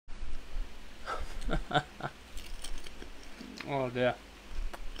Oh dear.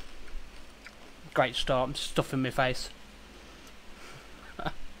 Great start. I'm stuffing my face.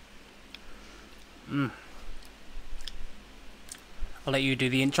 I'll let you do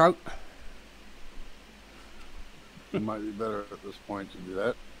the intro. It might be better at this point to do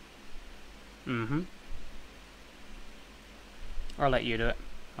that. I'll let you do it.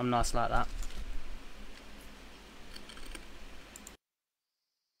 I'm nice like that.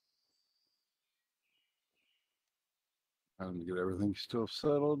 Time to get everything still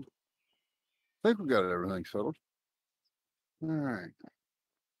settled. I think we got everything settled. All right.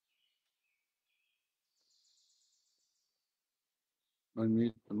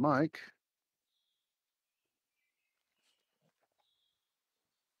 Unmute the mic.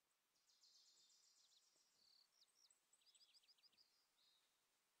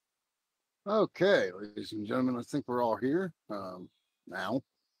 Okay, ladies and gentlemen, I think we're all here now.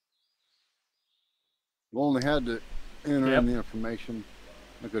 We've only had to enter in the information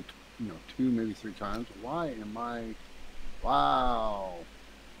like a, 2, maybe 3 times. Why am I? Wow.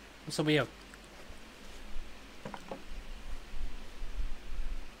 What's up with you?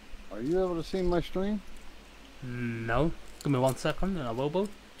 Are you able to see my stream? No. Give me 1 second and I will be.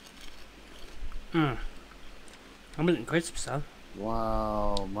 I'm eating crisps though.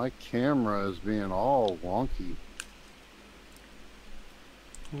 Wow, my camera is being all wonky.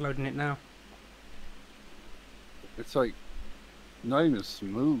 I'm loading it now. It's like not even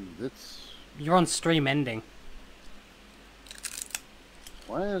smooth. It's You're on stream ending.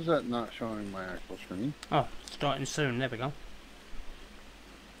 why is that not showing my actual screen? Oh, starting soon. There we go.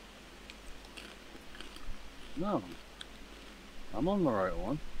 No, I'm on the right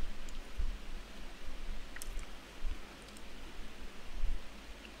one.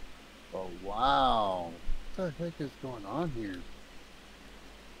 Oh wow, what the heck is going on here?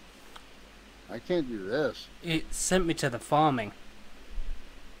 I can't do this. It sent me to the farming.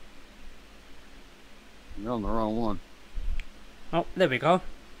 You're on the wrong one. Oh, there we go.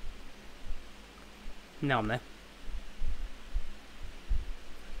 Now I'm there.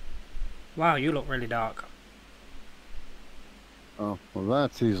 Wow, you look really dark. Oh, well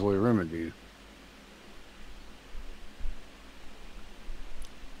that's easily remedied.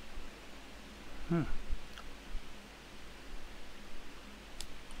 But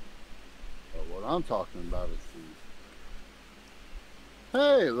what I'm talking about is the...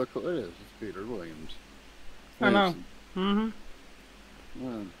 Hey, look what it is. It's Peter Williams. I know.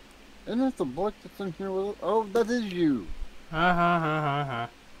 Yeah. Isn't that the book that's in here with it? Oh, that is you. Alright,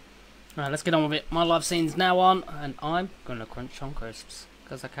 let's get on with it. My live scene's now on, and I'm gonna crunch on crisps.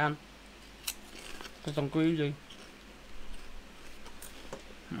 Because I can. Because I'm greedy.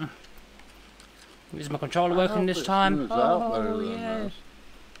 Is my controller working this time? Oh, yeah.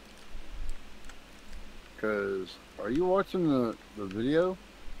 Because, are you watching the video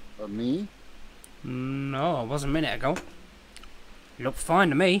of me? No, it was a minute ago. It looked fine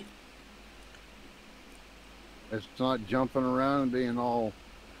to me. It's not jumping around and being all,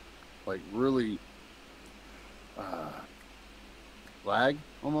 like, really, lag,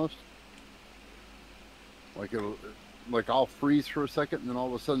 almost. Like I'll freeze for a second and then all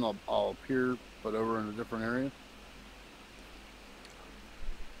of a sudden I'll appear, but over in a different area.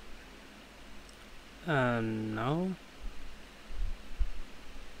 No.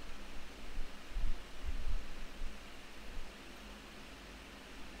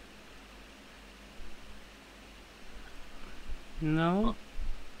 No.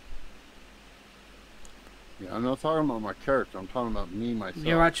 Yeah, I'm not talking about my character. I'm talking about me, myself.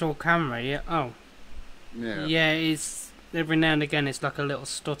 Your actual camera, yeah. Oh. Yeah. Yeah, it's every now and again it's like a little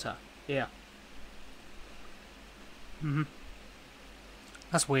stutter. Yeah.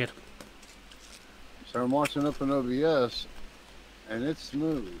 That's weird. So I'm watching up in OBS, and it's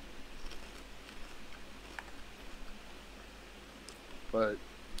smooth. But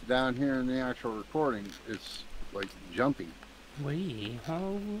down here in the actual recording, it's like jumpy. Wee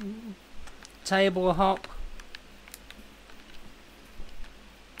ho. Table hop.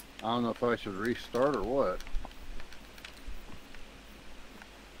 I don't know if I should restart or what.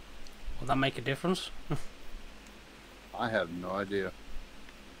 Will that make a difference? I have no idea.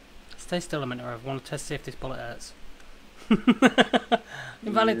 Stay still a minute, I want to test see if this bullet hurts.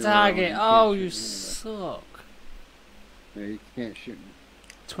 Invalid target. Oh, you suck. Yeah, you can't shoot me.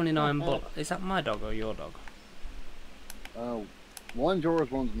 29 bullet. Is that my dog or your dog? One's yours,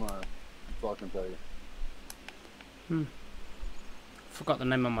 one's mine. That's all I can tell you. Forgot the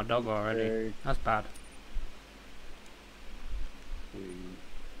name of my dog already. Okay. That's bad.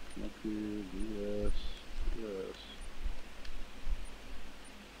 Up here, yes, yes.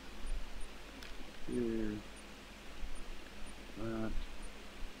 Here.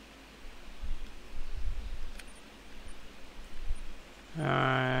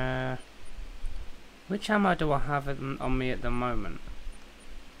 that. Which ammo do I have on me at the moment?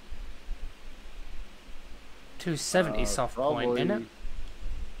 270 soft point, innit?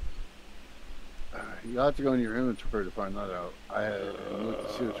 You'll have to go in your inventory to find that out. I had look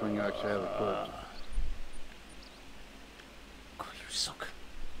to see which one you actually have equipped. God, you suck.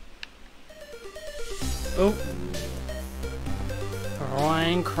 Oh.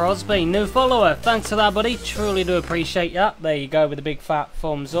 Ryan Crosby, new follower. Thanks for that, buddy. Truly do appreciate that. There you go with a big fat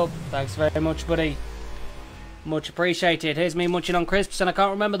thumbs up. Thanks very much, buddy. Much appreciated. Here's me munching on crisps and I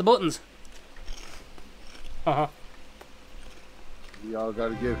can't remember the buttons. Y'all got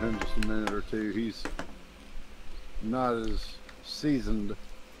to give him just a minute or two. He's not as seasoned.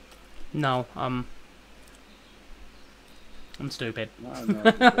 No, I'm stupid.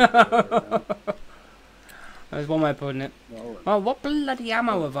 There's one way of putting it. Oh, what bloody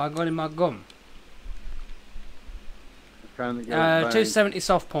ammo have I got in my gun? 270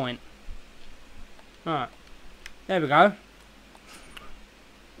 soft point. Alright. There we go.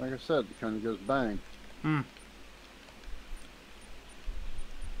 Like I said, it kind of goes bang.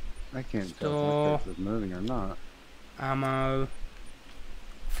 I can't tell if it's moving or not. Ammo.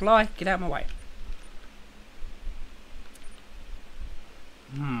 Fly, get out of my way.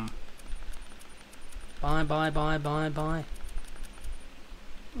 Bye.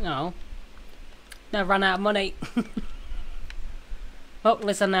 No. Now run out of money. Well, at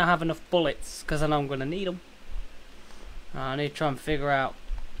least I now have enough bullets, because I know I'm going to need them. I need to try and figure out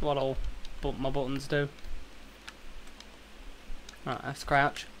what all my buttons do. Alright, let's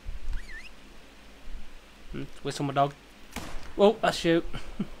crouch. Whistle my dog. Whoa, I shoot.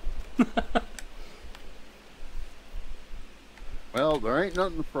 Well, there ain't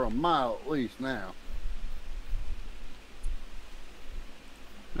nothing for a mile at least now.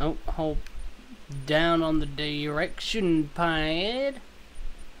 Nope, hold down on the direction pad.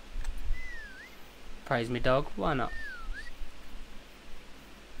 Praise me, dog. Why not?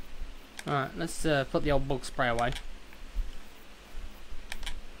 Alright, let's put the old bug spray away.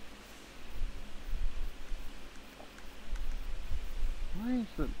 Why is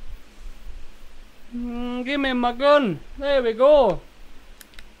it? Give me my gun. There we go.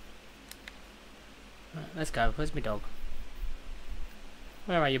 Right, let's go. Where's my dog?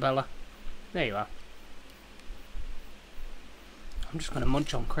 Where are you, Bella? There you are. I'm just gonna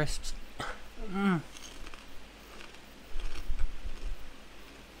munch on crisps.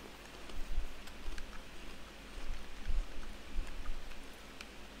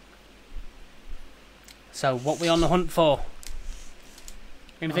 So, what we on the hunt for?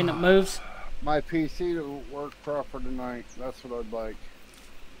 Anything that moves? My PC to work proper tonight. That's what I'd like.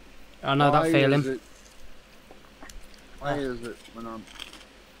 I know that feeling. Why is it when I'm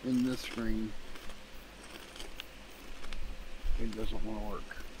in this screen, it doesn't want to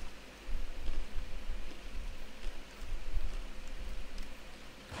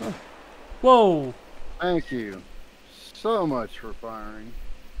work? Whoa! Thank you so much for firing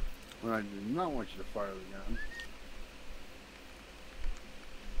when I did not want you to fire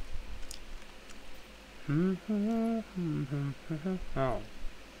the gun. Oh.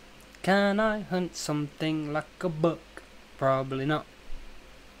 Can I hunt something like a buck? Probably not.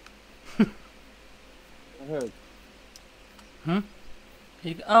 Go ahead.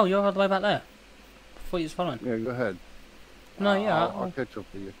 Oh, you're all the way back there. I thought you was following. Yeah, go ahead. No, yeah. I'll catch up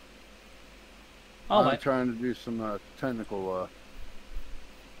with you. I'm wait. Trying to do some technical.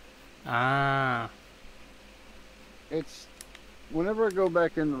 It's whenever I go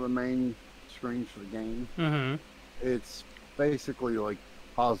back into the main screen for the game. It's basically like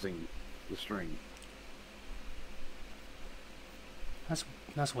pausing the stream.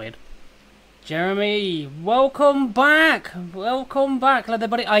 That's weird. Jeremy, welcome back. Welcome back,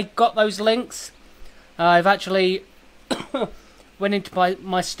 everybody. I got those links. I've actually went into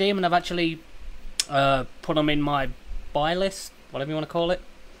my Steam and I've actually put them in my buy list, whatever you want to call it.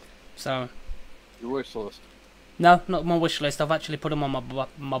 So. Your wish list. No, not my wish list. I've actually put them on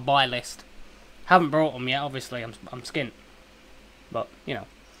my buy list. Haven't brought them yet, obviously. I'm skint. But, you know.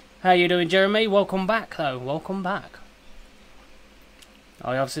 How you doing, Jeremy? Welcome back, though. Welcome back.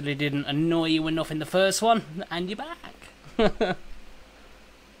 I obviously didn't annoy you enough in the first one, and you're back. There's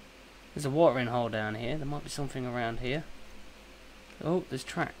a watering hole down here. There might be something around here. Oh, there's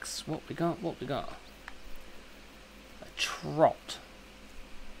tracks. What we got? What we got? A trot.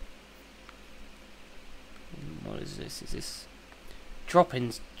 What is this? Is this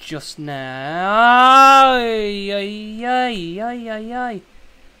droppings just now? Ay, ay, ay, ay, ay, ay.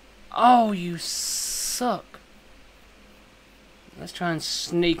 Oh, you suck. Let's try and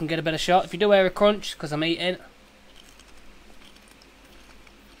sneak and get a better shot. If you do hear a crunch, because I'm eating.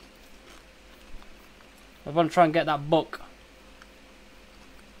 I want to try and get that buck.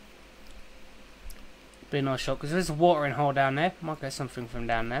 Be a nice shot, because there's a watering hole down there. Might get something from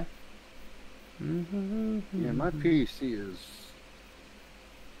down there. Yeah, my PC is...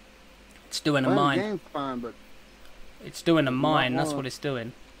 It's doing a mine. The game's fine, but... It's doing a mine, that's what it's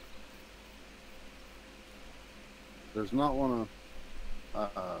doing. Does not want to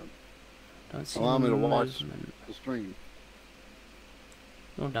Don't allow me to watch movement. the stream.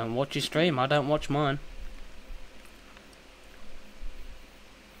 Oh, don't watch your stream, I don't watch mine.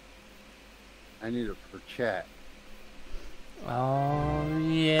 I need it for chat. Oh,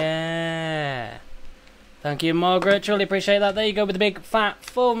 yeah. Thank you, Margaret. Truly appreciate that. There you go with the big fat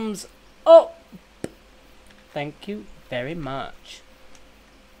thumbs up. Thank you very much.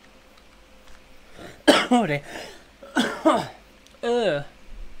 Oh, dear.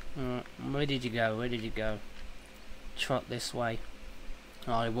 Where did you go? Where did you go? Trot this way.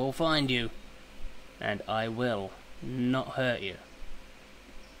 I will find you. And I will not hurt you.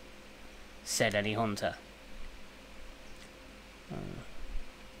 Said any hunter.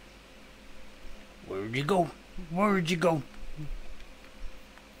 Where'd you go? Where'd you go?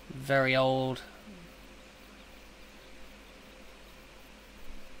 Very old.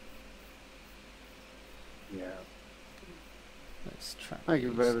 Yeah. Let's try. Thank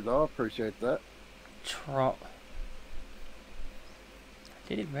you, baby doll. Appreciate that. Trot.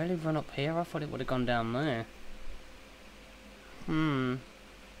 Did it really run up here? I thought it would have gone down there.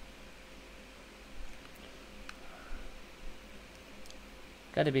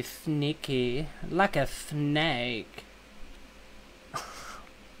 Gotta be sneaky. Like a snake.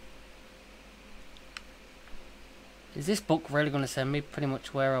 Is this book really gonna send me pretty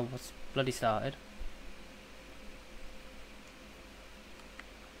much where I was bloody started?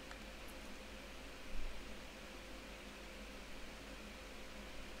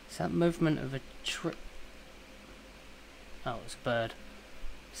 Is that movement of a tree? Oh, it's a bird.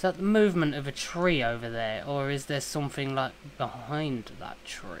 Is that the movement of a tree over there, or is there something like behind that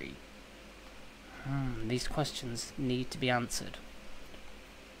tree? These questions need to be answered.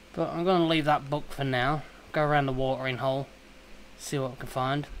 But I'm going to leave that book for now. Go around the watering hole, see what we can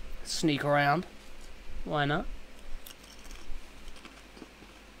find. Sneak around. Why not?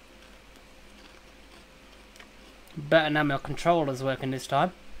 Better now my controller's working this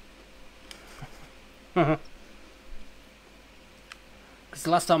time. Because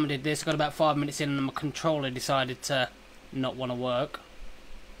the last time I did this, I got about 5 minutes in and my controller decided to not want to work.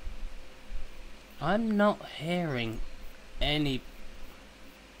 I'm not hearing any...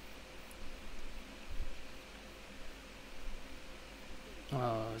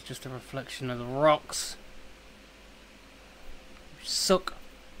 Oh, it's just a reflection of the rocks. Suck.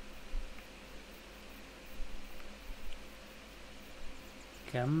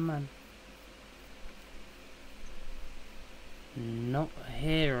 Come on. Not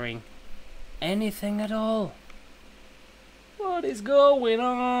hearing anything at all. What is going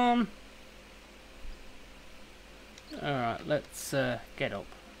on? Alright, let's get up.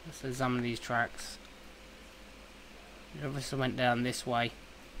 Let's examine these tracks. It obviously went down this way.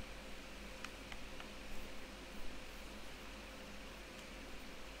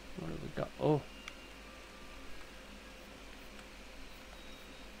 What have we got? Oh.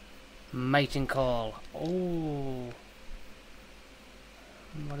 Mating call. Oh.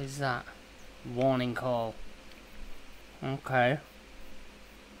 What is that? Warning call. Okay.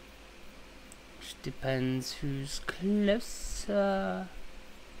 Which depends who's closer.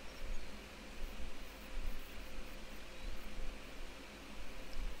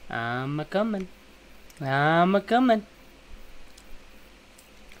 I'm a coming. I'm a coming.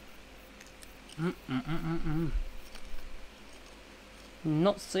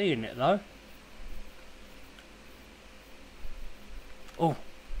 Not seeing it though. Oh,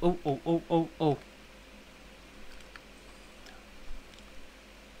 oh, oh, oh, oh, oh.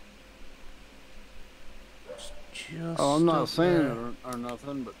 Just oh, I'm not saying it or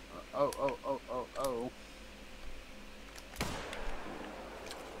nothing, but oh.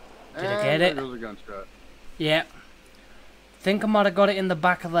 Did I get it? There goes a gunshot. Yeah. Think I might have got it in the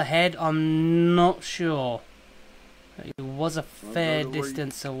back of the head. I'm not sure. It was a fair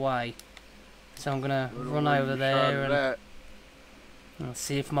distance away. So I'm gonna run over there and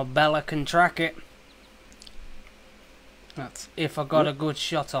see if my Bella can track it. That's if I got a good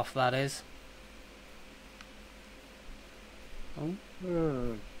shot off, that is. Oh.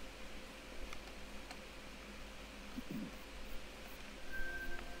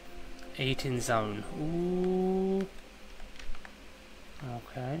 Eating zone. Ooh.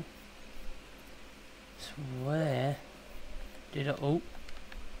 Okay. So where did I... Oh.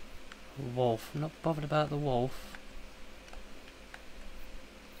 Wolf. Not bothered about the wolf.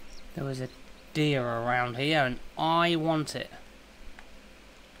 There was a deer around here and I want it.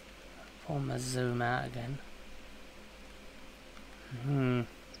 Pull my zoom out again.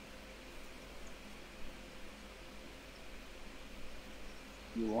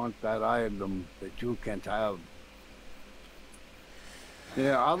 You want that item that you can't have.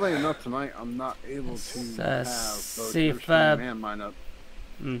 Yeah, oddly enough tonight I'm not able to have see if man up.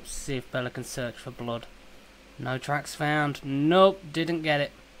 See if Bella can search for blood. No tracks found. Nope, didn't get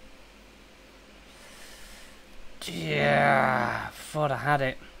it. Yeah, thought I had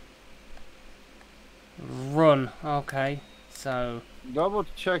it. Run. Okay, so double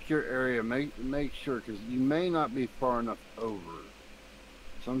check your area. Make sure, because you may not be far enough over.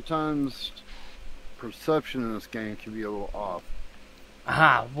 Sometimes perception in this game can be a little off.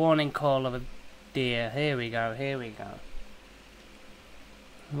 Aha! Warning call of a deer. Here we go. Here we go.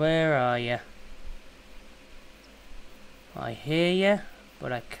 Where are you? I hear you,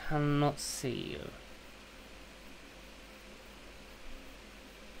 but I cannot see you.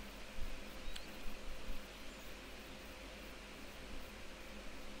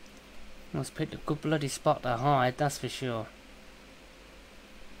 Must pick a good bloody spot to hide, that's for sure.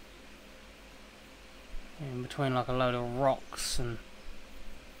 In between like a load of rocks and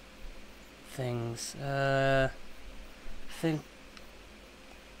things. I think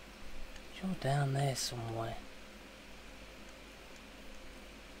you're down there somewhere.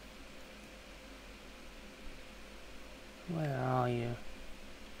 Where are you?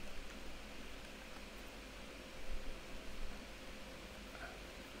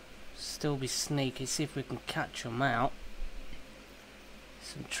 Still be sneaky, see if we can catch them out.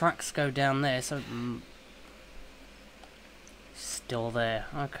 Some tracks go down there, so still there.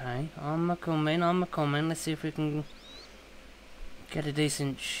 Okay, I'm a coming. Let's see if we can get a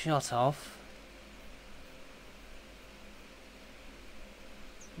decent shot off.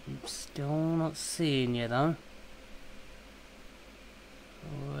 I'm still not seeing you though.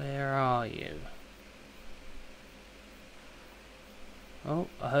 Where are you? Oh,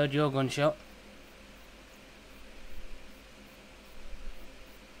 I heard your gunshot.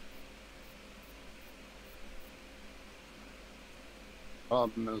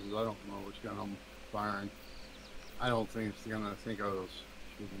 Problem is, I don't know which gun I'm firing. I don't think it's gonna think I was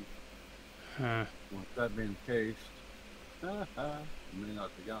shooting. With that being the case, may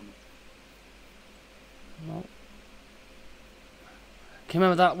not the gun. Well, can you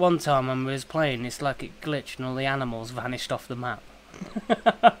remember that one time when we was playing? It's like it glitched and all the animals vanished off the map.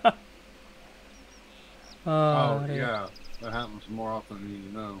 Oh yeah, that happens more often than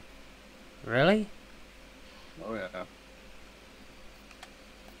you know. Really? Oh yeah.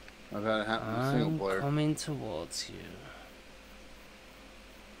 I've had it happen in single player. I'm coming towards you.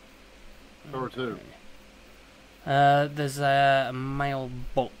 Or two. There's a male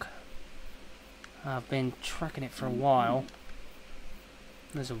buck. I've been tracking it for a while.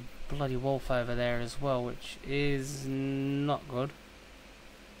 There's a bloody wolf over there as well, which is not good.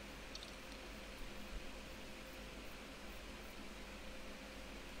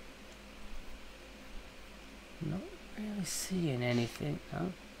 Not really seeing anything,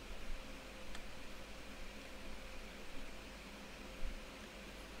 though.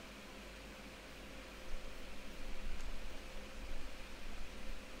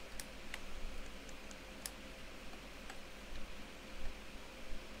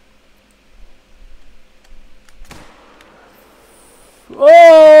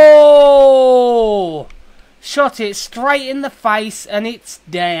 Oh! Shot it straight in the face and it's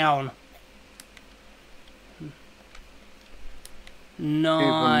down.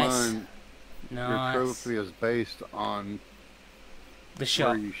 Nice. Nice. Your trophy is based on the shot.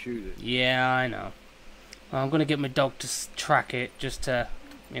 Where you shoot it. Yeah, I know. Well, I'm going to get my dog to track it just to,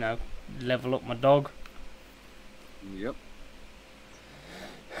 you know, level up my dog. Yep.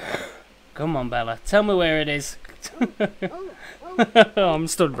 Come on, Bella. Tell me where it is. I'm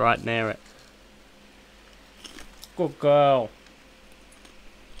stood right near it. Good girl.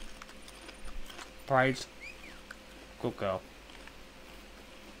 Praise. Good girl.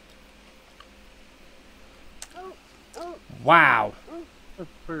 Wow. Let's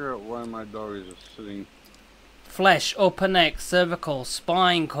figure out why my dog is just sitting. Flesh, upper neck, cervical,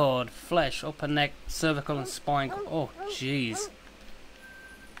 spine cord. Flesh, upper neck, cervical and spine cord. Oh, jeez.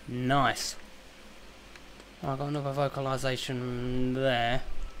 Nice. I've got another vocalization there.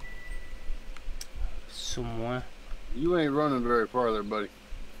 Somewhere. You ain't running very far there, buddy.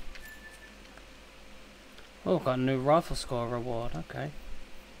 Oh, got a new rifle score reward. Okay.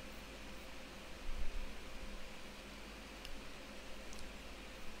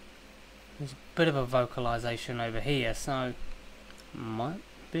 There's a bit of a vocalization over here, so might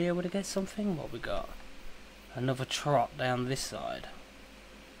be able to get something. What we got? Another trot down this side.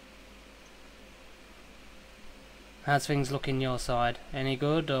 How's things looking your side? Any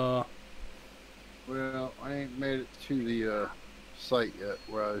good or? Well, I ain't made it to the site yet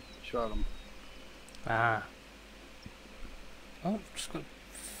where I shot him. Ah. Oh, just got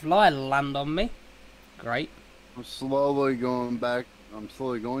fly land on me. Great. I'm slowly going back. I'm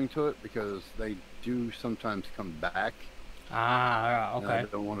slowly going to it because they do sometimes come back. Ah, right, okay. I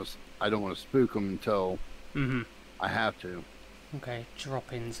don't want to. I don't want to spook them until I have to. Okay,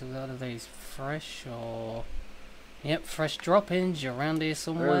 drop-ins. Are these fresh or? Yep, fresh drop-ins. You're around here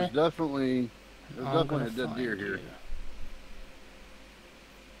somewhere. There's definitely a dead deer here.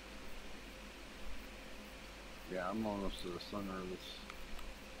 Yeah, I'm almost to the center of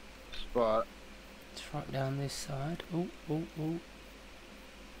this spot. It's right down this side. Oh, oh, oh.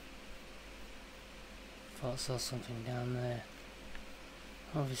 Thought I saw something down there.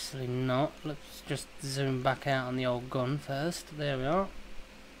 Obviously not. Let's just zoom back out on the old gun first. There we are.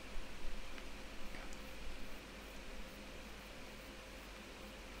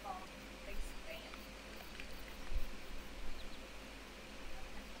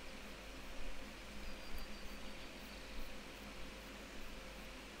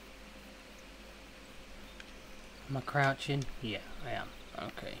 Am I crouching? Yeah, I am.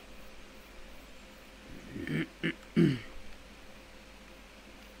 Okay.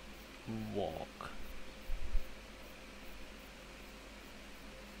 Walk.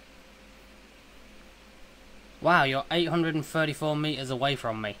 Wow, you're 834 meters away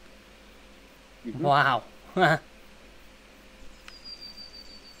from me. Wow.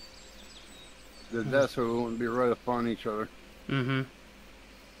 That's where we wouldn't be right upon each other. Mm-hmm.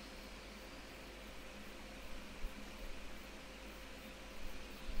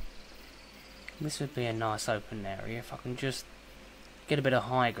 This would be a nice open area if I can just get a bit of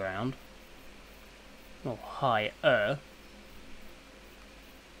high ground. Or higher.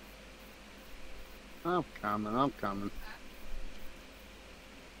 I'm coming.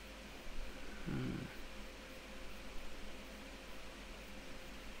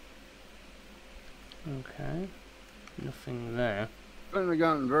 Okay. Nothing there. Couldn't have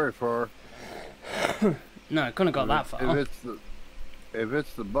gotten very far. No, it couldn't have got that far. If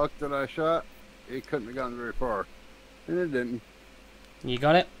it's the buck that I shot, it couldn't have gotten very far. And it didn't. You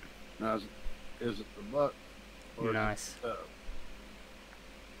got it? Now, is it the buck? Or Nice.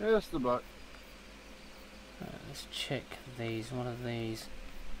 It's the buck. Let's check these. What are these?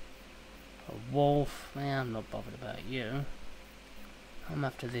 A wolf. Yeah, I'm not bothered about you. I'm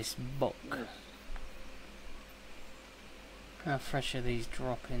after this buck. Yes. How fresh are these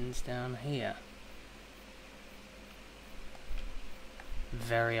drop-ins down here?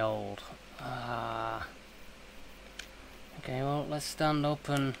 Very old. Ah. Okay, well, let's stand up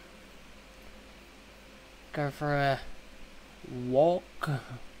and go for a walk.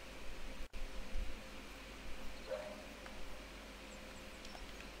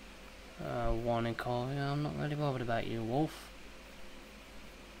 Warning call. Yeah, I'm not really bothered about you, wolf.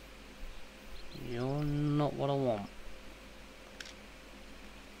 You're not what I want.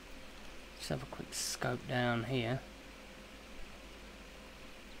 Just have a quick scope down here.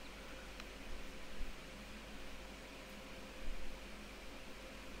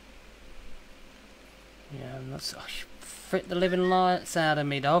 Yeah, I'm not so... Oh, frick the living lights out of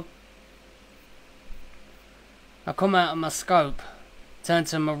me, dog. I come out of my scope, turn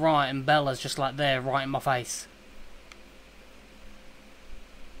to my right, and Bella's just like there, right in my face.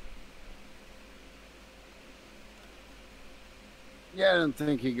 Yeah, I didn't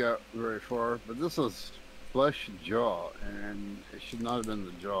think he got very far, but this was flesh jaw, and it should not have been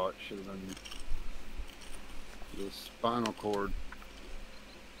the jaw, it should have been the spinal cord.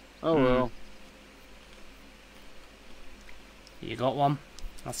 Oh well. You got one.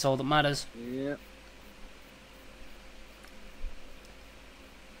 That's all that matters. Yep.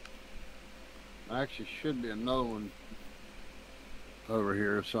 Actually, should be another one over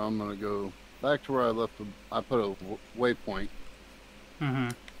here, so I'm gonna go back to where I left. I put a waypoint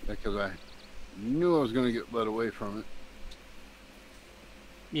because I knew I was gonna get led away from it.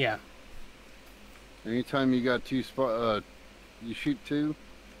 Yeah. Anytime you got two spot, you shoot two,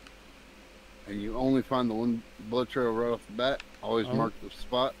 and you only find the one blood trail right off the bat, always mark the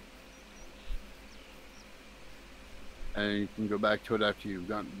spot, and you can go back to it after you've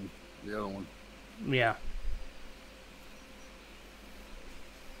gotten the other one. Yeah.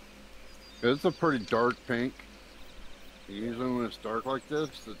 It's a pretty dark pink. Usually when it's dark like this,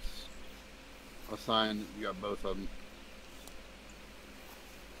 it's a sign that you got both of them.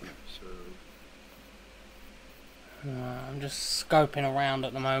 So I'm just scoping around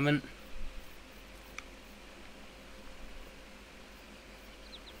at the moment.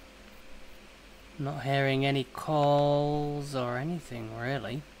 Not hearing any calls or anything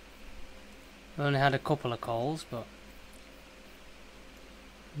really. I only had a couple of calls, but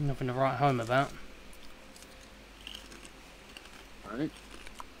nothing to write home about. Right.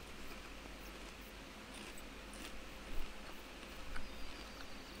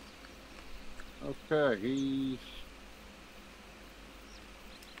 Okay,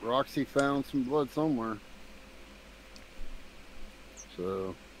 Roxy found some blood somewhere.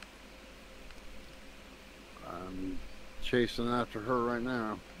 So I'm chasing after her right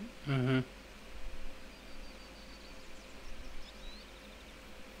now. Mm-hmm.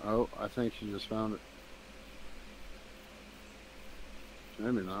 Oh, I think she just found it.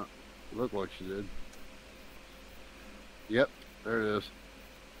 Maybe not. Looked like she did. Yep, there it is.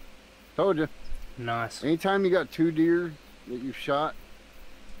 Told you. Nice. Anytime you got 2 deer that you've shot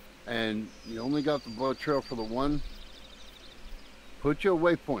and you only got the blood trail for the one, put your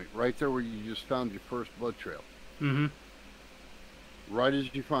waypoint right there where you just found your first blood trail. Mm-hmm. Right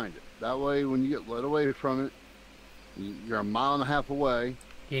as you find it. That way when you get led away from it, you're a mile and a half away.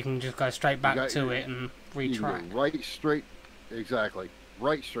 You can just go straight back to it and You retrack. can go right straight, exactly,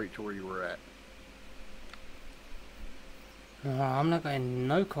 right straight to where you were at. Oh, I'm not getting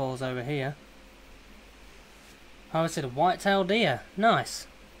no calls over here. Oh, it's a white-tailed deer. Nice.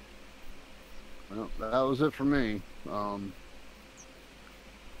 Well, that was it for me. I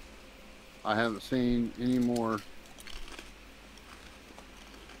haven't seen any more.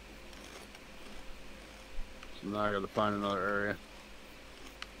 So now I got to find another area.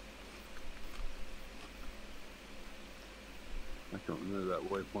 I can remove that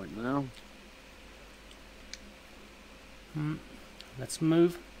waypoint now. Let's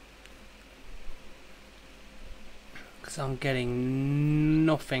move. Because I'm getting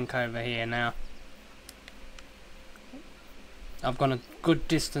nothing over here now. I've gone a good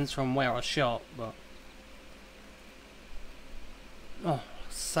distance from where I shot, but... Oh,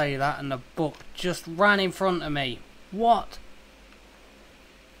 say that and the buck just ran in front of me. What?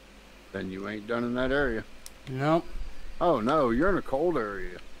 Then you ain't done in that area. Nope. Oh no, you're in a cold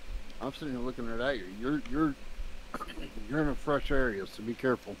area. I'm sitting here looking right at you. You're in a fresh area, so be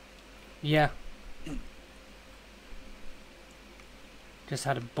careful. Yeah. Just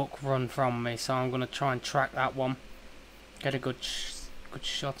had a buck run from me, so I'm gonna try and track that one. Get a good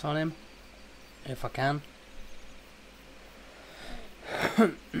shot on him, if I can.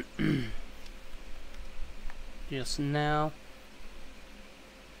 Just now.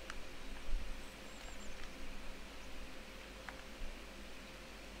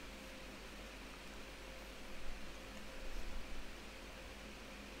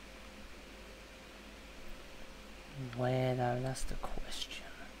 Where though, that's the question.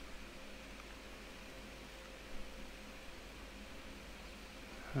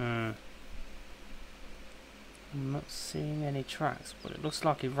 I'm not seeing any tracks, but it looks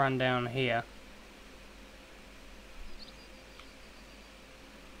like he ran down here.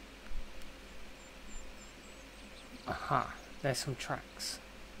 Aha, there's some tracks.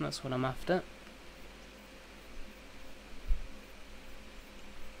 That's what I'm after.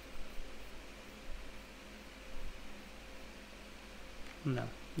 No,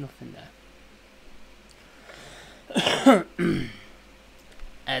 nothing there.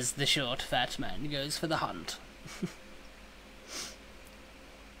 As the short fat man goes for the hunt.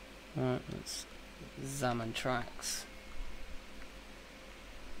 Right, let's examine tracks.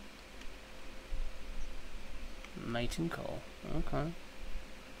 Mating call. Okay.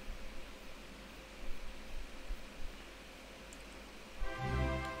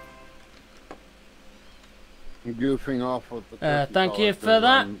 I'm goofing off with the thank you for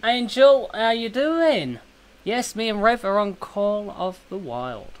that, Angel. How you doing? Yes, me and Rev are on Call of the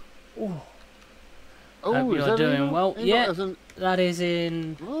Wild. Ooh. Oh, hope you're doing Angel? well. Angel yeah, in... that is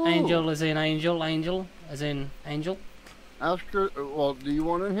in Ooh. Angel as in Angel, Angel as in Angel. Oscar, well, do you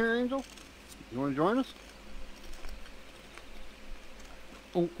want in here, Angel? You want to join us?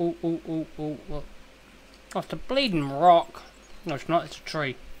 Oh, oh, oh, oh, oh, oh. Oh, it's a bleeding rock. No, it's not, it's a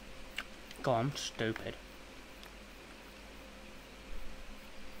tree. God, I'm stupid.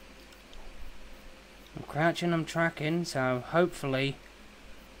 I'm crouching, I'm tracking, so hopefully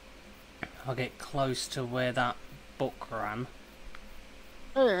I'll get close to where that buck ran.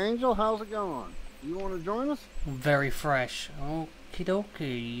 Hey, Angel, how's it going? You want to join us? Very fresh. Okie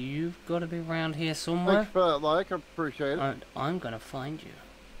dokie, you've got to be around here somewhere. Thanks for that like, I appreciate it. And I'm gonna find you.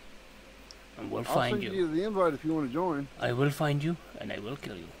 And we'll I'll find send you. you the invite if you want to join. I will find you, and I will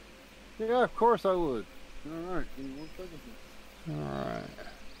kill you. Yeah, of course I would. Alright, give me 1 second. Alright.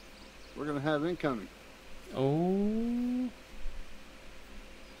 We're gonna have incoming. Oh.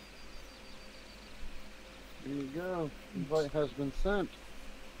 Here you go. Invite has been sent.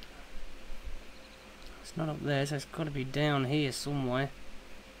 It's not up there, so it's got to be down here somewhere.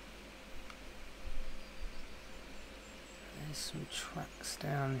 There's some tracks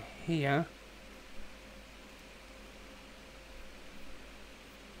down here.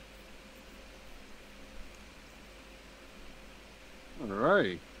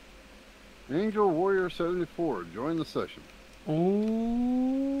 Alright. Angel Warrior 74, join the session.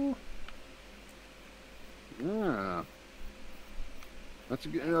 Oh. Yeah. That's a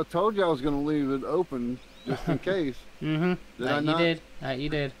good, I told you I was going to leave it open just in case. Mm-hmm. Did I not? You did. That you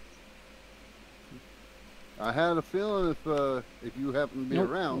did. I had a feeling if you happen to be Nope.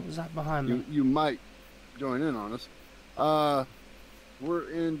 around, What was that behind me? you might join in on us. We're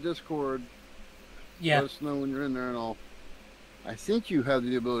in Discord. Yeah. Let us know when you're in there and all. I think you have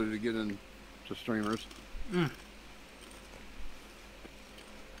the ability to get in to streamers. Mm.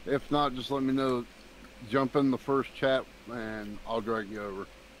 If not, just let me know. Jump in the first chat and I'll drag you over.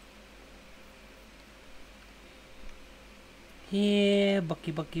 Yeah,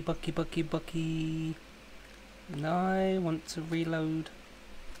 Bucky, Bucky, Bucky, Bucky, Bucky. And I want to reload.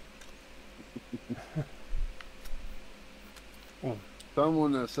 Oh.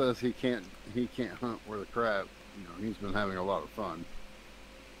 Someone that says he can't hunt with a crab, you know, he's been having a lot of fun.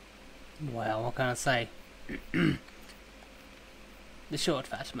 Well, what can I say? The short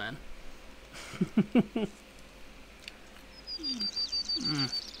fat man.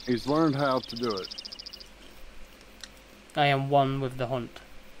 He's learned how to do it. I am one with the hunt.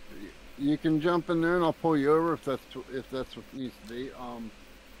 You can jump in there and I'll pull you over if that's what needs to be.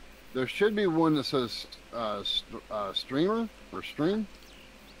 There should be one that says streamer or stream.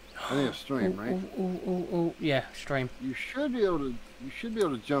 I think it's stream, right? Oh, yeah, stream. You should be able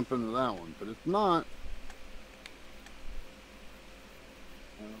to jump into that one, but if not,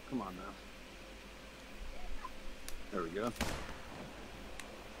 come on now. There we go.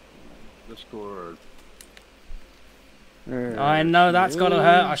 Discord. I know that's gotta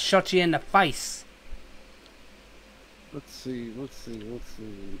hurt. I shot you in the face. Let's see.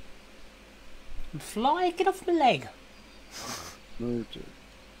 Fly, get off my leg. Move to.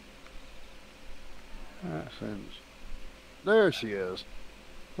 There she is.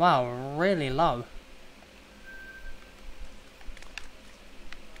 Wow, really low.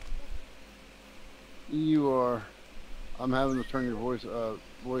 You are. I'm having to turn your voice up.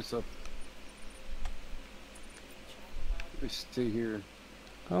 Let me see here.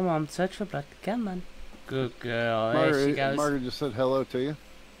 Come on, search for blood. Come on. Good girl. There she goes. Margaret just said hello to you.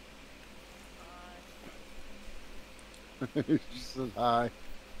 She said hi.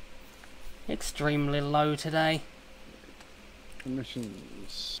 Extremely low today.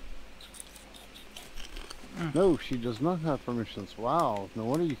 Permissions. No, she does not have permissions. Wow. No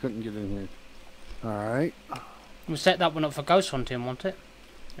wonder you couldn't get in here. Alright. We set that one up for ghost hunting, wasn't it?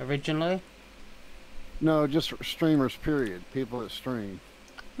 Originally? No, just for streamers, period. People that stream.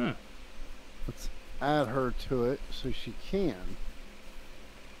 Let's add her to it so she can.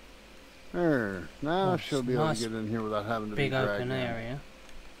 There. Now she'll be able to get in here without having to be dragged in. Big open area.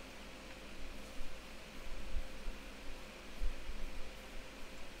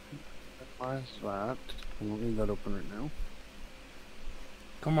 Why is that? I won't leave that open right now.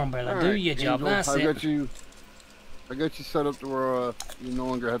 Come on, Bella, All do right, your job. Angel, That's I it. got you set up to where you no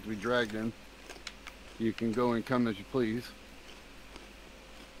longer have to be dragged in. You can go and come as you please.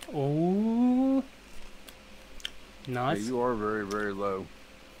 Oh, nice. Yeah, you are very, very low.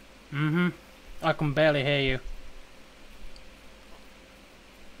 Mm-hmm. I can barely hear you.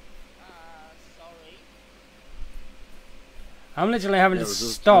 Sorry. I'm literally having Yeah, to was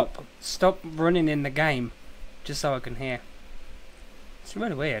it- stop running in the game, just so I can hear. It's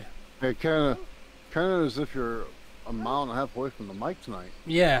really weird. It kind of as if you're a mile and a half away from the mic tonight.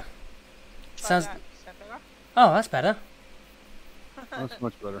 Yeah. Try Sounds. that. Is that better? Oh, that's better. That's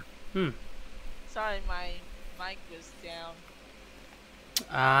much better. Sorry, my mic was down.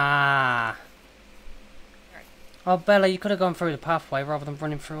 Ah. Right. Oh, Bella, you could have gone through the pathway rather than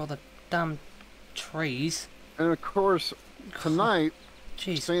running through all the damn trees. And of course, tonight,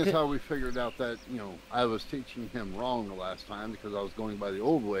 Jeez. seeing as how we figured out that, you know, I was teaching him wrong the last time because I was going by the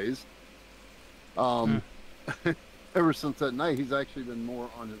old ways. Ever since that night, he's actually been more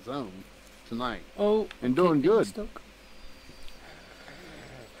on his own tonight. Oh. And doing okay, good. stuck.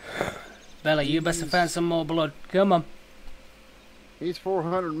 Bella, you best have found some more blood. Come on. He's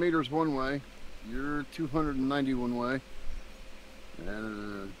 400 meters one way. You're 290 one way.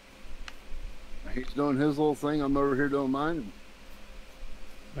 And he's doing his little thing. I'm over here doing mine.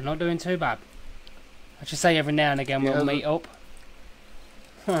 We're not doing too bad. I should say every now and again we'll meet up.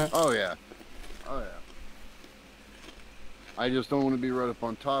 Oh, yeah. Oh, yeah. I just don't want to be right up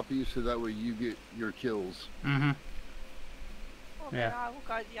on top of you so that way you get your kills. Mm-hmm. Well, Yeah. then I will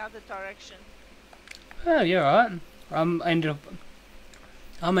go the other direction. Oh, you're alright. I'm ended up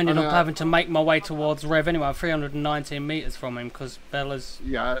having to make my way towards Rev anyway. I'm 319 meters from him because Bella's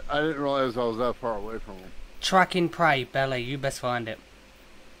Yeah, I didn't realize I was that far away from him. tracking prey. Bella, you best find it.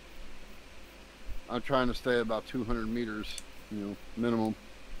 I'm trying to stay about 200 meters, minimum.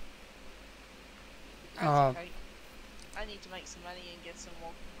 That's Oh. okay. I need to make some money and get some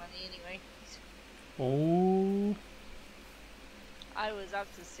more money anyway. Oh. I was up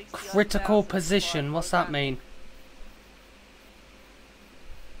to 60. Critical position. What's that mean?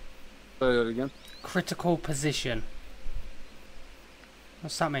 Say that again. Critical position.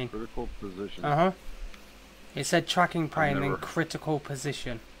 What's that mean? Critical position. Uh-huh. It said tracking prey and then never- critical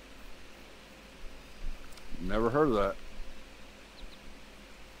position. Never heard of that.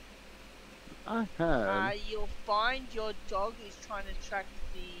 I had. You'll find your dog is trying to track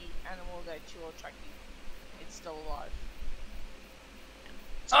the animal that you're tracking. It's still alive.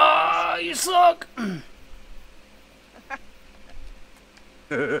 Ah, you suck!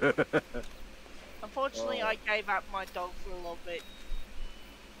 Unfortunately, I gave up my dog for a little bit.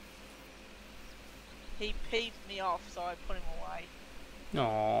 He peeved me off, so I put him away.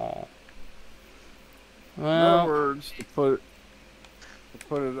 Aww. In Well, other words, to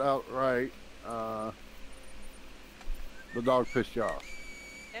put it out right, the dog pissed you off.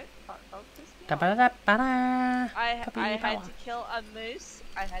 Yep, dog pissed me off. da-ba-da-ba-da. I had to kill a moose.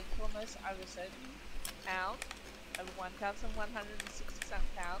 I had to kill a moose over a certain pound, over 1,160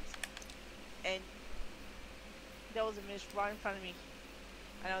 pounds, and there was a moose right in front of me,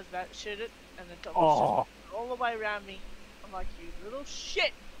 and I was about to shoot it, and the dog was just all the way around me. I'm like, you little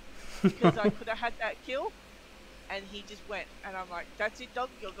shit, because I could have had that kill, and he just went, and I'm like, that's it, dog,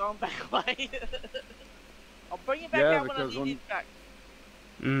 you're going back away. I'll bring you back out when I need you back.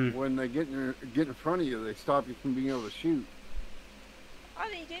 When they get in front of you, they stop you from being able to shoot.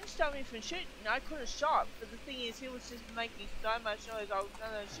 And he didn't stop me from shooting. I could have shot, but the thing is, he was just making so much noise. I was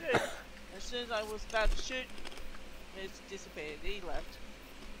gonna shoot. As soon as I was about to shoot, it disappeared. He left.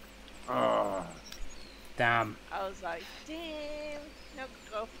 Damn. I was like, damn. Now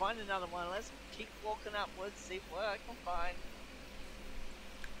go find another one. Let's keep walking upwards, see what I can find.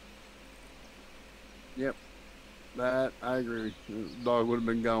 Yep. That, I agree. The dog would have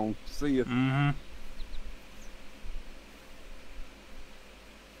been gone. See ya. Mm-hmm.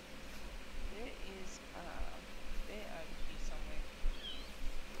 There is a bear over here somewhere.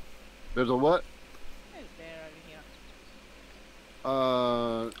 There's a what? There's a bear over here.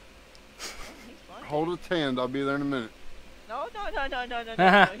 Uh, Oh, he's my hold bear. its hand. I'll be there in a minute. No.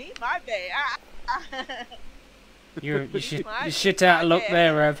 He's my bear. You shit out of luck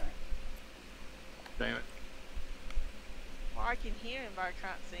there, Rev. Damn it. Well, I can hear him, but I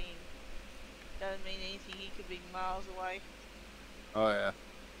can't see him. Doesn't mean anything. He could be miles away. Oh, yeah.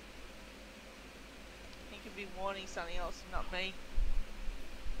 He could be warning something else, not me.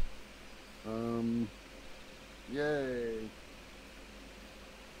 Yay.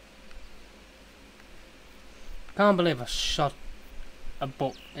 Can't believe I shot a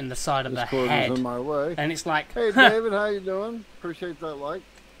buck in the side of the Discord head. is in my way. And it's like, Hey, David, how you doing? Appreciate that like.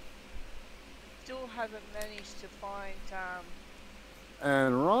 Still haven't managed to find,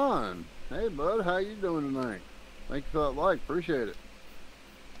 And Ron, hey, bud, how you doing tonight? Thank you for that like. Appreciate it.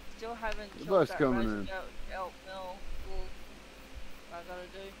 still haven't The killed bus that coming roasted in. elk mill wolf. I gotta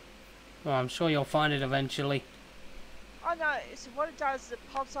do. well, I'm sure you'll find it eventually. Oh no, so what it does is it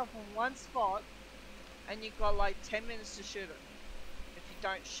pops up in one spot, and you've got like 10 minutes to shoot it. If you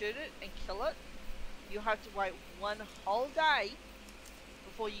don't shoot it and kill it, you have to wait one whole day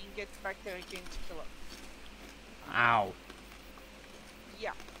before you can get back there again to kill it. Ow.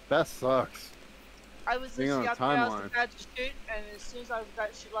 Yeah. That sucks. I was Being on literally a up there, I was timeline. about to shoot, and as soon as I was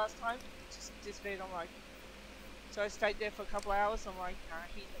about to shoot last time, it just disappeared. I'm like, so I stayed there for a couple of hours. I'm like, nah,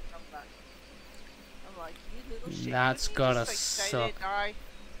 he didn't come back. I'm like, you little shit. That's you gotta just, like, stay there, suck. die.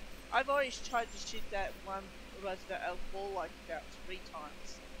 I've already tried to shoot that one roasted elk ball like about 3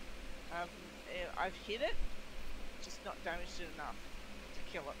 times. I've hit it, just not damaged it enough to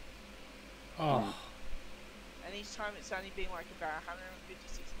kill it. Oh. And each time it's only been like about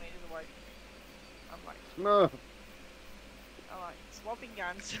 156 meters away from me. I'm like, No. I like swapping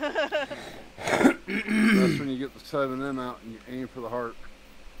guns. That's when you get the 7M out and you aim for the heart.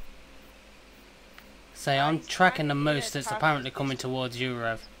 Say, I'm tracking the moose yeah, that's apparently coming towards you,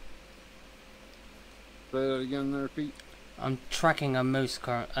 Rev. Say that again there, Pete. I'm tracking a moose,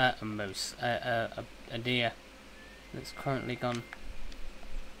 a deer that's currently gone.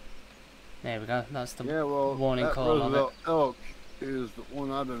 There we go. That's the warning that call on it. Roosevelt elk is the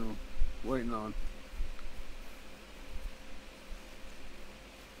one I've been waiting on.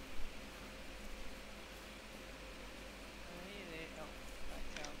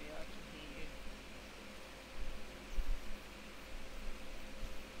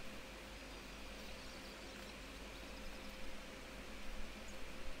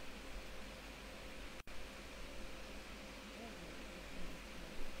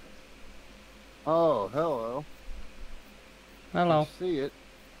 Oh, hello. Hello. I see it,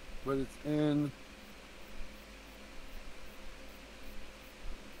 but it's in.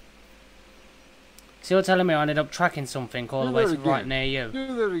 So you're telling me I ended up tracking something all the way to right near you?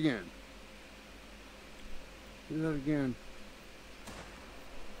 Do that again. Do that again.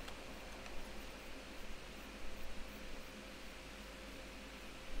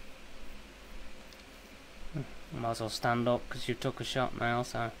 Might as well stand up because you took a shot now,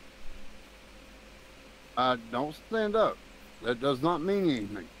 so. Don't stand up. That does not mean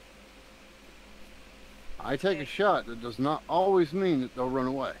anything. I take a shot. That does not always mean that they'll run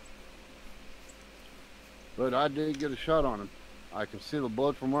away. But I did get a shot on him. I can see the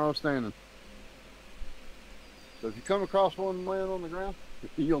blood from where I was standing. So if you come across one laying on the ground,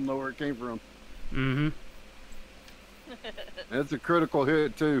 you'll know where it came from. Mm-hmm. It's a critical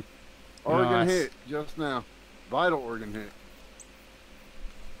hit too. Organ Nice. hit just now. Vital organ hit.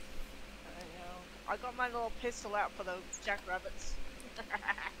 I got my little pistol out for those jackrabbits.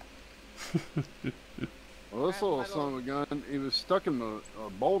 Well, this little son of a gun, he was stuck in the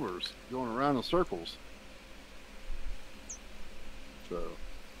boulders going around in circles. So,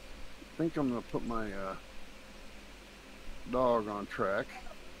 I think I'm going to put my dog on track.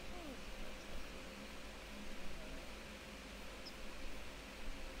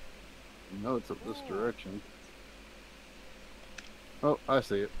 I know it's up this direction. Oh, I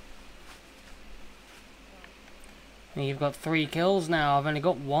see it. And you've got 3 kills now. I've only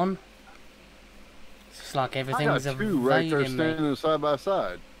got 1. It's just like everything's I got 2 right there evading me. standing side by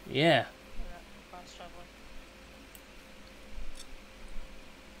side. Yeah.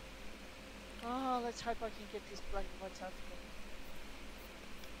 Oh, let's hope I can get this black and white out.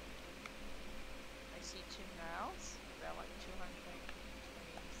 I see 2 mouths. They're like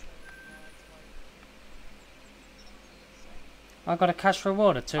 227 yards away. I got a cash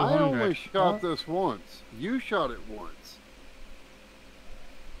reward of 200. I only shot What? this once. You shot it once.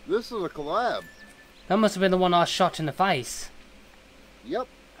 This is a collab. That must have been the one I shot in the face. Yep.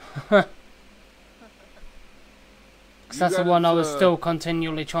 Because that's the got one I its, was still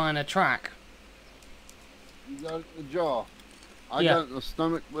continually trying to track. You got it in the jaw. I Yeah. got it in the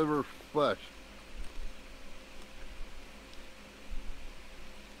stomach, liver, flesh.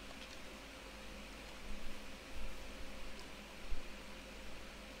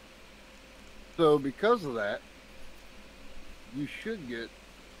 So because of that, you should get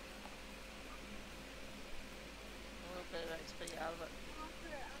A little bit of XP out of it.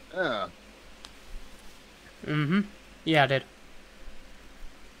 yeah. Mm-hmm. Yeah, I did.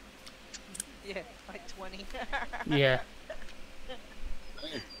 Yeah, like 20. Yeah.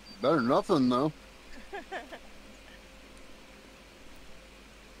 Better than nothing though.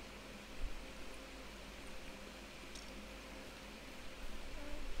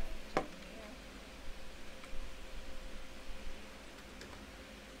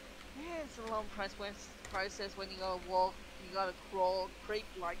 Yeah, it's a long process when you gotta walk, you gotta crawl, creep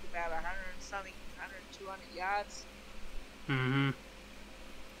like about 200 yards. Mm-hmm. You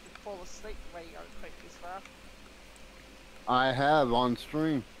fall asleep the way you gotta creep this far. I have on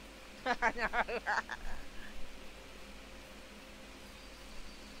stream. I know.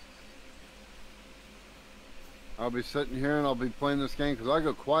 I'll be sitting here and I'll be playing this game because I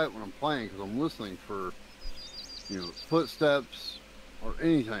go quiet when I'm playing because I'm listening for, footsteps or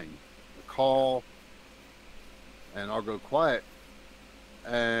anything, a call, and I'll go quiet.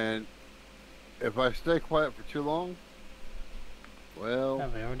 And if I stay quiet for too long, well,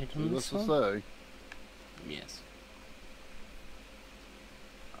 Have we already done needless this to one? say, Yes.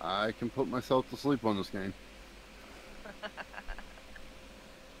 I can put myself to sleep on this game.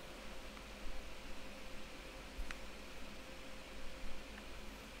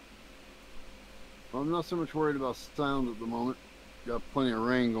 I'm not so much worried about sound at the moment. Got plenty of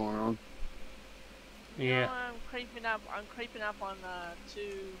rain going on. Yeah. No, I'm creeping up. I'm creeping up on 2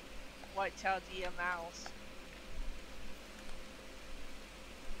 white-tailed deer males.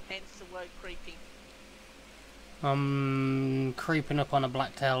 Hence the word creeping. I'm creeping up on a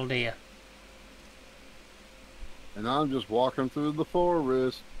black-tailed deer. And I'm just walking through the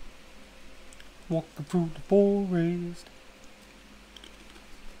forest. Walking through the forest.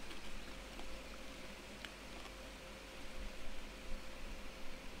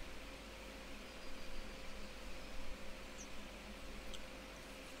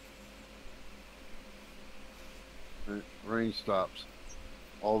 Rain stops.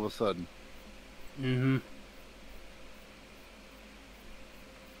 All of a sudden. Mm-hmm.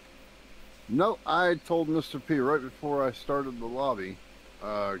 No, I told Mr. P right before I started the lobby,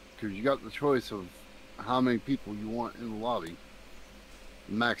 because you got the choice of how many people you want in the lobby,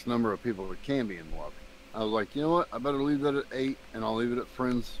 the max number of people that can be in the lobby. I was like, you know what, I better leave that at 8, and I'll leave it at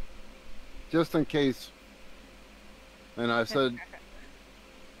friends, just in case. And I said,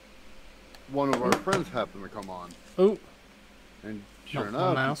 one of our friends happened to come on. Oh. And sure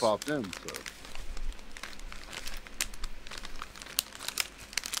Not enough, he popped in, so.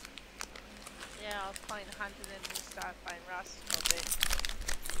 Yeah, I was playing Hunted and then started playing Rust for a bit.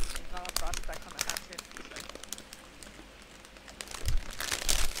 And then I brought back on the Hunted.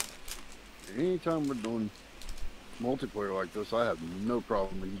 So. Anytime we're doing multiplayer like this, I have no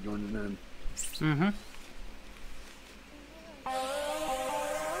problem with you joining in. Mm-hmm.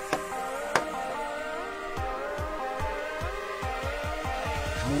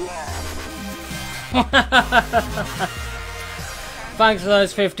 Thanks for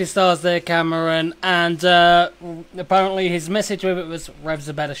those 50 stars there, Cameron. And apparently his message with it was, Rev's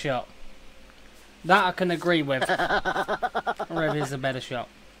a better shot. That I can agree with. Rev is a better shot.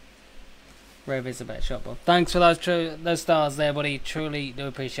 Rev is a better shot, but thanks for those stars there, buddy. Truly do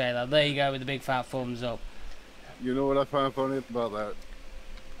appreciate that. There you go with the big fat thumbs up. You know what I find funny about that?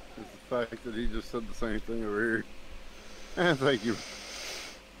 Is the fact that he just said the same thing over here. And thank you.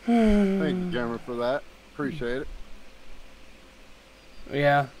 Thank you, Cameron, for that. Appreciate it.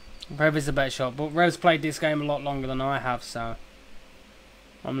 Yeah, Rev is a better shot, but Rev's played this game a lot longer than I have, so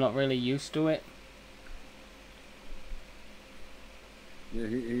I'm not really used to it. Yeah,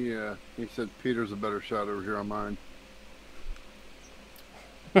 he said Peter's a better shot over here on mine.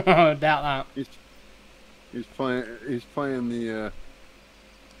 Doubt that. He's playing the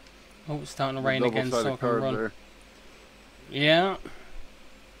oh, it's starting to rain again, so I can run. There. Yeah.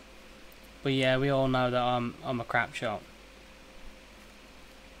 But yeah, we all know that I'm a crap shot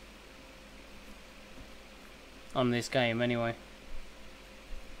on this game anyway.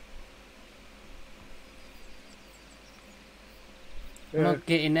 Yeah. I'm not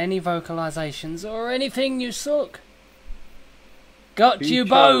getting any vocalizations or anything, you suck. Got you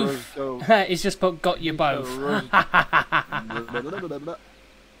both. He's just put got you both.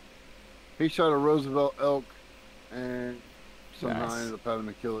 He shot a Roosevelt elk and somehow Nice. ended up having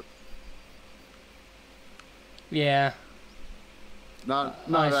to kill it. Yeah. Not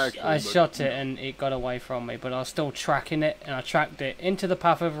actually. I shot it and it got away from me, but I was still tracking it, and I tracked it into the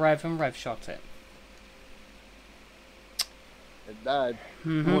path of Rev, and Rev shot it. It died.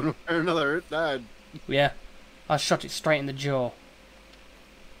 Mm-hmm. One way or another, it died. Yeah. I shot it straight in the jaw.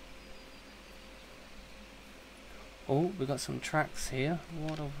 Oh, we got some tracks here.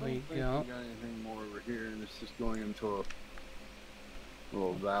 What have we I don't think got? we got anything more over here, and it's just going into a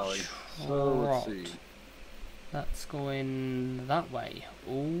little valley. So let's see. That's going that way.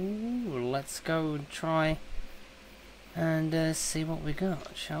 Ooh, let's go and try and see what we got,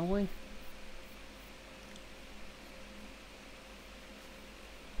 shall we?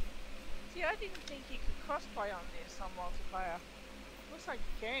 See, I didn't think you could crossplay on this on multiplayer. Looks like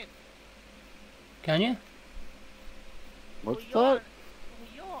you can. Can you? What's Well, that?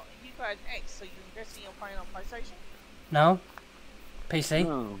 you got an X, so you're guessing you're playing on PlayStation? No? PC?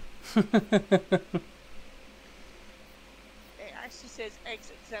 No. It actually says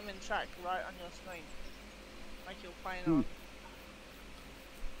X examine track right on your screen. Like you're playing on.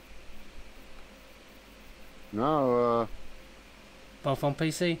 No, Both on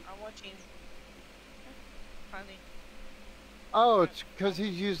PC? I'm watching. Funny. oh, it's because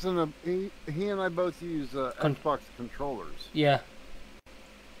he's using he and I both use Xbox controllers, Yeah.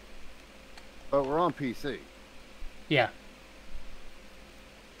 but we're on PC. Yeah.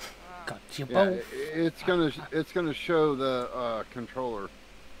 Got you Yeah, both. it's gonna show the controller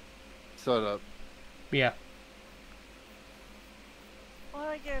setup. Yeah. Well,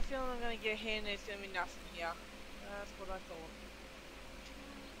 I get a feeling I'm gonna get here and there's gonna be nothing here. That's what I thought.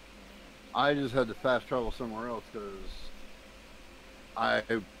 I just had to fast travel somewhere else because I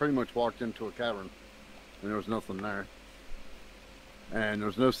pretty much walked into a cavern. and there was nothing there. And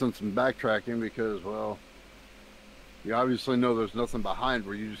there's no sense in backtracking because, well, you obviously know there's nothing behind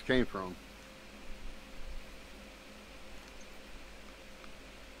where you just came from.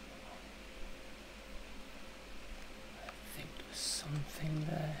 I think there's something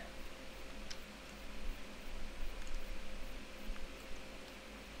there.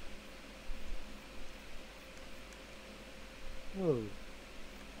 Whoa.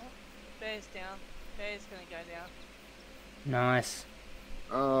 Bear's down. Bear's gonna go down. Nice.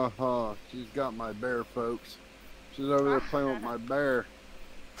 She's got my bear, folks. She's over there playing with my bear.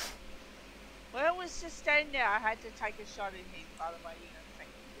 Well, it was just standing there. I had to take a shot in him, by the way. You know, take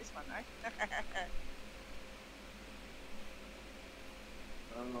this one, though.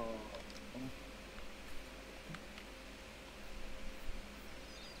 Oh.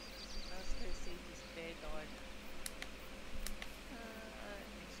 Let's go see if this bear died. I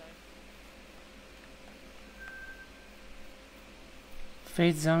don't think so.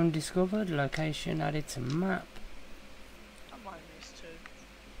 Feed zone discovered. Location added to map. I might have missed too.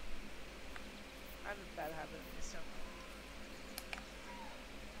 I have a bad habit of missing.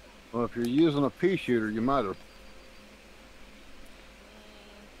 Well, if you're using a pea shooter, you might have.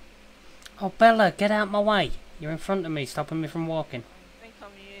 Oh, Bella, get out my way. You're in front of me, stopping me from walking. I think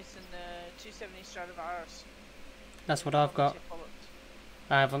I'm using the 270 Stradivarus. That's what I've got.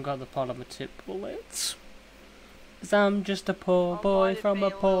 I haven't got the polymer tip bullets. Cause I'm just a poor boy from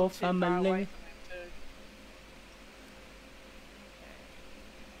a poor family.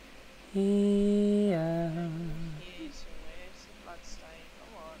 Yeah. Where's the bloodstain?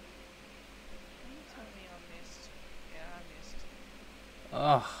 Come on. Can you tell me I missed? Yeah, I missed.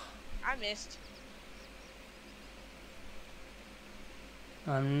 Ugh. I missed.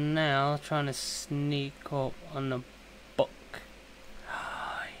 I'm now trying to sneak up on the book.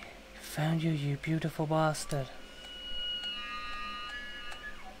 Found you, you beautiful bastard.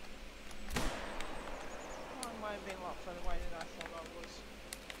 Oh, I might have been a lot further away than I thought I was.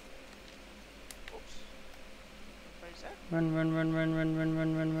 Oops. What is that? Run, run, run, run, run, run,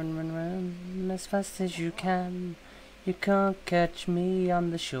 run, run, run, run, run, as fast as you can. You can't catch me, I'm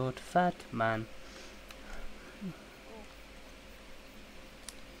the short, fat man.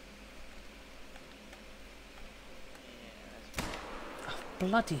 Oh,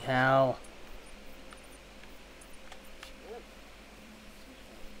 bloody hell.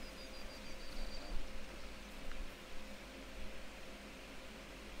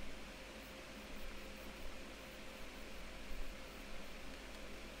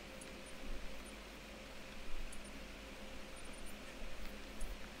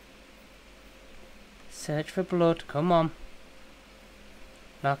 Search for blood, come on.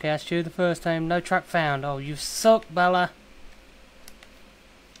 Like I asked you the first time, no track found. Oh, you suck, Bella.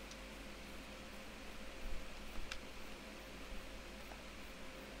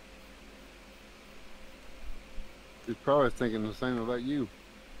 She's probably thinking the same about you.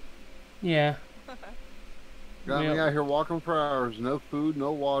 Yeah. Got me out here walking for hours, no food,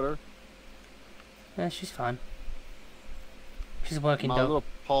 no water. Yeah, she's fine. She's a working My dog. little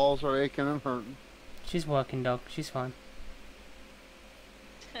paws are aching and hurting. She's a working dog, she's fine.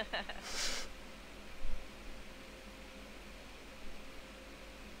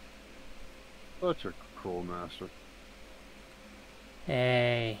 Such a cruel master.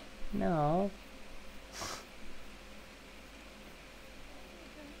 Hey, no.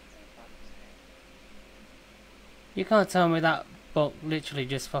 You can't tell me that book literally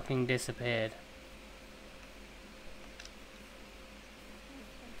just fucking disappeared.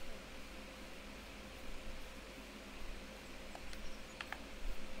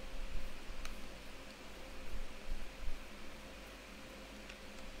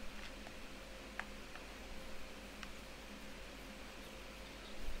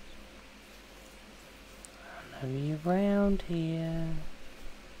 Are you around here?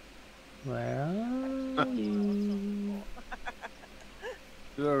 Where are you?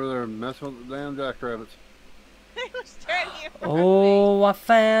 She's over there messing with the damn jackrabbits. It was turning in front of me. Oh, I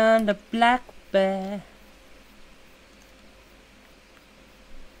found a black bear.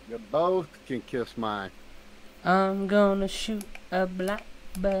 You both can kiss mine. I'm gonna shoot a black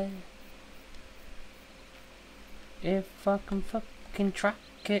bear. If I can fucking track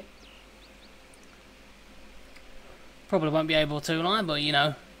it. Probably won't be able to, like, but you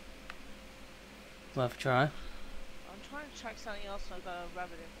know. Worth a try. I'm trying to track something else and I've got a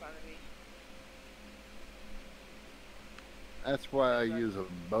rabbit in front of me. That's why I use a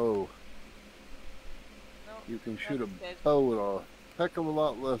bow. No, You can shoot a rabbit's dead. bow with a heck of a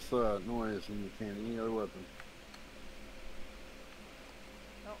lot less noise than you can any other weapon.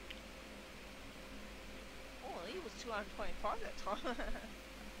 225 that time.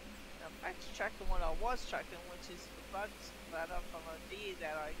 Now back to tracking what I was tracking, which is the blood splatter from a deer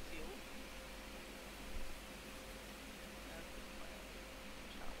that I killed.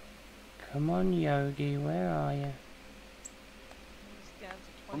 Come on, Yogi, where are you? It's down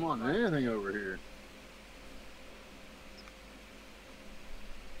to Come on, 25. anything over here.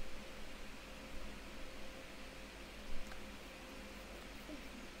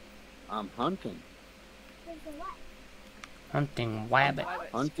 I'm hunting. Hunting rabbit.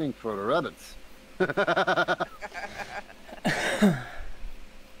 Hunting for the rabbits. Ain't no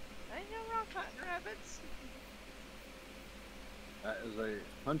wrong hunting rabbits. That is a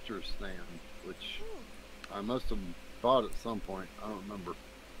hunter stand, which I must have bought at some point. I don't remember.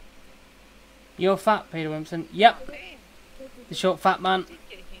 You're fat, Peter Wimpson. Yep, Okay. the short fat man. Did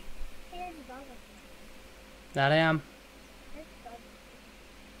get him. That I am.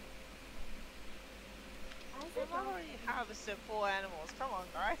 I've already harvested 4 animals. Come on,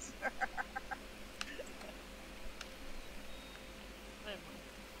 guys.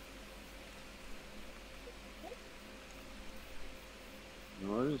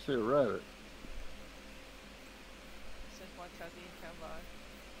 No, I didn't see a rabbit. Since my cousin came by.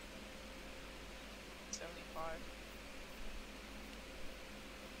 75.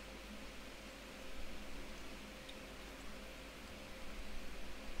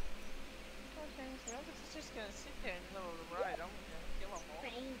 Okay, so I'm just gonna sit there in the middle of the road. I'm gonna kill them all.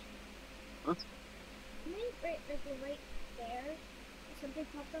 Huh? Right there, something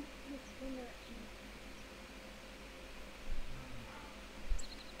popped up in its window.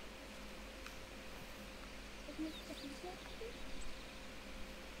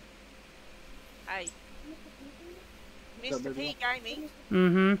 Hey, Mr. P Gaming.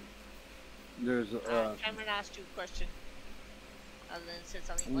 Mm-hmm. There's Cameron asked you a question. Other than said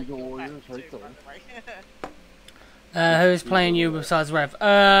something like Angel you're Warrior fat right too, there. by the way. Who's playing you besides Rev?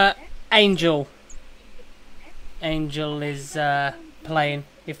 Angel. Angel is playing.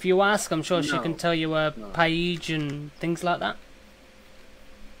 If you ask, I'm sure she can tell you her page and things like that.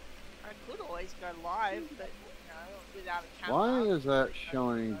 I could always go live, but without a camera. Why is that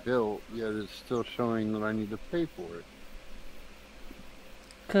showing built, yet it's still showing that I need to pay for it?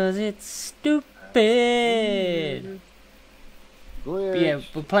 'Cause it's stupid. Glitch. But yeah,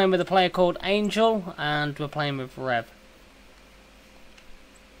 we're playing with a player called Angel, and we're playing with Rev.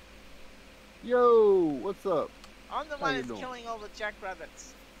 Yo, what's up? I'm the How one you that's doing? killing all the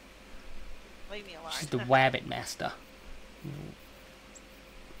jackrabbits. Leave me alone. She's the rabbit master.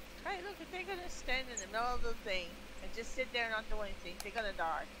 Hey, look, if they're gonna stand in the middle of the thing and just sit there and not do anything, they're gonna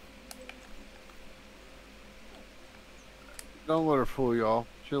die. Don't let her fool y'all.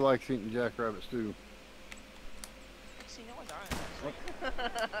 She likes eating jackrabbits too. Actually, no, I don't,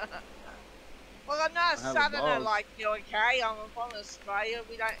 actually. Well, I'm not a I have a southerner dog. like you, okay? I'm from Australia.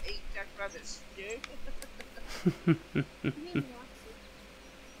 We don't eat jackrabbit stew.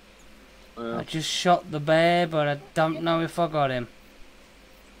 I just shot the bear, but I don't know if I got him.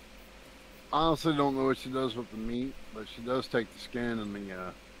 I honestly don't know what she does with the meat, but she does take the skin and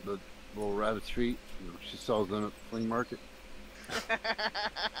the little rabbit's feet. You know, she sells them at the flea market.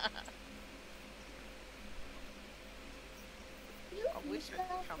 I wish I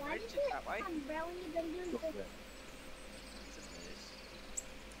could come Richard that way.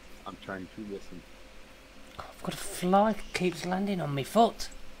 I'm trying to listen. I've got a fly that keeps landing on my foot.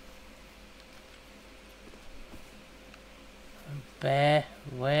 Bear,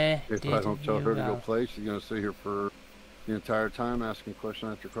 where If did I don't tell you her to go go? play, she's going to sit here for the entire time asking question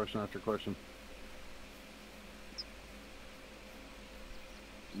after question after question.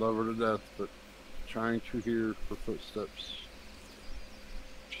 Love her to death, but trying to hear her footsteps.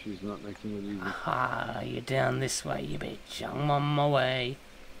 She's not making it easy. Aha, you're down this way, you bitch. I'm on my way.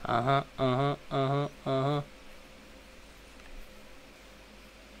 Uh-huh, uh-huh, uh-huh, uh-huh.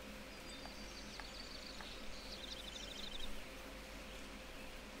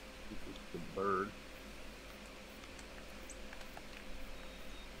 The bird.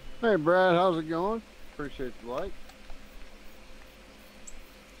 Hey Brad, how's it going? Appreciate the like.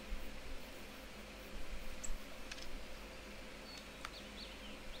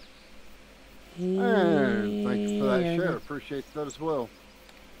 And thank you for that share. Appreciate that as well.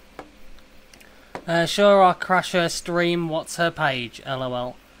 Sure, I'll crash her stream. What's her page?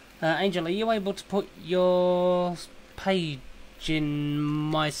 LOL. Angel, are you able to put your page in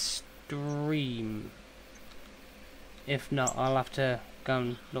my stream? If not, I'll have to go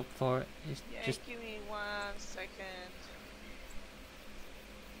and look for it. It's Yeah, just give me 1 second.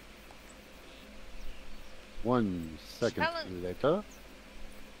 1 second Helen. later.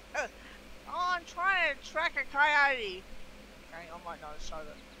 Oh, on trying to track a coyote. Okay, I might not have shot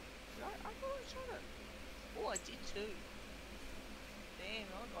it. Did I thought I shot it. Oh, I did too. Damn,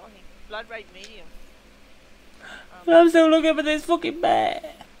 I got him. Blood rate medium. I'm still looking for this fucking bear.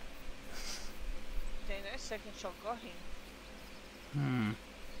 Damn, that second shot got him.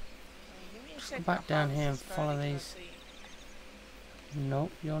 Give me a Just second. go back down I'll here and this guy follow to these. see.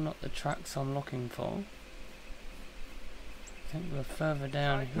 Nope, you're not the tracks I'm looking for. I think we're further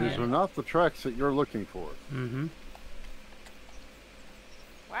down These here. are not the tracks that you're looking for. Mm-hmm.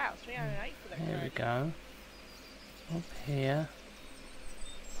 Wow, 308 for that Here we coyote. go. Up here.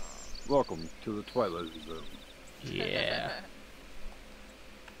 Welcome to the Twilight Zone. Yeah.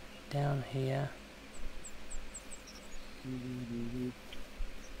 Down here.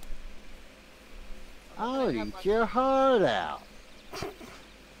 I'll eat your heart out.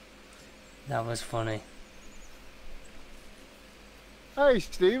 That was funny. Hey,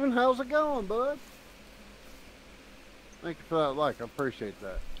 Steven, how's it going, bud? Thank you for that like. I appreciate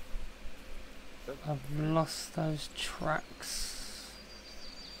that. I've lost those tracks.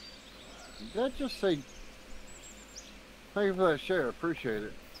 Did that just say... Thank you for that share. Appreciate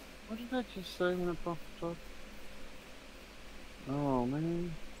it. What did that just say when it popped up? Oh,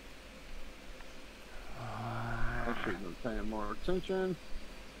 man. I should have been paying more attention.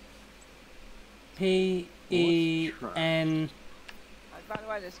 P-E-N... By the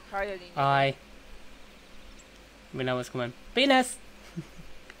way, there's a coyote. I. We know what's coming. Penis!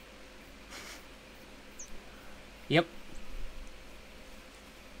 Yep.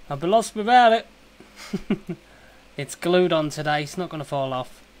 I'll be lost without it. It's glued on today, it's not going to fall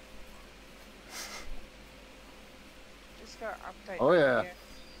off. Just got update. Oh, yeah. Here.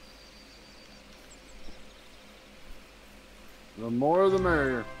 The more the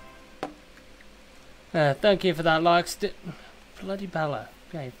merrier. Thank you for that like. Bloody Bella.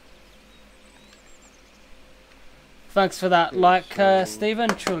 Okay. Thanks for that like, Stephen.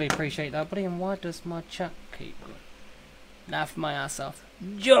 Truly appreciate that, buddy. And why does my chat keep laugh my ass off?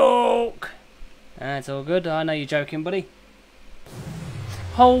 Joke! That's all good. I know you're joking, buddy.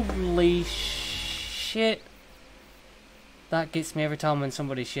 Holy shit. That gets me every time when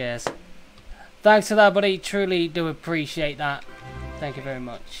somebody shares. Thanks for that, buddy. Truly do appreciate that. Thank you very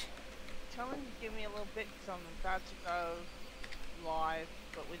much. Tell him to give me a little bit because I'm about to go live,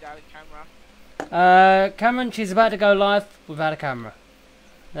 but without a camera. Cameron, she's about to go live without a camera.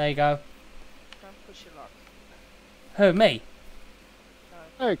 There you go. Don't push it like. Who, me?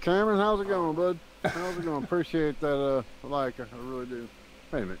 No. Hey, Cameron, how's it going, bud? How's it going? Appreciate that, like, I really do.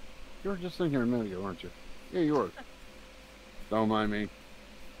 Wait a minute. You were just in here a minute ago, weren't you? Yeah, you were. Don't mind me.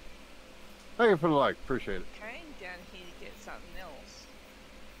 Thank you for the like. Appreciate it. Came down here to get something else.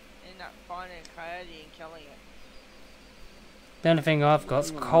 Ended up finding a coyote and killing it. The only thing I've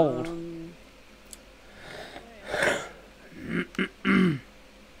got's cold.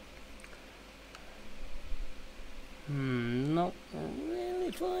 Not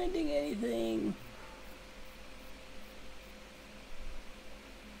really finding anything.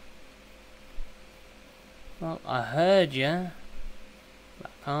 Well, I heard ya. I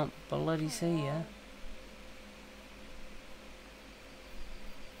can't bloody see ya.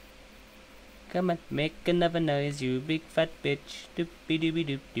 Come on, make another noise, you big fat bitch. Doop be doopy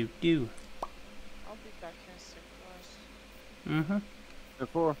doop doop doo. I'll be back in a sec, guys. Mm-hmm.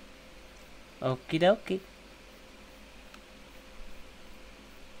 Before. Okie dokie.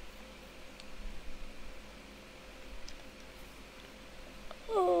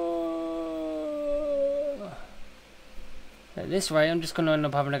 At this rate, I'm just going to end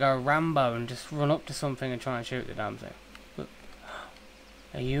up having to go Rambo and just run up to something and try and shoot the damn thing. Look.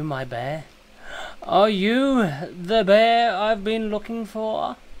 Are you my bear? Are you the bear I've been looking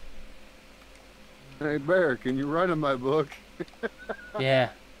for? Hey, Bear, can you write in my book? Yeah.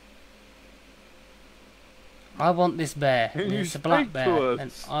 I want this bear. Can And you it's a black speak bear. to And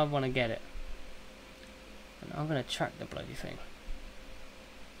us? I want to get it. And I'm going to track the bloody thing.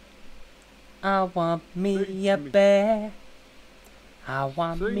 I want me Sing a me. bear. I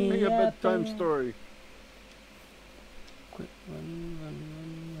want Sing me a bedtime bear. story. Quick run, run,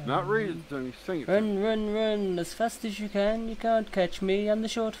 run, Not run. read it to me, sing it to me. Run, run, run, as fast as you can. You can't catch me. I'm the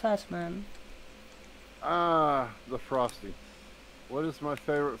short, fat man. Ah, the Frosty. What is my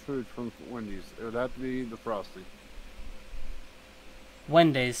favorite food from Wendy's? It would have to be the Frosty.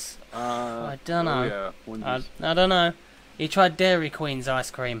 Wendy's. I don't know. Oh yeah, Wendy's. I don't know. He tried Dairy Queen's ice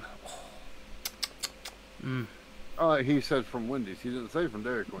cream. Mm. Oh, he said from Wendy's. He didn't say from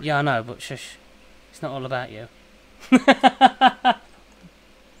Dairy Queen. Yeah, I know, but shush. It's not all about you.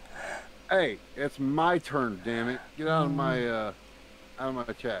 Hey, it's my turn, damn it. Get out of my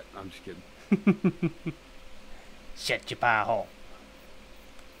chat. I'm just kidding. Shut your pie hole.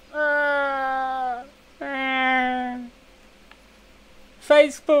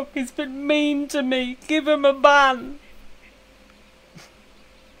 Facebook has been mean to me. Give him a ban.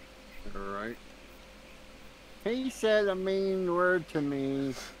 Alright. He said a mean word to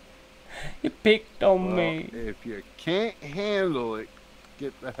me. You picked on Well, me. if you can't handle it,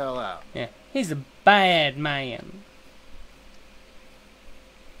 get the hell out. Yeah, he's a bad man.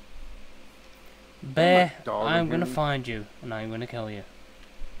 Bear, dog I'm gonna again. find you and I'm gonna kill you.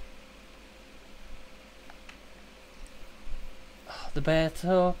 The bear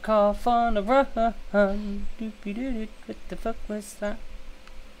took off on a run. Doopy-doo-doo. What the fuck was that?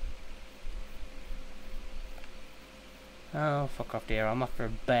 Oh, fuck off, dear. I'm after a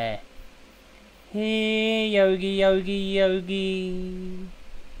bear. Hey, Yogi, Yogi, Yogi.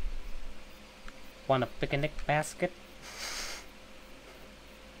 Want a picnic basket?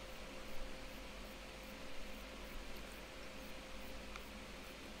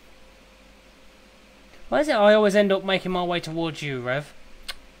 Why is it I always end up making my way towards you, Rev?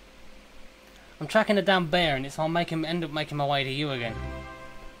 I'm tracking a damn bear and I'll end up making my way to you again.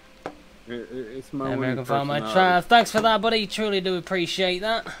 It's my American winning Farmer personality. Trav, thanks for that, buddy. Truly do appreciate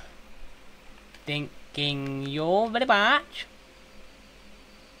that. Thinking you very much.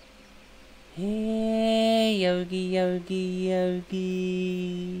 Hey, Yogi, Yogi,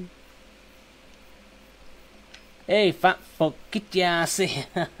 Yogi. Hey, fat fuck, get your ass here.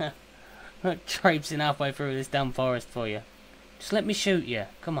 I'm traipsing halfway through this damn forest for you. Just let me shoot you.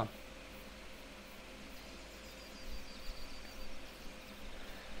 Come on.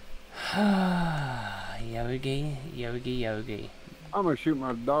 Yogi, Yogi, Yogi. I'm gonna shoot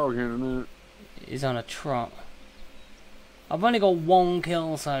my dog here in a minute. He's on a trot. I've only got 1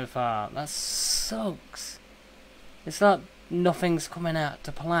 kill so far. That sucks. It's like nothing's coming out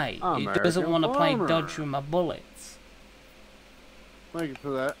to play. It doesn't American want to play Farmer. dodge with my bullets. Thank you for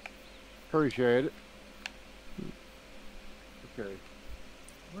that. Appreciate it. Okay.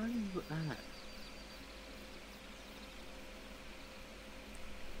 Where are you at?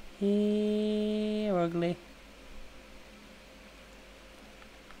 Here, ugly.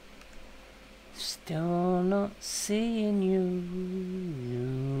 Still not seeing you,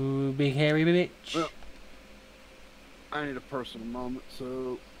 you big hairy bitch. Well, I need a personal moment,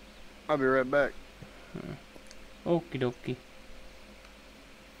 so I'll be right back. Okie dokie.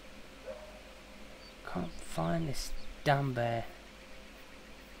 Can't find this damn bear.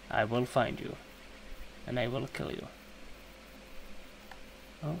 I will find you, and I will kill you.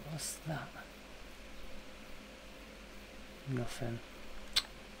 Oh, what's that? Nothing.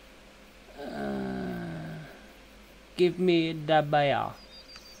 Give me the bear.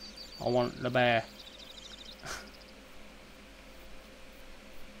 I want the bear.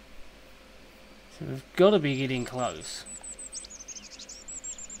 So we've got to be getting close.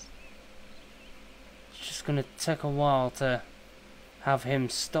 It's just gonna take a while to have him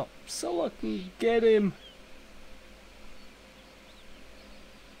stop so I can get him.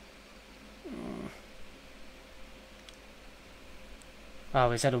 Oh,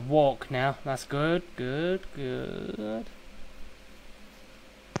 he's had a walk now. That's good, good, good.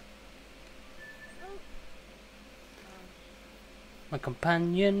 My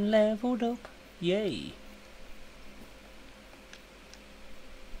companion leveled up. Yay.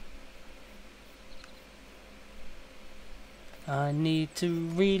 I need to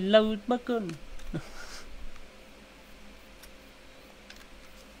reload my gun.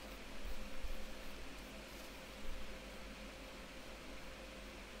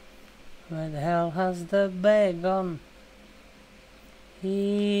 Where the hell has the bear gone?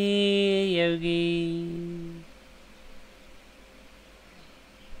 Here, Yogi.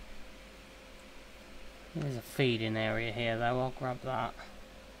 There's a feeding area here though, I'll grab that.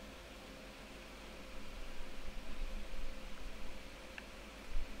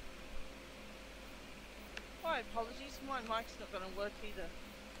 My apologies, my mic's not going to work either.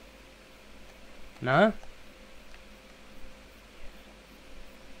 No?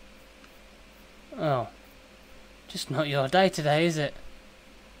 Oh. Just not your day today, is it?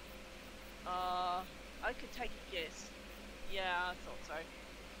 I could take a guess. Yeah, I thought so.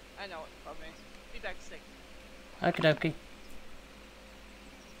 I know what the problem is. Be back sick. Okie dokie.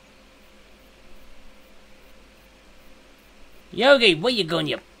 Yogi, where you going,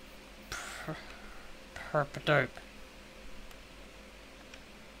 you perp-a-derp?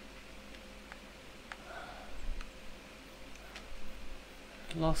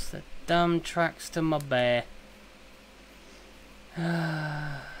 Lost the damn tracks to my bear.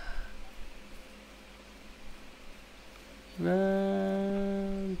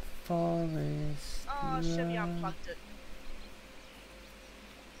 Run, forest. Oh, Chevy unplugged it.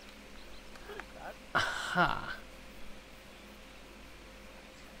 Bad. Aha.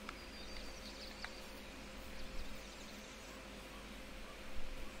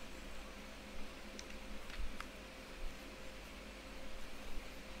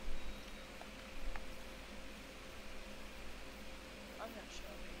 I'm not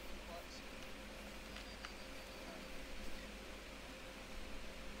sure what.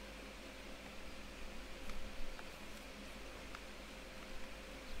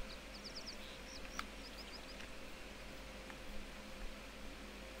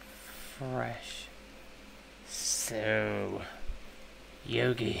 Fresh. So,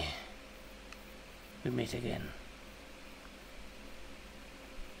 Yogi, we meet again.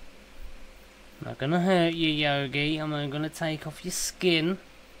 I'm not gonna hurt you, Yogi. I'm only gonna take off your skin.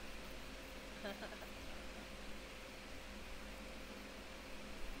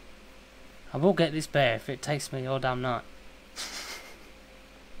 I will get this bear if it takes me all damn night.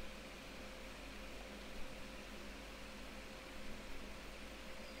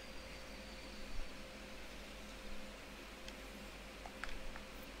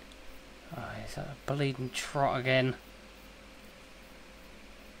 Oh, is that a bleeding trot again?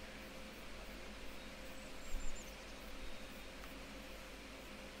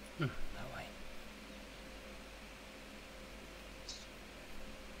 That way.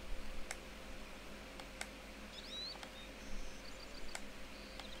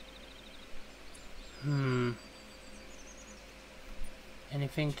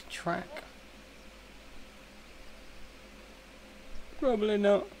 Anything to track? Probably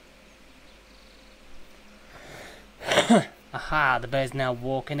not. Aha, the bear's now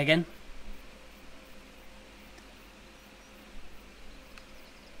walking again.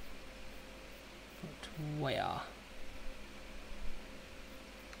 But where?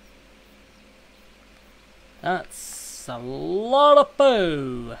 That's a lot of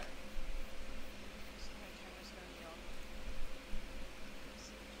poo.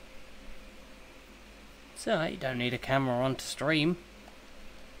 So you don't need a camera on to stream.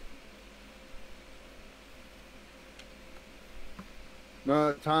 No,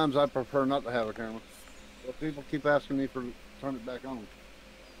 at times I prefer not to have a camera. But people keep asking me for turn it back on.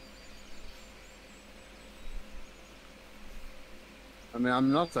 I mean,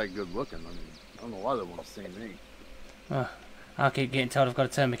 I'm not that good looking. I mean, I don't know why they want to see me. I keep getting told I've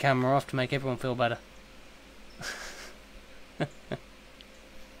got to turn my camera off to make everyone feel better.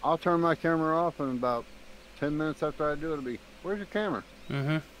 I'll turn my camera off and about 10 minutes after I do it, it'll be, where's your camera?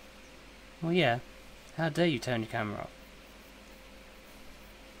 Mm-hmm. Well, yeah. How dare you turn your camera off?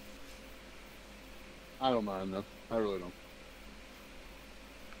 I don't mind though. I really don't.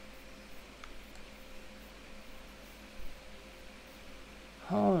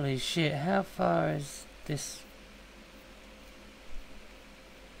 Holy shit, how far is this?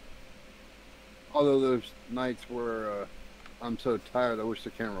 Although there's nights where I'm so tired I wish the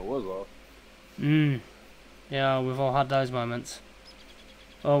camera was off. Yeah, we've all had those moments.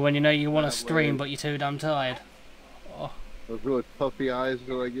 Or when you know you want to That stream way. but you're too damn tired. Oh. Those really puffy eyes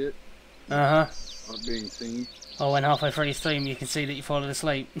that I get Uh-huh. aren't being seen. Or when halfway through your stream you can see that you're falling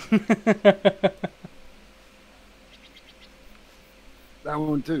asleep. That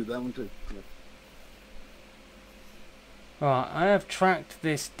one too, that one too. Yeah. Right, I have tracked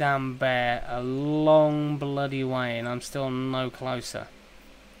this damn bear a long bloody way and I'm still no closer.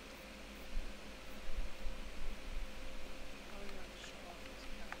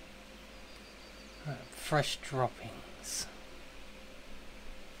 Right, fresh droppings.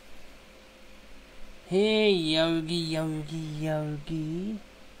 Here, Yogi, Yogi, Yogi.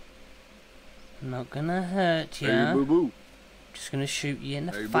 I'm not gonna hurt Hey, ya. boo boo. Just gonna shoot you in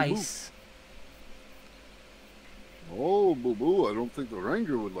the Hey, boo-boo. face. Oh, boo boo, I don't think the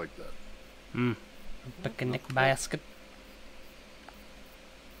ranger would like that. Picnic basket.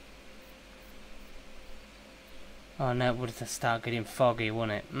 Oh no, it would start getting foggy,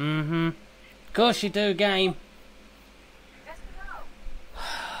 wouldn't it? Mm-hmm. Of course you do, game.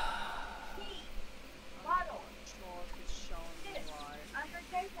 Sure if it's showing me live. My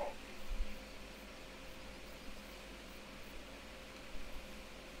page.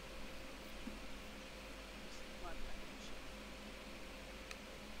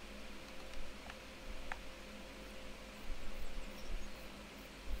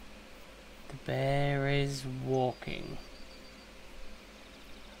 The bear is walking.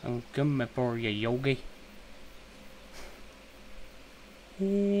 I'm coming for you, Yogi.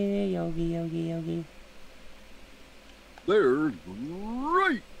 Hey, Yogi, Yogi, Yogi. There's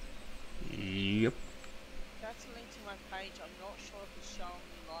right. Yep. That's a link to my page. I'm not sure if it's showing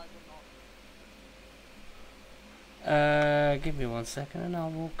me live or not. Give me 1 second and I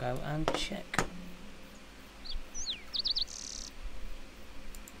will go and check.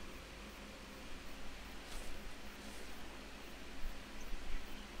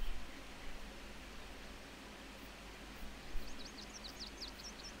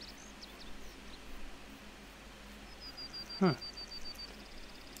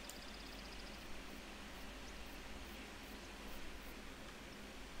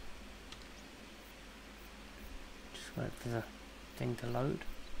 Just wait for the thing to load.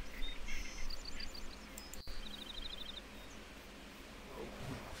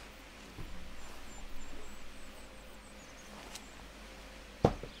 It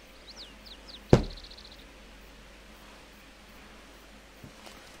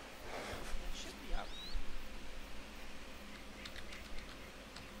should be up.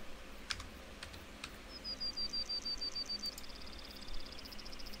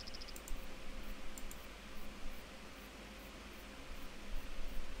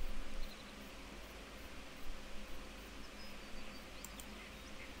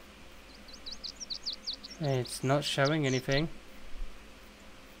 It's not showing anything.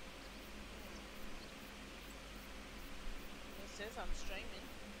 It says I'm streaming.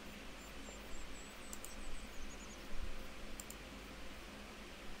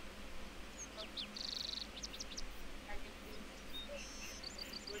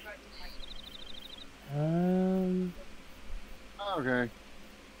 Okay.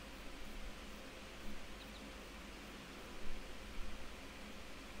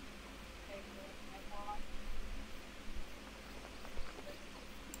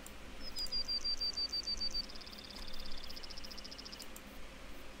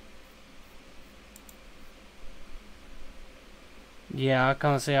 Yeah, I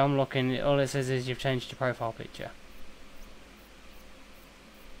can't see. I'm looking. All it says is you've changed your profile picture.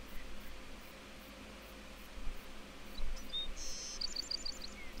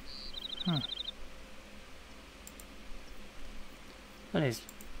 That is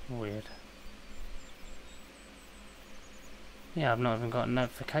weird. Yeah, I've not even got a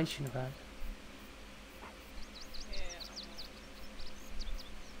notification about it. Yeah, I know.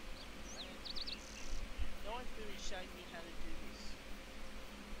 No one's really showing me how to do this.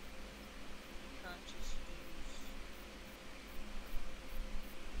 You can't just use.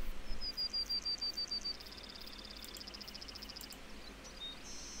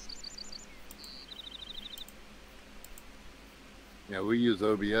 Yeah, we use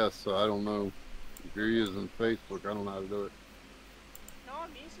OBS, so I don't know. If you're using Facebook, I don't know how to do it. No,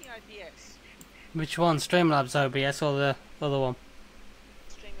 I'm using OBS. Which one? Streamlabs OBS or the other one?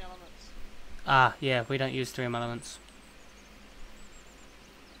 Stream Elements. Ah, yeah, we don't use Stream Elements.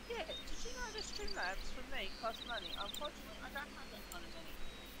 Yeah, did you know that Streamlabs for me costs money? Unfortunately, I don't have that kind of money.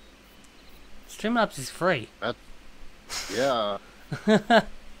 Streamlabs is free. Yeah.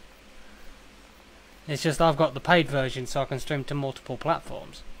 It's just I've got the paid version so I can stream to multiple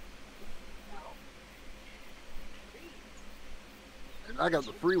platforms. And I got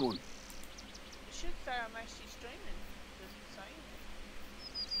the free one. It should say I'm actually streaming. Does it say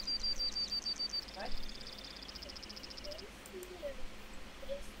it?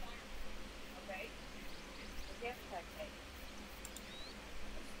 Okay. Yes, okay.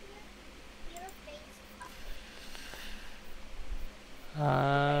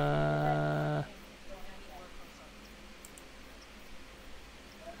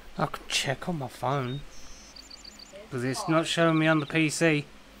 I could check on my phone because it's not showing me on the PC. Okay,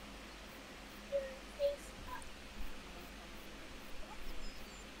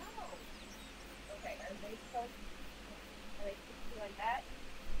 are they supposed? Are they like that?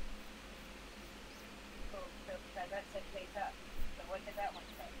 So that said face up. So what did that one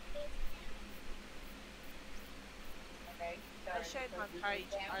say? Okay. So I showed my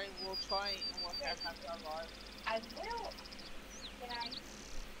page. I will try and work out how to go live. I will. Can I?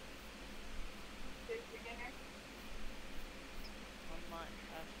 Do it for dinner? I might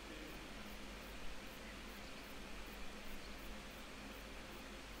have to.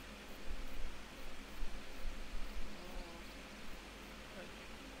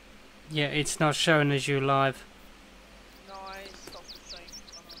 Yeah, it's not showing as you live. No, I stopped the stream.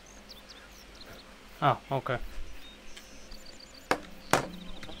 Oh, okay. That's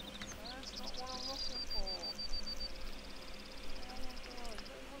not what I'm looking for. Oh my god,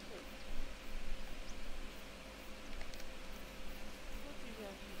 where was it? What did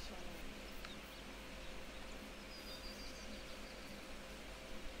I do somewhere?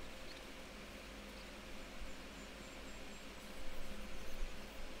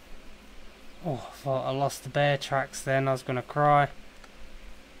 Oh, thought I lost the bear tracks then. I was going to cry.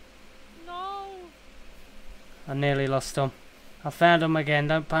 No. I nearly lost them. I found them again,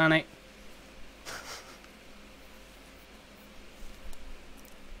 don't panic.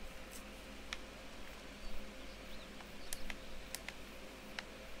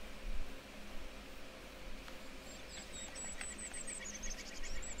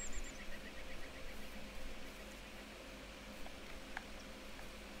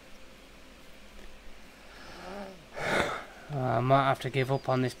 I might have to give up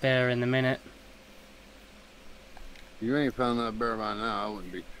on this bear in a minute. You ain't found that bear by now.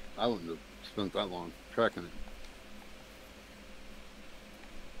 I wouldn't have spent that long tracking it.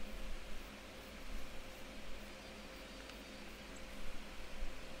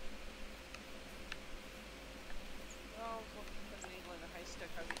 Oh, I was looking for the needle in a haystack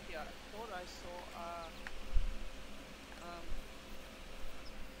over here. I thought I saw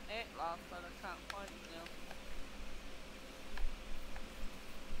antler, but I can't find it now.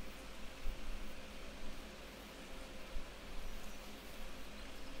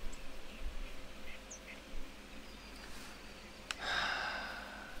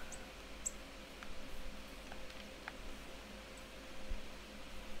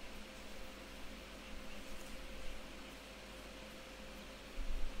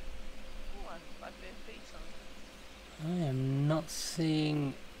 Oh, I have bare feet on it. I am not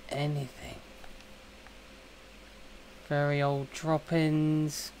seeing anything. Very old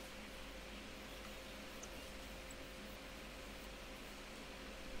drop-ins.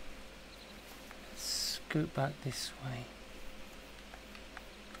 Scoot back this way.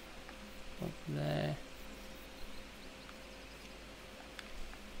 Up there.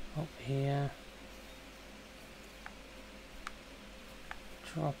 Up here.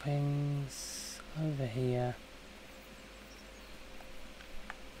 Droppings over here.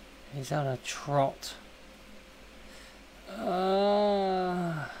 Is that a trot?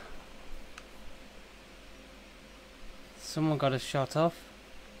 Someone got a shot off.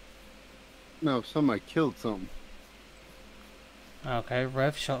 No, somebody killed something. Okay,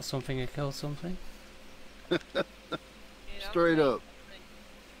 Rev shot something and killed something. Yeah, Straight okay. up.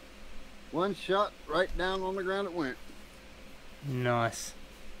 One shot, right down on the ground it went. Nice.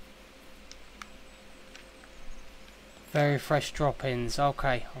 Very fresh drop-ins.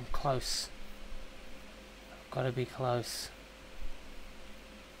 Okay, I'm close. I've got to be close.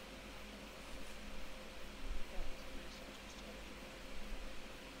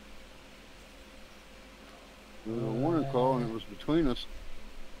 There was a warning call and it was between us.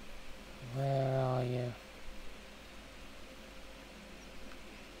 Where are you?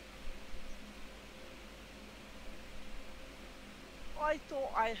 I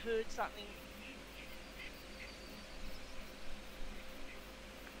thought I heard something.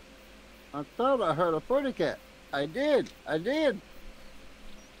 I thought I heard a pretty cat. I did. Yeah,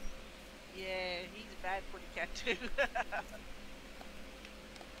 he's a bad pretty cat too.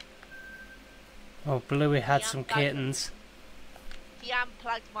 Oh, Bluey had Yeah, some I- kittens. He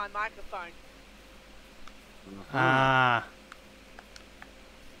unplugged my microphone. Ah,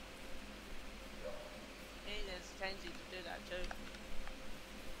 He has a tendency to do that too.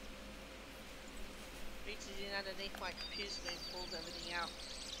 Reaches in underneath my computer screen and pulls everything out.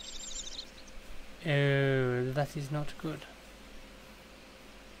 oh, that is not good.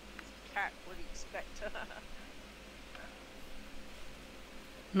 Cat, what do you expect?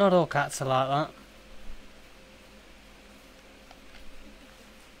 Not all cats are like that.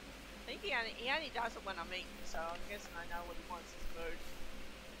 I think he only does it when I'm eating, so I'm guessing I know what he wants is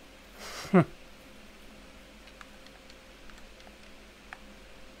food.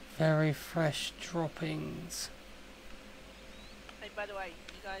 Very fresh droppings. Hey, by the way,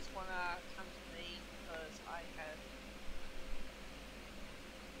 you guys wanna come to me because I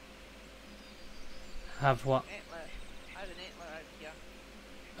Have what? antler. I have an antler over here.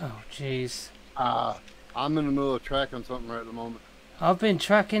 Oh, jeez. I'm in the middle of tracking something right at the moment. I've been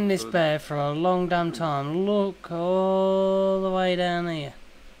tracking this bear for a long damn time. Look all the way down here.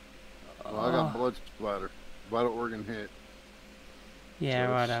 Well, I got blood splatter. Vital organ hit. Yeah,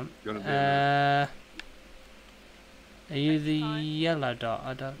 So right. it's gonna be in there. Are you Next the time. yellow dot?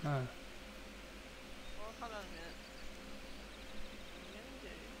 I don't know. Well, hold on a minute. What I'm gonna do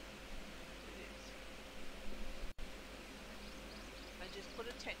is I just put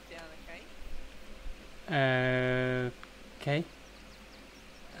a tent down, okay? Okay.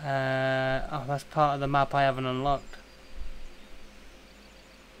 Oh, that's part of the map I haven't unlocked.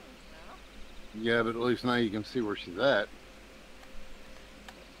 Now, Yeah, but at least now you can see where she's at.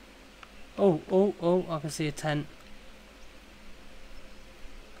 Oh, I can see a tent.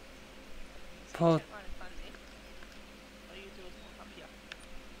 Port. Right in front of me. All you do is walk up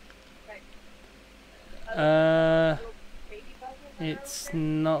here. It's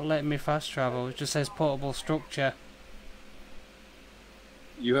not letting me fast travel. It just says portable structure.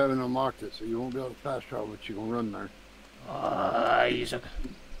 You haven't unlocked it, so you won't be able to fast travel, but you can run there. You suck. You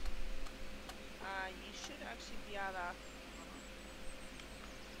should actually be able to.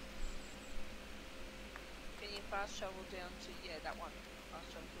 Can you fast travel down to that one? Fast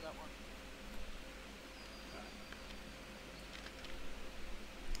travel to that one.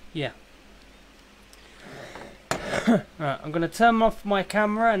 Yeah. Right, I'm gonna turn off my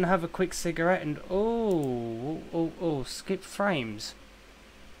camera and have a quick cigarette and skip frames.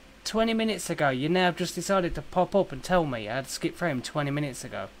 20 minutes ago, you now have just decided to pop up and tell me I had skip frame 20 minutes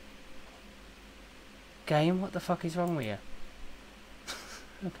ago. Game, what the fuck is wrong with you?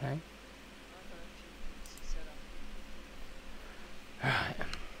 Okay. Right.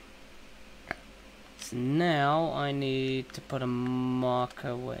 So now I need to put a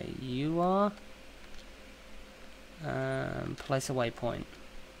marker where you are. Place a waypoint.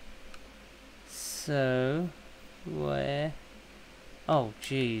 So, where? Oh,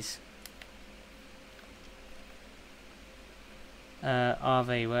 jeez.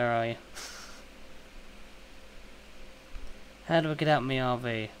 RV, where are you? How do I get out my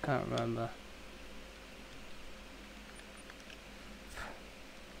RV? Can't remember.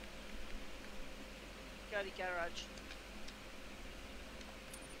 Go to garage.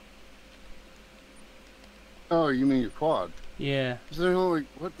 Oh, you mean your quad? Yeah. So they're like,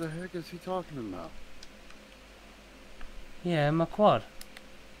 what the heck is he talking about? Yeah, my quad.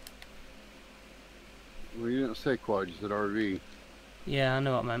 Well, you didn't say quad, you said RV. Yeah, I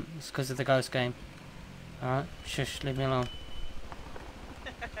know what I meant. It's because of the ghost game. Alright, shush, leave me alone.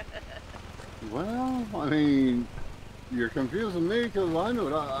 Well, I mean, you're confusing me because I know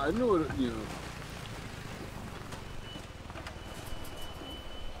it. I know it, you know.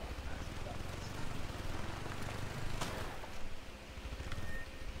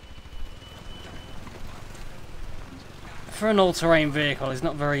 For an all-terrain vehicle, it's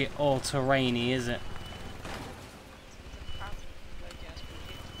not very all-terrainy, is it?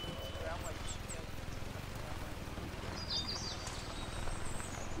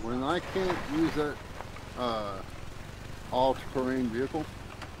 When I can't use that all-terrain vehicle,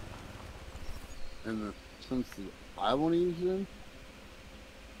 and the sense that I want to use it in,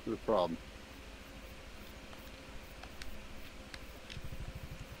 it's a problem.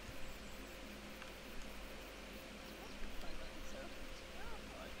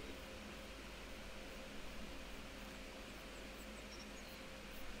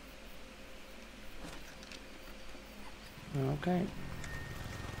 Okay.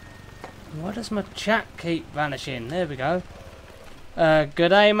 Why does my chat keep vanishing? There we go. Good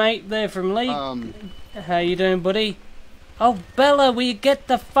day, mate. There from Lee. How you doing, buddy? Oh, Bella, will you get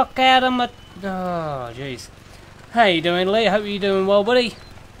the fuck out of my... Oh, jeez. How you doing, Lee? Hope you're doing well, buddy.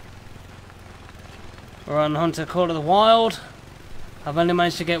 We're on Hunter Call of the Wild. I've only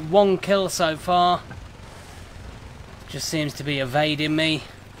managed to get one kill so far. Just seems to be evading me.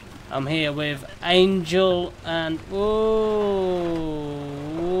 I'm here with Angel and... Whoa.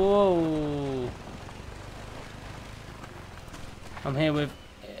 I'm here with...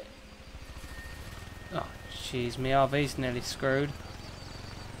 Oh, jeez, my RV's nearly screwed.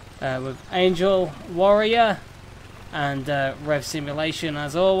 With Angel Warrior and Rev Simulation,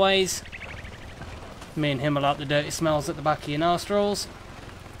 as always. Me and him are like the dirty smells at the back of your nostrils.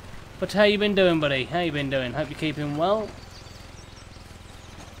 But how you been doing, buddy? How you been doing? Hope you're keeping well.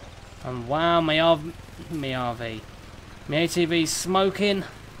 And wow, my ATV's smoking.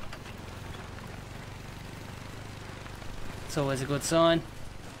 It's always a good sign.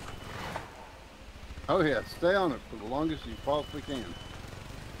 Oh yeah, stay on it for the longest you possibly can.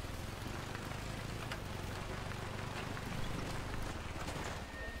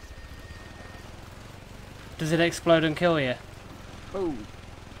 Does it explode and kill you? Oh.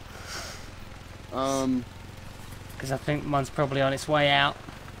 Because I think mine's probably on its way out.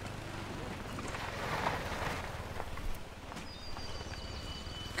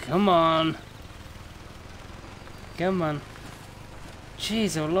 Come on. Come on.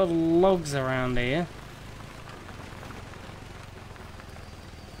 Jeez, there are a lot of logs around here.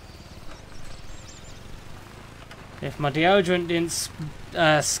 If my deodorant didn't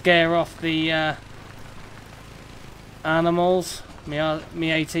scare off the animals, me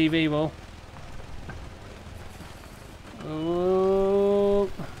ATV will. Ooh.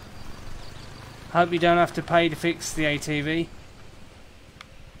 Hope you don't have to pay to fix the ATV.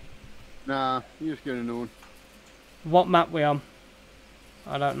 Nah, you just get a new one. What map we on?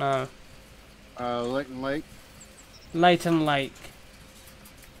 I don't know. Leighton Lake. Leighton Lake.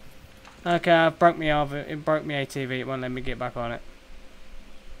 Okay, I broke me over. It broke me ATV. It won't let me get back on it.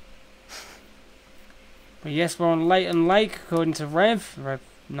 But yes, we're on Leighton Lake according to Rev. Rev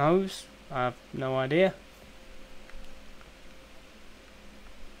knows. I have no idea.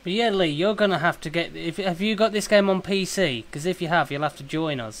 But yeah, Lee, you're gonna have to get. Have you got this game on PC? Because if you have, you'll have to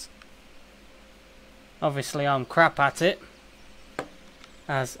join us. Obviously, I'm crap at it,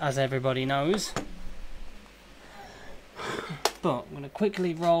 as everybody knows. But I'm gonna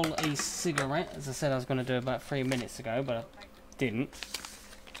quickly roll a cigarette, as I said I was gonna do about 3 minutes ago, but I didn't.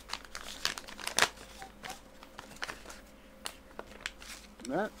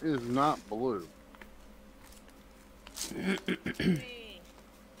 That is not blue.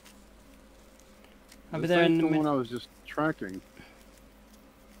 I'll be there in the one I was just tracking.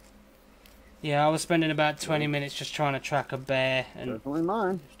 Yeah, I was spending about 20 minutes just trying to track a bear and Definitely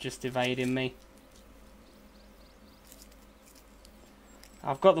mine. just evading me.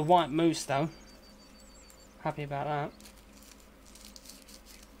 I've got the white moose though. Happy about that.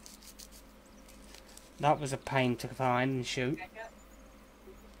 That was a pain to find and shoot.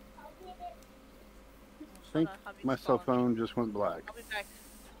 I think my cell phone just went black. I'll be back.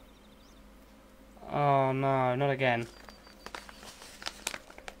 Oh no, not again.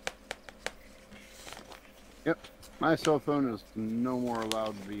 Yep, my cell phone is no more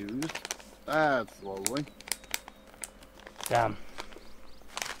allowed to be used. That's lovely. Damn.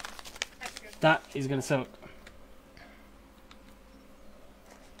 That is gonna suck.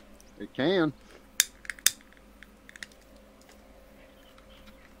 It can.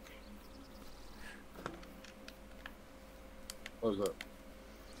 What's up?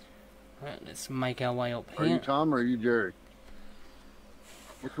 Right, let's make our way up Are you here. Tom or are you Jerry?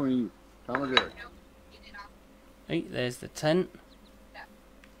 Which one are you? Tom or Jerry? Hey, there's the tent.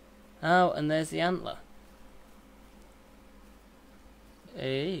 Oh, and there's the antler.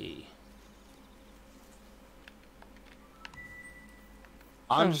 Hey.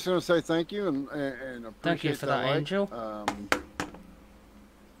 I'm just going to say thank you and appreciate Thank you for that, like. Angel. I'm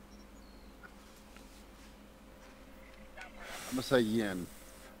going to say yen,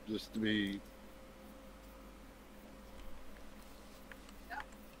 just to be...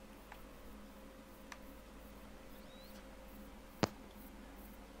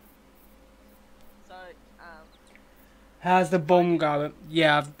 So, How's the bum going?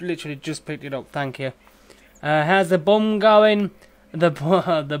 Yeah, I've literally just picked it up, thank you. How's the bum going?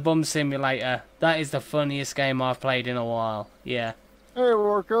 The bum simulator. That is the funniest game I've played in a while. Yeah. Hey,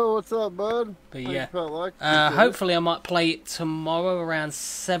 Warco, what's up, bud? But How yeah. you felt like? Hopefully I might play it tomorrow around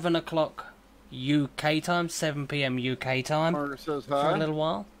 7 o'clock UK time, 7 PM UK time. Margaret says For a hi. little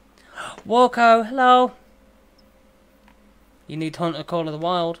while. Warco, hello. You need Hunter Call of the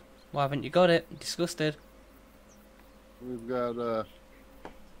Wild. Why haven't you got it? Disgusted. We've got a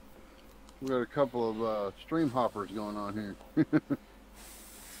couple of stream hoppers going on here.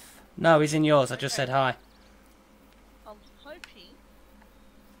 No, he's in yours. I just said hi. I'm hoping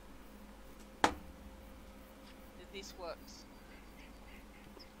that this works.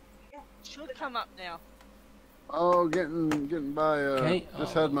 Should come up now. Oh, getting by. Okay,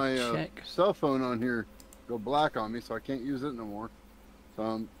 Just had I'll my check. cell phone on here go black on me, so I can't use it no more. So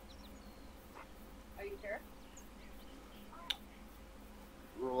I'm Are you sure?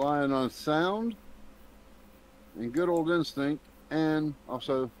 relying on sound and good old instinct, and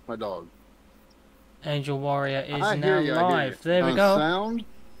also my dog. Angel Warrior is I now hear you, I hear you. live. There we On go. Sound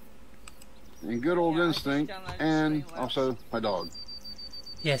and good old Yeah, I just instinct, downloaded and Streamlabs. also my dog.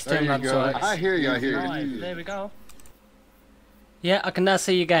 Yes, There you Streamlabs go. works. I hear you. I He's hear live. you. There we go. Yeah, I can now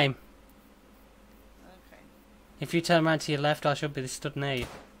see your game. Okay. If you turn around to your left, I should be stood near you.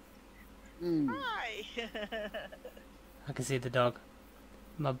 Mm. Hi! I can see the dog.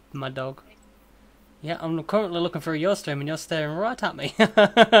 My dog. Yeah, I'm currently looking for your stream and you're staring right at me.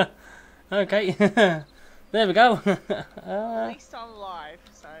 Okay. There we go. At least I'm live,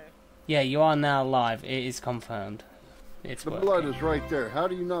 so... Yeah, you are now live. It is confirmed. It's The working. blood is right there. How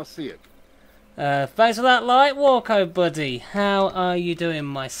do you not see it? Thanks for that light, Walko, buddy. How are you doing,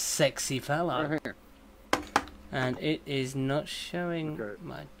 my sexy fellow? Right here. And it is not showing Okay.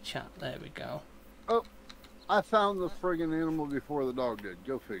 my chat. There we go. Oh, I found the friggin' animal before the dog did.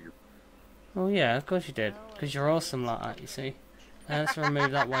 Go figure. Oh yeah, of course you did. Because you're awesome like that, you see. Let's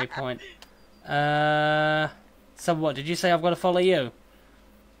remove that waypoint. So what, did you say I've got to follow you?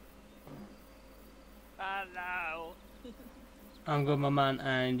 no. I'm good, my man,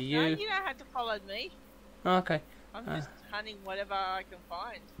 and No, you? you don't have to follow me. Okay. I'm just hunting whatever I can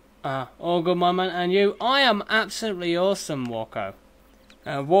find. All good, my man, and you? I am absolutely awesome, Walko.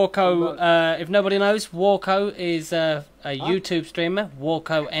 Warco, if nobody knows, Warco is a YouTube streamer,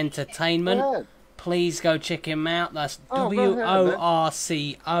 Warco Entertainment. Go ahead. Please go check him out. That's Oh, go ahead, man.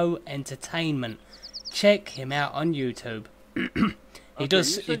 WORCO Entertainment. Check him out on YouTube. He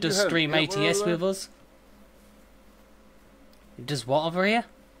does stream ATS with us. He does what over here?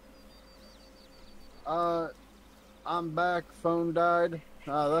 I'm back. Phone died.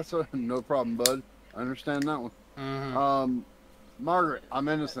 That's no problem, bud. I understand that one. Mm-hmm. Margaret, I'm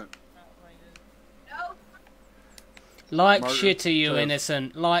innocent. Like Margaret shit, are you says-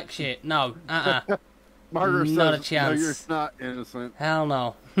 innocent? Like shit. No. Margaret Not a says, chance. no, you're not innocent. Hell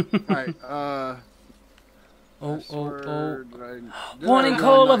no. Alright, Oh. did Warning I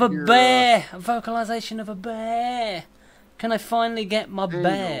call not of a hear, bear. A vocalization of a bear. Can I finally get my Angel.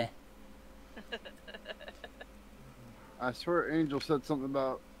 bear? I swear Angel said something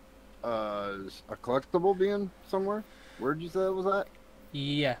about a collectible being somewhere. Where'd you say it was at?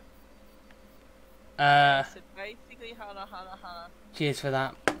 Yeah. So basically, hold on. Cheers for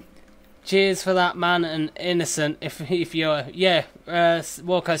that. Cheers for that, man. And innocent. If you're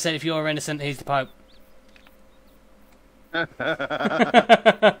Walko said if you're innocent, he's the Pope.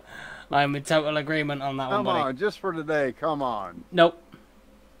 I'm in total agreement on that one, Come buddy. on, just for today, come on. Nope.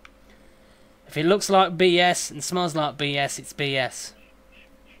 If it looks like BS and smells like BS, it's BS.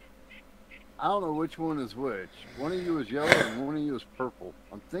 I don't know which one is which. One of you is yellow and one of you is purple.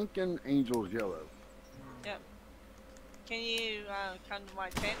 I'm thinking Angel's yellow. Yep. Can you come to my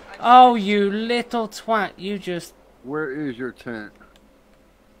tent? Oh, you little twat. You just Where is your tent?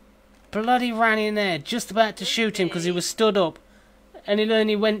 bloody ran in there, just about to shoot him because he was stood up. And then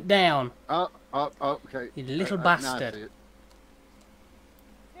he went down. Up, okay. You little Now I bastard. see it.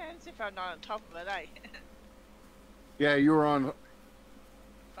 Yeah, as if I'm not on top of it, eh? Yeah, you were on. On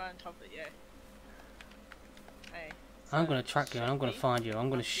top of it, yeah. Hey. I'm going to track you and I'm going to find you. I'm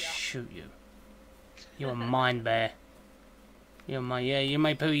going to shoot you. You're a mine bear. You're my, yeah, you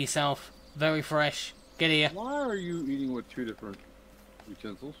may poo yourself. Very fresh. Get here. Why are you eating with two different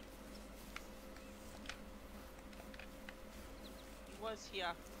utensils? It was here.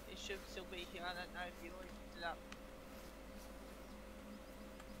 It should still be here. I don't know if you already picked it up.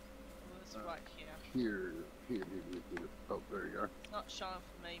 It was right here. Here. Oh, there you are. It's not showing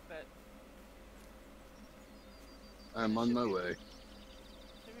for me, but I'm on my way.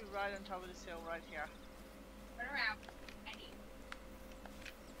 should be right on top of this hill right here. Turn around.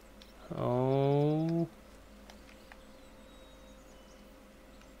 Oh.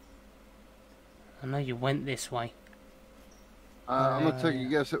 I know you went this way. I'm gonna take a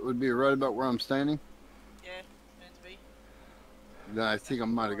guess. It would be right about where I'm standing. Yeah, it's meant to be. Then I think I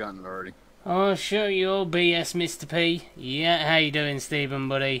might have gotten it already. Oh, sure, you're BS, Mr. P. Yeah, how you doing, Stephen,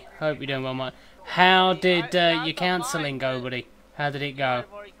 buddy? Hope you're doing well, mate. How did your counselling go, buddy? How did it go?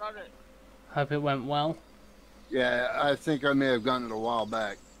 I've already got it. Hope it went well. Yeah, I think I may have gotten it a while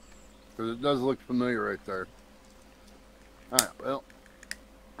back. Because it does look familiar right there. Alright, well,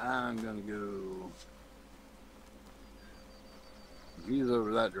 I'm gonna go. He's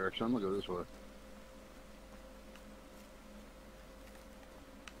over that direction. I'm gonna go this way.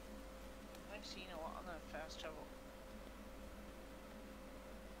 Actually, you know what? I'm gonna fast travel.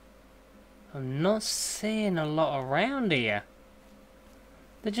 I'm not seeing a lot around here.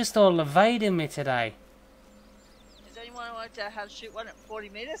 They're just all evading me today. Is anyone want to how to shoot one at 40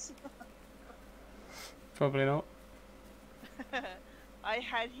 meters? Probably not. I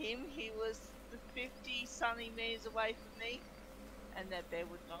had him. He was 50 sunny meters away from me, and that bear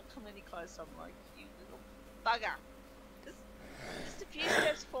would not come any closer. I'm like, you little bugger. Just a few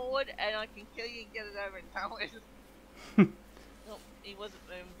steps forward, and I can kill you and get it over and done with. Nope, he wasn't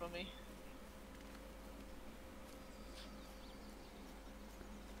moving from me.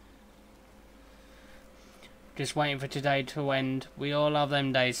 Just waiting for today to end. We all have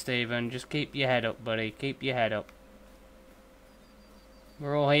them days, Stephen. Just keep your head up, buddy. Keep your head up.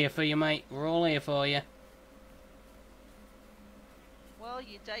 We're all here for you, mate. We're all here for you. Well,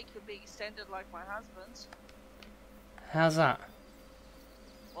 your day could be extended like my husband's. How's that?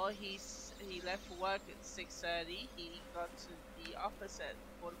 Well, he left for work at 6:30. He got to the office at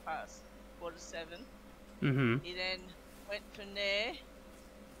 7:15. Mm-hmm. He then went from there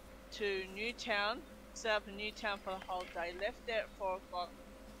to Newtown, set up in Newtown for the whole day. Left there at 4 o'clock.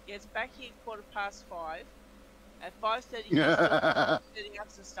 Gets back here at 5:15. At 5:30, he's still setting up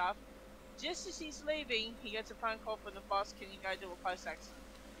some stuff. Just as he's leaving, he gets a phone call from the boss. Can you go do a post accident?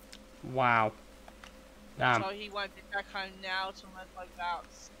 Wow. Damn. So he won't be back home now till like about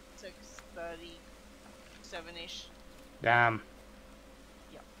 6:37ish. Damn.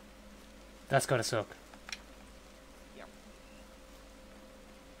 Yep. That's gotta suck. Yep.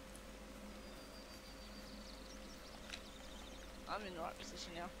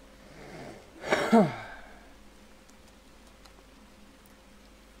 now.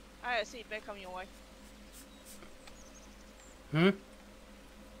 I see it back coming your way. Hmm?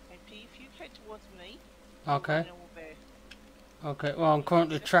 If you head towards me, Okay. normal bear. Okay, well, I'm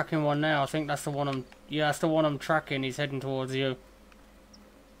currently tracking one now. I think that's the one I'm... Yeah, that's the one I'm tracking. He's heading towards you.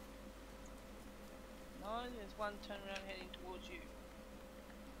 No, there's one turn around heading towards you.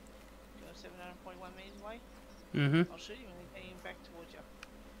 You're 741 meters away. Mm-hmm. I'll shoot him and he's heading back towards you.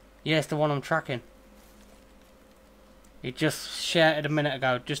 Yeah, it's the one I'm tracking. He just shouted a minute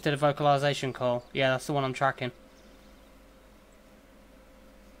ago. Just did a vocalization call. Yeah, that's the one I'm tracking.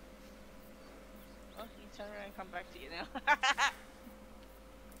 Oh, he turn around and come back to you now.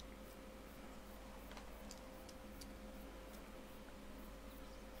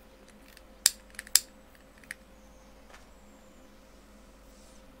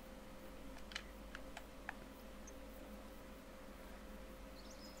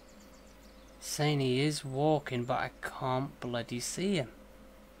 Saying he is walking, but I can't bloody see him.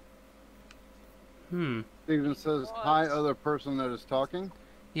 Steven says, hi, other person that is talking.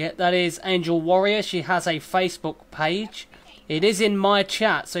 Yeah, that is Angel Warrior. She has a Facebook page. It is in my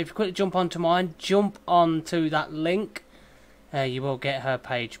chat, so if you quickly jump onto mine, jump onto that link. You will get her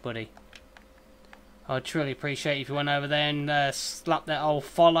page, buddy. I'd truly appreciate if you went over there and slapped that old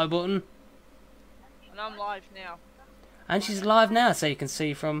follow button. And I'm live now. And she's live now, so you can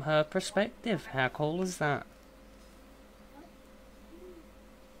see from her perspective. How cool is that?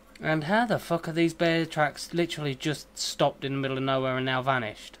 And how the fuck are these bear tracks literally just stopped in the middle of nowhere and now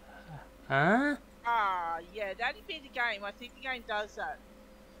vanished? Huh? Ah, yeah, that'd be the game. I think the game does that.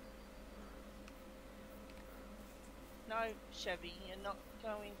 No, Chevy, you're not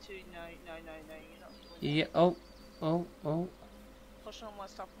going to. No, you're not doing Yeah. that. Oh. Pushing on my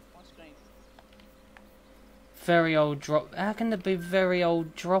stuff off my screen. Very old drop. How can there be very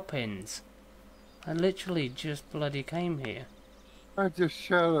old drop-ins? I literally just bloody came here. I just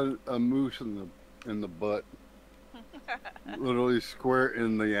shot a moose in the butt. Literally square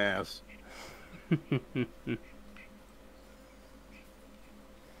in the ass.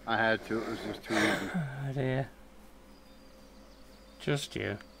 I had to. It was just too easy. Oh dear. Just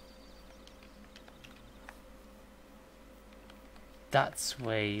you. That's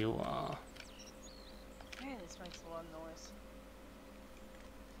where you are. Man, this makes a lot of noise.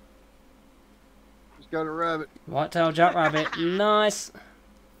 Just got a rabbit. White-tailed jackrabbit. Nice.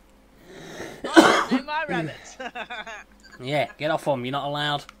 Oh, they're my rabbits. Yeah, get off them. You're not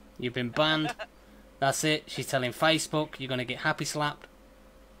allowed. You've been banned. That's it. She's telling Facebook you're going to get happy slapped.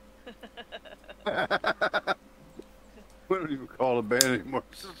 We don't even call it a ban anymore.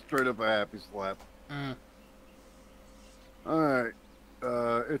 It's just straight up a happy slap. Alright.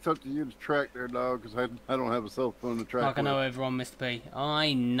 It's up to you to track there, dog, because I don't have a cell phone to track. Like I know everyone, Mr. B.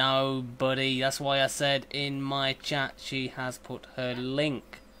 I know, buddy. That's why I said in my chat she has put her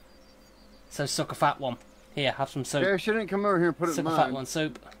link. So suck a fat one. Here, have some soup. Yeah, she didn't come over here and put it in Suck a mine. fat one,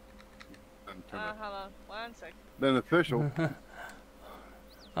 soup. Hold on, 1 second. Then official.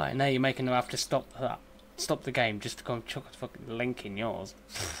 Alright, now you're making them have to stop that. Stop the game just to go and chuck a fucking link in yours.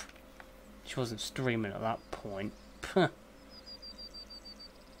 She wasn't streaming at that point.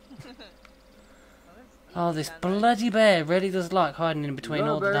 Oh, this bloody bear really does like hiding in between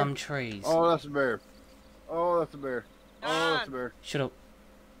all the damn trees. Oh, that's a bear. Oh, that's a bear. Oh, that's a bear. Shut up.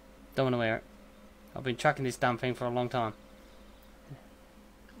 Don't want to wear it. I've been tracking this damn thing for a long time.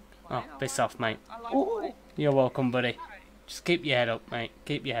 Oh, piss off, mate. You're welcome, buddy. Just keep your head up, mate.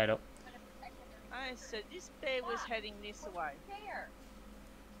 Keep your head up. I said this bear was heading this way.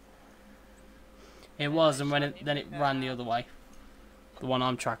 It was, and then it ran the other way. The one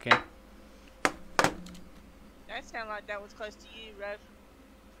I'm tracking. That sounded like that was close to you, Rev.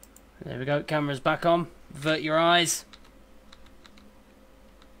 There we go. Camera's back on. Avert your eyes.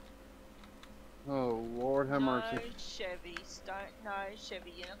 Oh, Lord have mercy. No, Chevy, no,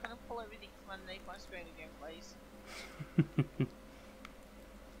 Chevy, you're not going to pull everything from underneath my screen again, please.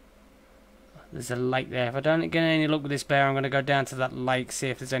 There's a lake there. If I don't get any luck with this bear, I'm going to go down to that lake, see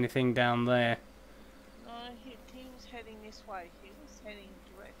if there's anything down there. No, he was heading this way. He was heading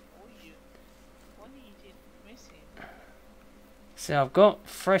direct for you. What did you did miss him? See, I've got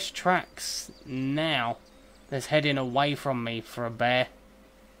fresh tracks now. That's heading away from me for a bear.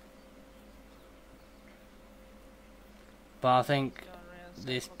 But I think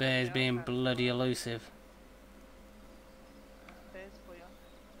this bear's being bloody elusive. Bears for you.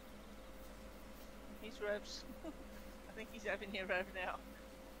 He's Rev's. I think he's having your Rev now.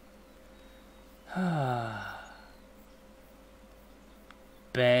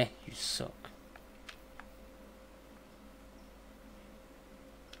 Bear, you suck.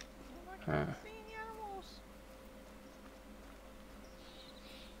 Huh. See any animals?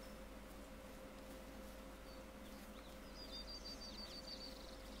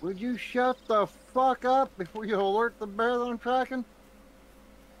 Would you shut the fuck up before you alert the bear that I'm tracking?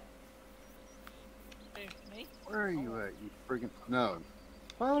 Who, me? Where are you at, you freaking... No.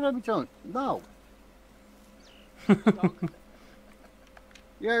 Why would I be telling you? No. Dog.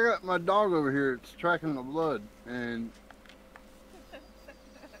 Yeah, I got my dog over here. It's tracking the blood. And...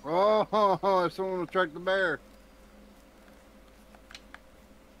 Oh, someone will track the bear.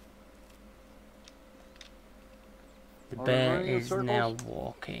 The Are we bear running in is circles? now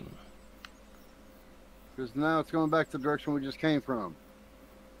walking. Because now it's going back to the direction we just came from.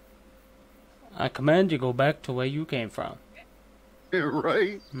 I command you go back to where you came from.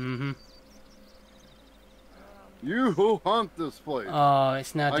 Right? Mm-hmm. You who haunt this place. Oh,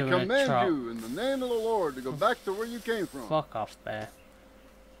 it's now I doing a command trot. you in the name of the Lord to go back to where you came from. Fuck off, bear.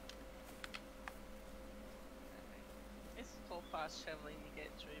 It's all fast traveling to get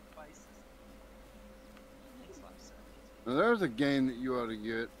through places. Makes life so easy. Now there's a game that you ought to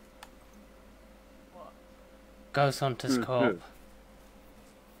get. What? Ghost Hunter's Co-op.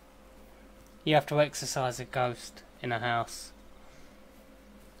 You have to exercise a ghost in a house.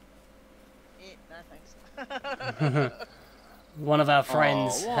 No thanks. One of our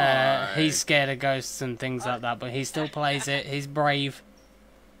friends, why? he's scared of ghosts and things like that, but he still plays it. He's brave.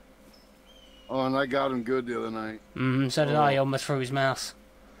 Oh, and I got him good the other night. So did I, almost threw his mouse.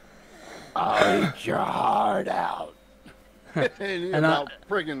 I'll eat your heart out. And he And about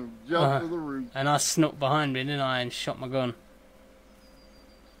friggin' jumped to the roof. And I snuck behind me, didn't I, and shot my gun.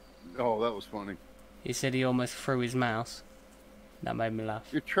 Oh, that was funny. He said he almost threw his mouse. That made me laugh.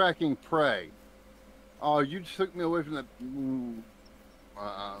 You're tracking prey. Oh, you just took me away from that.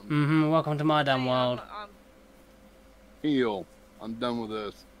 Welcome to my damn world. Heal. I'm done with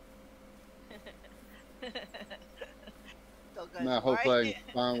this. Dog goes, Now, hopefully I "Right."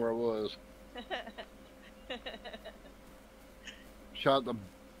 can find where I was. Shot the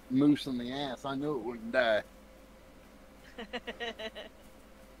moose in the ass. I knew it wouldn't die.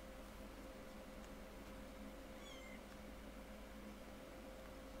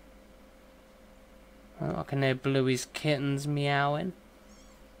 Oh, I can hear Bluey's kittens meowing.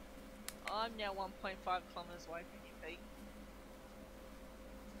 I'm now 1.5 kilometers away from you, Pete.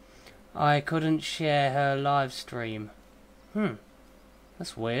 I couldn't share her live stream.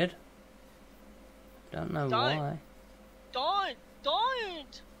 That's weird. Don't know why. Don't!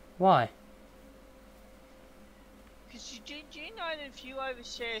 Why? Because do you know that if you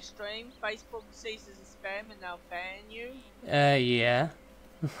overshare stream, Facebook sees as a spam and they'll ban you? Yeah.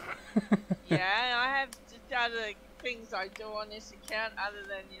 Yeah, I have other things I do on this account other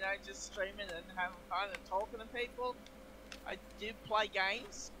than, just streaming and having fun and talking to people. I do play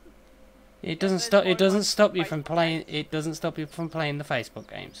games. It doesn't stop you from playing. It doesn't stop you from playing the Facebook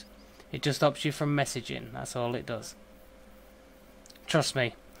games. It just stops you from messaging. That's all it does. Trust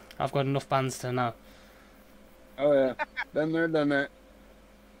me, I've got enough bands to know. Oh, yeah. Been there, done that.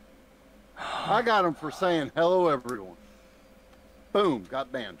 I got him for saying hello, everyone. Boom,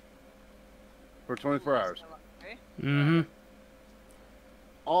 got banned. For 24 hours.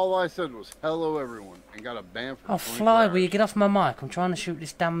 All I said was hello, everyone, and got a ban for 24 Oh, fly! hours. Will you get off my mic? I'm trying to shoot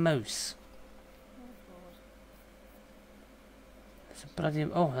this damn moose. It's a bloody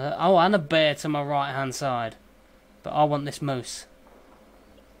oh, and a bear to my right hand side, but I want this moose.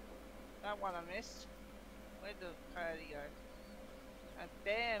 That one I missed. Where'd the coyote go? A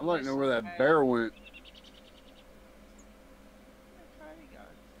bear. I'd like to know where that missed a bear went. Where'd the coyote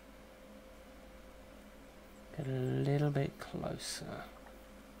go? Get a little bit closer.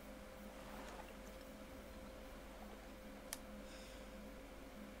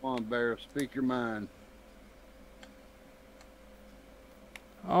 Come on, bear, speak your mind.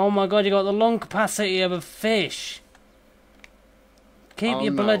 Oh my god, you got the lung capacity of a fish. Keep Oh,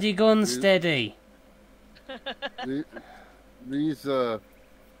 your no. bloody gun These- steady. The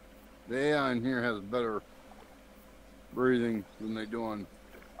AI in here has better breathing than they do on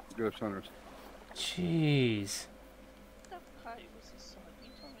Ghost Hunters. Jeez. The coyote was this side. You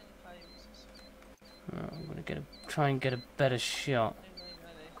told me the coyote was this side. Oh, I'm gonna try and get a better shot.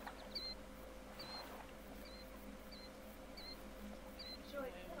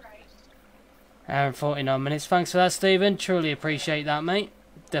 Hour and 49 minutes. Thanks for that, Stephen. Truly appreciate that, mate.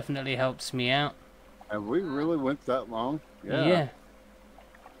 Definitely helps me out. Have we really went that long? Yeah.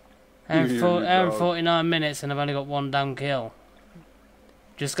 Hour and 49 minutes and I've only got one damn kill.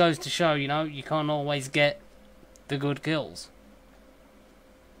 Just goes to show, you can't always get the good kills.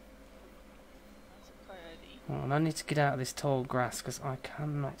 That's a coyote. Oh, and I need to get out of this tall grass because I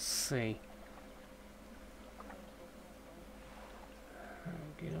cannot see.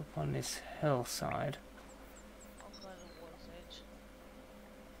 Get up on this hillside. I'm going to the water's edge.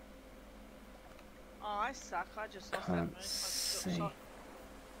 Oh, I suck. I just lost that Can't moose. see.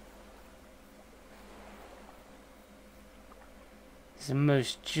 There's a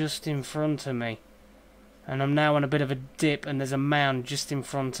moose just in front of me. And I'm now on a bit of a dip and there's a mound just in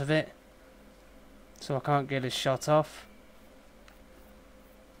front of it. So I can't get a shot off.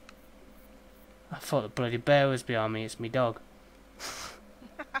 I thought the bloody bear was behind me. It's me dog.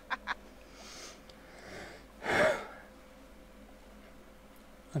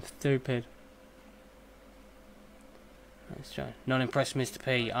 I'm stupid. Let's try. Not impressed, Mr.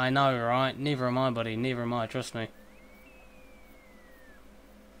 P. I know, right? Neither am I, buddy. Neither am I. Trust me.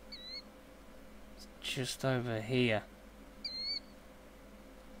 It's just over here.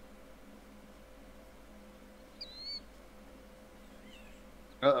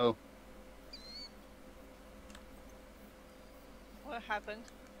 Uh-oh. What happened?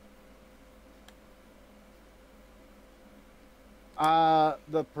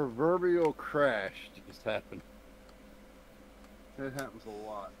 The proverbial crash just happened. It happens a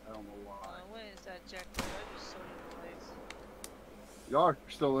lot. I don't know why. Where is that Jack? I just saw your place. Y'all are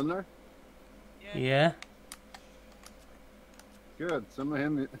still in there? Yeah? Good. Some of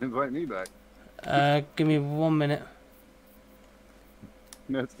him invite me back. Give me 1 minute.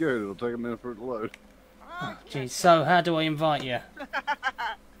 That's good. It'll take a minute for it to load. Oh, jeez. So, how do I invite you?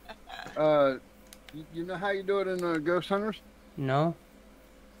 You know how you do it in Ghost Hunters? No?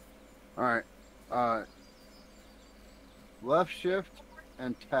 Alright. Left shift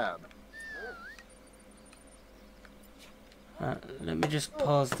and tab. Let me just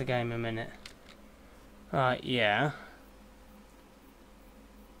pause the game a minute. Right, yeah.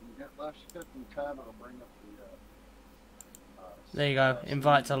 You get left shift and tab, it'll bring up the... There you go.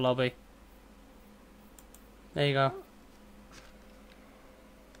 Invite to lobby. There you go.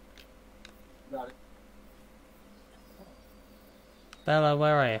 Got it. Bella,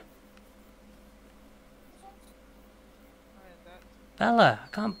 where are you? Where is that? Bella, I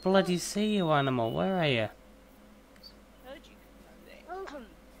can't bloody see you, animal. Where are you? Heard you come over there.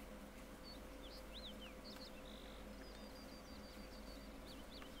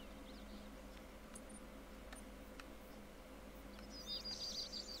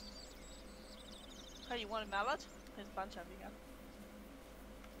 Oh, you want a mallet? There's a bunch over here.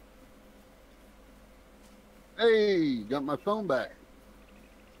 Hey, got my phone back.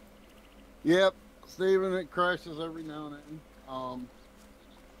 Yep, Steven, it crashes every now and then.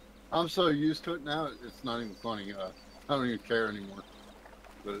 I'm so used to it now, it's not even funny. I don't even care anymore,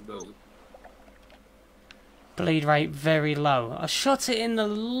 but it does it. Bleed rate very low. I shot it in the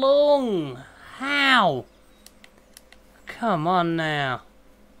lung. How? Come on now.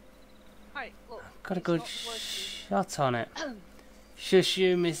 Hey, look. Got a it's good not working. shot on it. Shush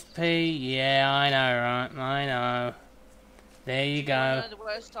you, Miss P. Yeah, I know, right? I know. There you You go. know the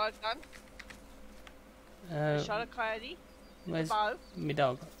worst I've done? I shot a coyote with a Where's bow, me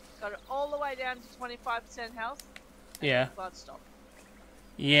dog? got it all the way down to 25% health, and Yeah. blood stopped.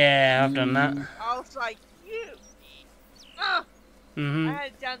 Yeah, I've done that. I was like, you! Ah! I Mhm. had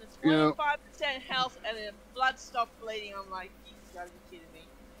it down to You know- 25% health, and then blood stopped bleeding. I'm like, you gotta be kidding me.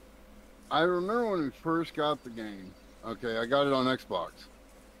 I remember when we first got the game. Okay, I got it on Xbox,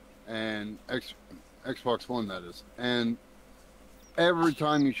 and Xbox One, that is. And every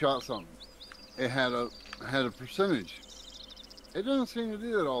time you shot something, it had a percentage. It doesn't seem to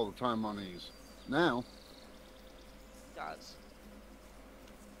do that all the time on these. Now, It does.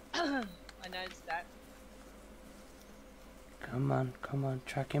 I noticed that. Come on, come on.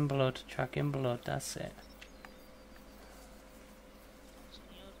 Tracking blood, that's it. So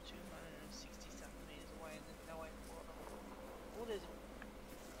you're 260 meters away, and there's no way for them. Oh, there's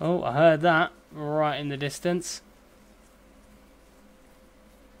Oh, I heard that right in the distance.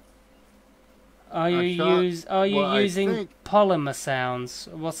 Are you I using think- polymer sounds?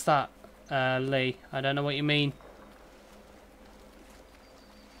 What's that, Lee? I don't know what you mean.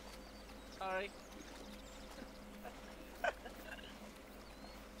 sorry. Now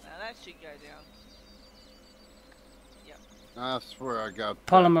that should go down. Yep. I swear I got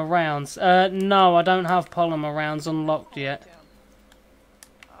Polymer rounds. No, I don't have polymer rounds unlocked yet. Down.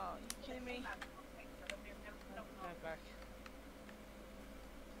 Oh, you kidding me? Go back.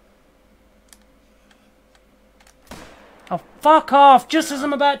 Oh, fuck off! Just as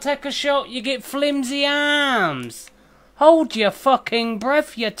I'm about to take a shot, you get flimsy arms. Hold your fucking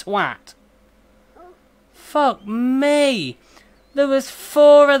breath, you twat. Fuck me. There was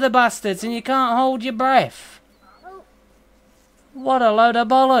 4 of the bastards and you can't hold your breath. What a load of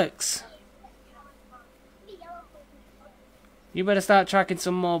bollocks! You better start tracking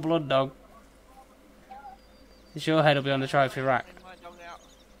some more blood, dog. Your head will be on the trophy rack. Bring my dog out.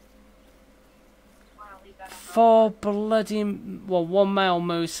 4 bloody... well, 1 male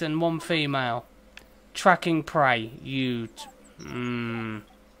moose and 1 female. Tracking prey. You... Come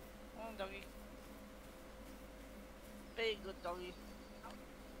on, doggy. Be a good doggy.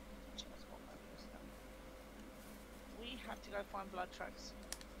 We have to go find blood tracks.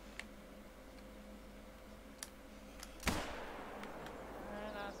 Don't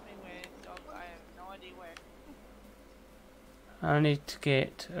ask me where, dog. I have no idea where. I need to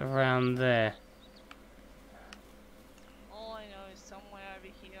get around there. All I know is somewhere over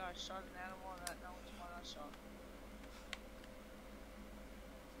here I shot an animal and I don't know which one I shot.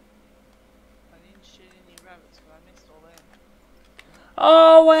 I didn't shoot any rabbits, but I missed all them.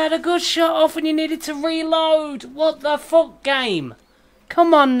 Oh, I had a good shot off and you needed to reload! What the fuck, game?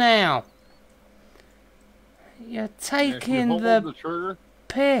 Come on now! You're taking the trigger.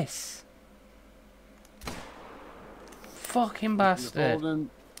 piss. Fucking bastard. You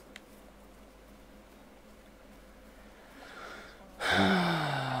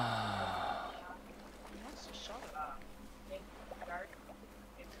must have shot it.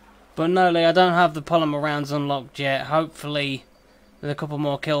 But no, Lee, I don't have the polymer rounds unlocked yet. Hopefully, with a couple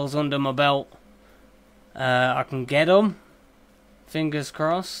more kills under my belt, I can get them. Fingers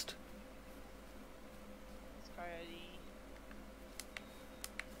crossed. Let's go, Eddie.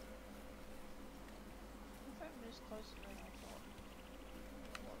 Is that moose closer than I thought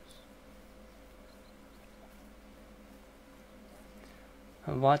it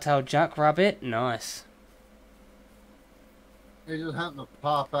was? A white-tailed jackrabbit, nice. They just happen to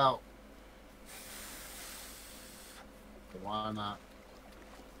pop out. So why not?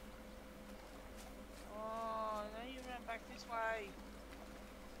 Oh, no, you ran back this way.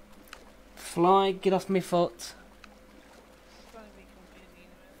 Fly, get off me foot. It's going to be confusing in a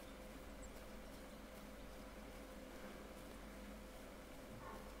minute.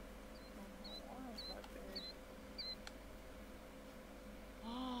 Oh, why is that there?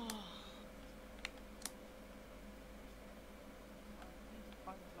 Oh. I need to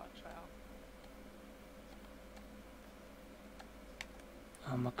find the blood trail.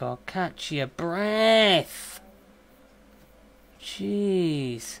 Oh my god, catch your breath!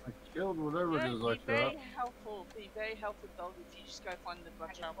 Jeez. I killed whatever it is I Be very shot. helpful. Be very helpful, dog. If you just go find the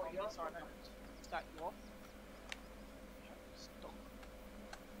blood trail from me, so I don't start you off. Stop.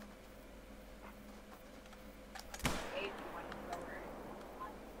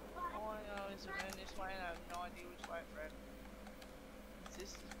 All I know is around this way, and I have no idea which way it ran. This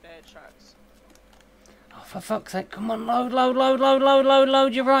is bad tracks. Oh, for fuck's sake, come on, load, load, load, load, load, load,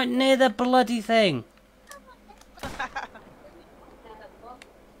 load. You're right near the bloody thing.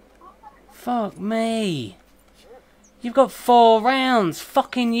 Fuck me. You've got 4 rounds.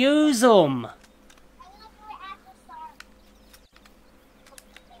 Fucking use them.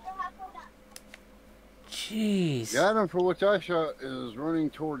 Jeez. The item for which I shot is running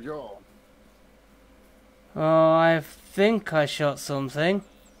toward y'all. Oh, I think I shot something.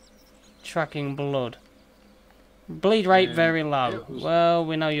 Tracking blood. Bleed rate And very low. it was- Well,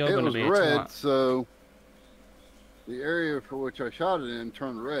 we know you're It going to was be a red, twat. so the area for which I shot it in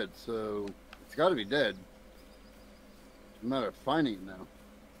turned red, so it's got to be dead. It's a matter of finding it now.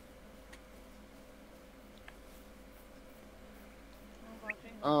 Oh, I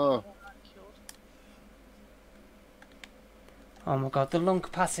think Uh, killed. Oh my god, the lung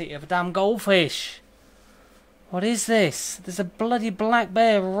capacity of a damn goldfish. What is this? There's a bloody black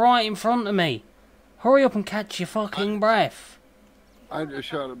bear right in front of me. Hurry up and catch your fucking breath. I just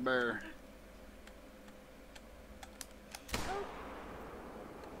shot a bear.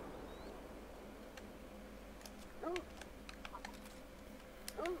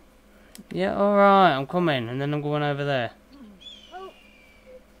 Yeah, alright, I'm coming, and then I'm going over there.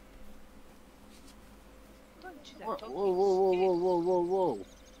 Don't do that, Whoa, dog. whoa, whoa, whoa, whoa, whoa, whoa.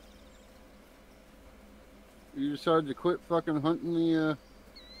 You decided to quit fucking hunting the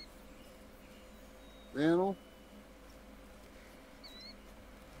animal?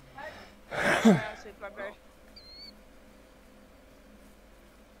 I see a black bear.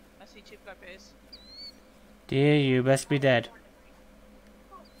 I see 2 black bears. Dear, you best be dead.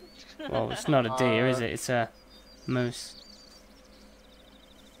 Well, it's not a deer, is it? It's a moose.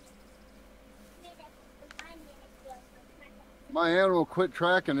 My animal quit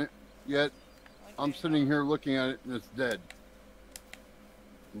tracking it, yet I'm Okay. sitting here looking at it and it's dead.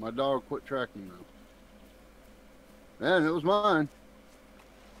 My dog quit tracking though. And it was mine.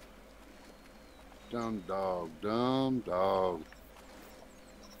 Dumb dog, dumb dog.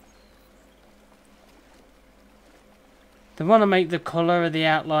 They want to make the colour of the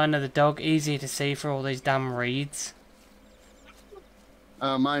outline of the dog easier to see for all these damn reeds.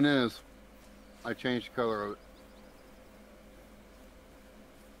 Mine is. I changed the color of it.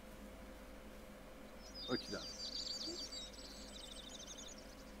 What you done?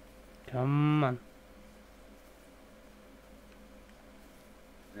 Come on.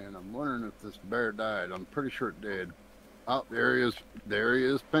 And I'm wondering if this bear died. I'm pretty sure it did. Oh, there he is. There he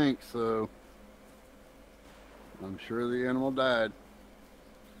is, pink. So I'm sure the animal died.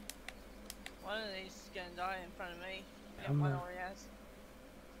 One of these is gonna die in front of me. Yeah, Come one on. already has.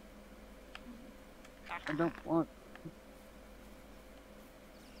 I don't want.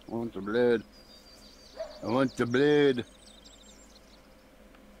 I want the blood. I want the blood.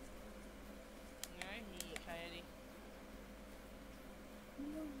 Yeah, I hear you, Coyote.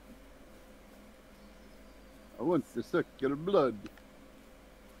 I want to suck your blood.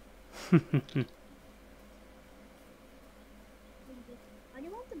 I do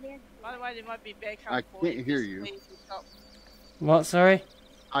want the bear. By the way, there might be bear coming I for can't hear Just you. please stop. What, sorry?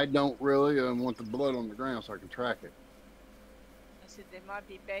 I don't really want the blood on the ground so I can track it. I said there might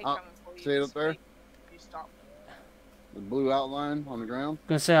be bear Oh, coming for you. see it Just up there? please You stop. The blue outline on the ground. I was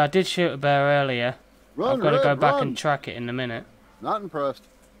gonna say, I did shoot a bear earlier. Run, I've got to Rev, go back run. and track it in a minute. Not impressed.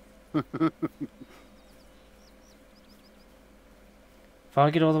 If I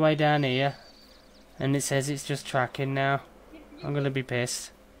get all the way down here, and it says it's just tracking now, I'm gonna be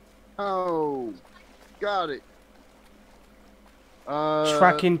pissed. Oh, got it.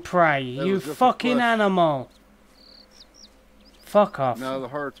 Tracking prey, that you was just a fucking flush. animal! Fuck off. No, the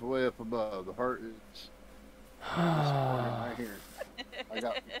heart's way up above. The heart is right here. I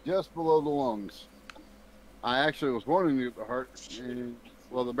got just below the lungs. I actually was wanting to get the heart, and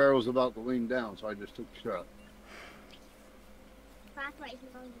well, the bear was about to lean down, so I just took the shot.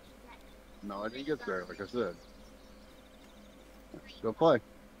 No, I didn't get there, like I said. Go play.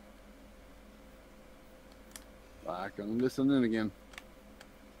 Back and listen in again.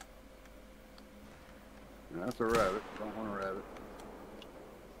 That's a rabbit. Don't want a rabbit.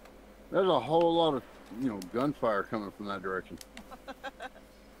 There's a whole lot of, gunfire coming from that direction. I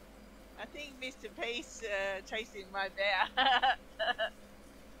think Mr. Peace chasing my bear.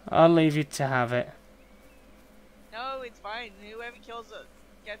 I'll leave you to have it. No, it's fine. Whoever kills it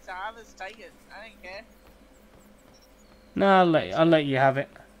gets the harvest, take it. I don't care. No, I'll let you have it.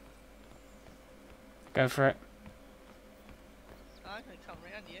 Go for it. I'm not gonna come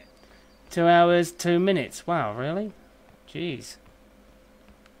around yet. 2 hours, 2 minutes. Wow, really? Jeez.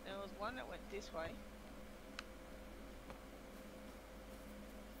 There was one that went this way.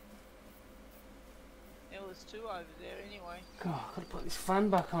 There was two over there anyway. God, I've got to put this fan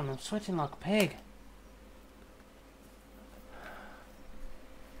back on. I'm sweating like a pig.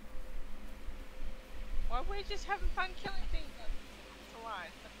 Well, we're just having fun killing things. It's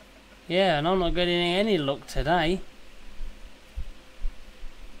alright. Yeah, and I'm not getting any luck today.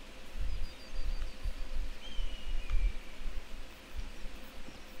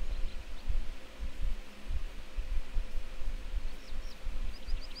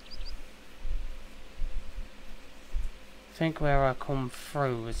 I think where I come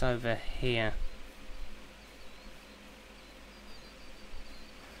through is over here.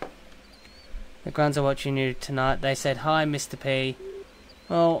 The Grands are watching you tonight. They said, hi, Mr. P.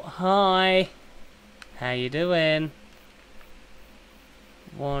 Oh, hi. How you doing?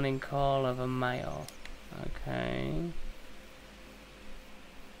 Warning call of a male. Okay.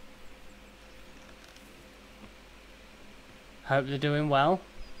 Hope they're doing well.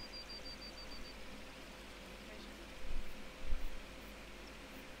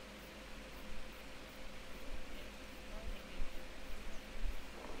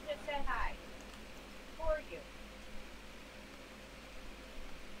 Just say hi. Who are you?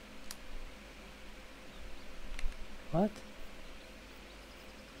 What?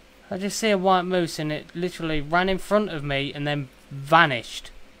 I just see a white moose and it literally ran in front of me and then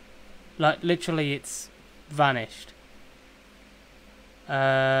vanished. Like, literally it's vanished.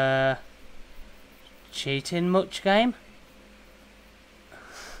 Cheating much, game?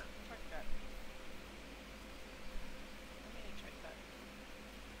 Track that. I'm gonna track that.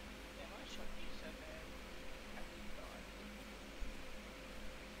 Damn, I shot you so bad. How did you die?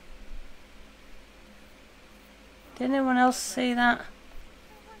 Did anyone else see that?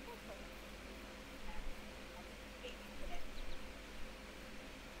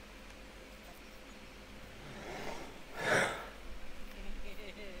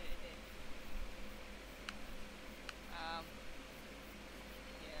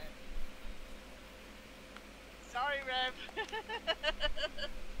 Yeah. Sorry, Rev.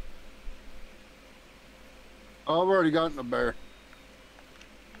 Oh, I've already gotten a bear.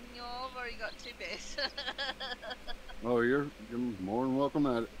 No, I've already got 2 bears. Oh, you're more than welcome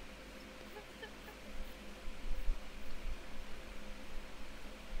at it.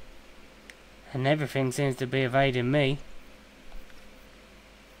 And everything seems to be evading me.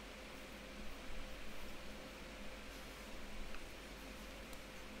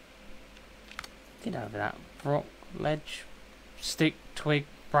 Get over that rock, ledge, stick, twig,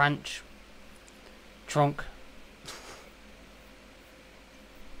 branch, trunk.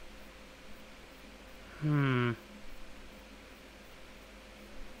 Hmm.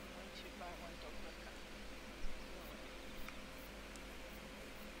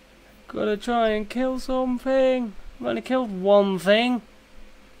 Gotta try and kill something. I've only killed one thing.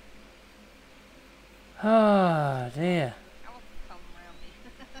 Ah, dear.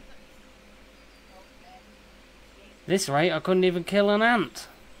 This rate, I couldn't even kill an ant.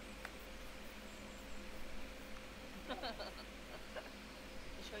 Sure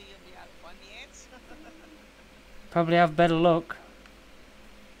you'll be able to find the ants? Probably have better luck.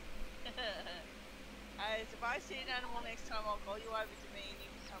 If I see an animal next time, I'll call you over to me and you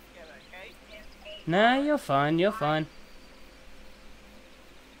can come get it, okay? Nah, you're fine, you're fine.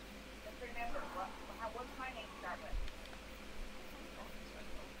 What's my name start with?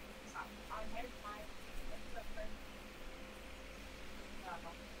 On his side.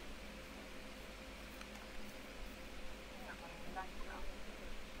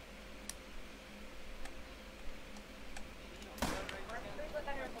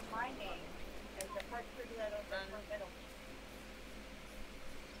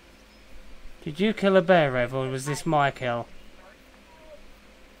 Did you kill a bear, Rev, or was this my kill?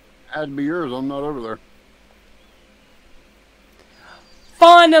 Had to be yours. I'm not over there.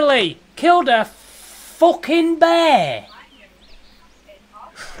 Finally! Killed a fucking bear!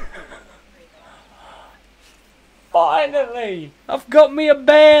 Finally! I've got me a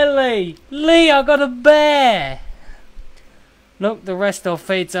bear, Lee! Lee, I got a bear! Look, the rest are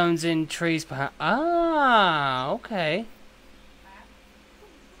feed zones in trees, perhaps. Ah, okay.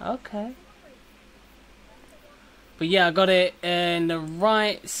 Okay. But yeah, I got it in the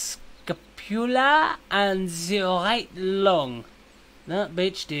right scapula and the right lung. That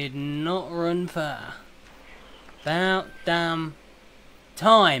bitch did not run far. About damn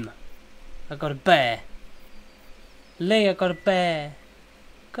time. I got a bear. Lee, I got a bear.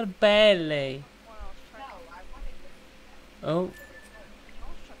 Got a bear, Lee. Oh.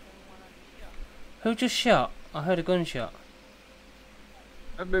 Who just shot? I heard a gunshot.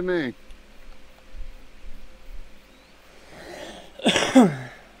 That'd be me.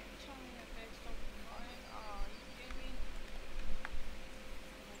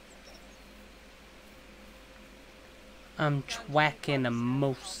 I'm twacking a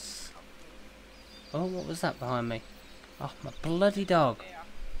moose. Oh, what was that behind me? Oh, my bloody dog.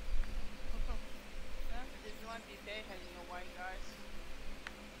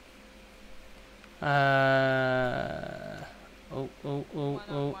 Oh.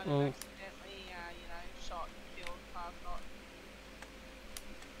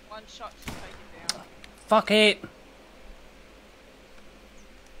 One shot to take it down. Fuck it!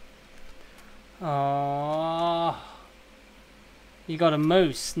 Oh, you got a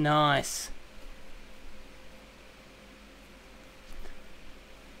moose. Nice.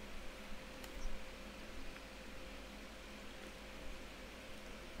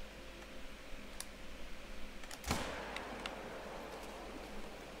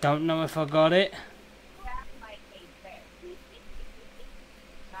 Don't know if I got it.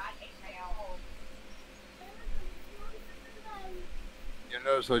 You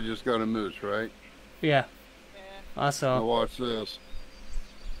notice I just got a moose, right? Yeah, I Now saw. watch this.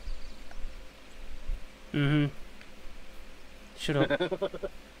 Shut up.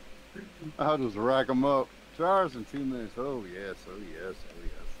 I'll just rack them up. 2 hours and 2 minutes. Oh yes, oh yes, oh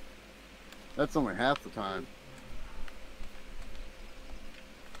yes. That's only half the time.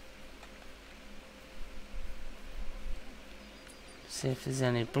 See if there's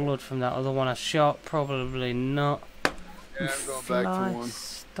any blood from that other one I shot. Probably not. Yeah, I'm going back to one.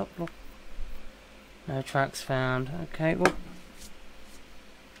 Stop. Look. No tracks found. Okay, well,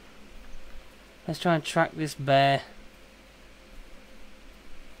 let's try and track this bear.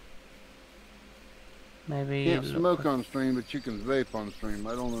 Maybe. You can't smoke on stream, but you can vape on stream.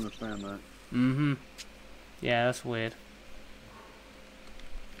 I don't understand that. Yeah, that's weird.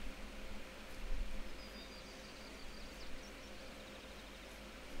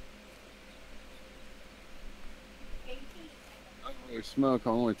 I don't really smoke.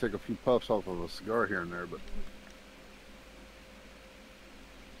 I'll only take a few puffs off of a cigar here and there, but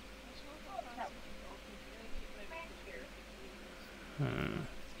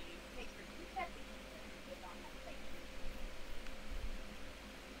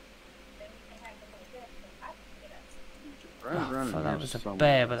was a somewhere.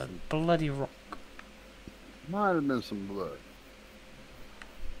 bear, but a bloody rock. Might have been some blood.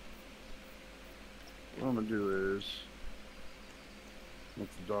 What I'm gonna do is let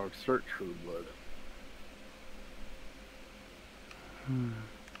the dog search for the blood.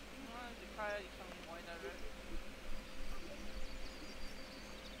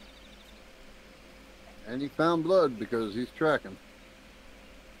 And he found blood because he's tracking.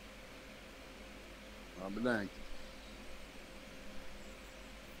 I'll be dang.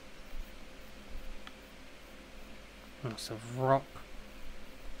 That's a rock.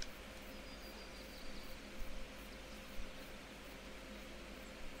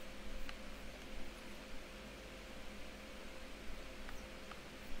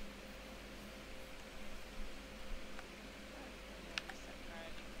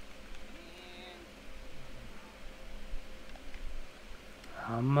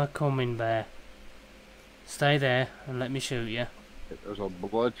 I'm a coming, bear. Stay there and let me shoot you. There's a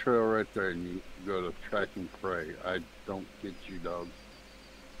blood trail right there, and you go to tracking prey. I don't get you, dog.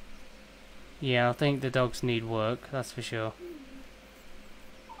 Yeah, I think the dogs need work, that's for sure.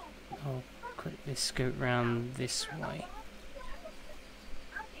 I'll quickly scoot round this way.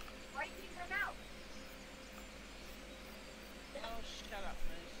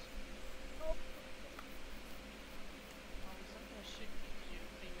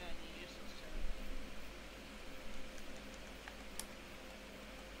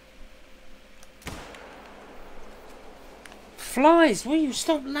 Flies, will you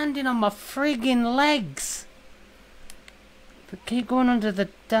stop landing on my friggin' legs? But keep going under the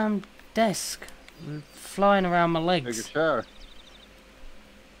damn desk, flying around my Take a legs. shower.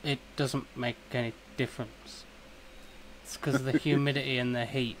 It doesn't make any difference. It's because of the humidity and the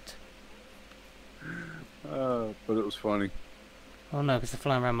heat. But it was funny. Oh no, because they're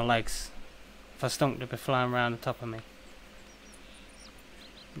flying around my legs. If I stunk, they'd be flying around the top of me.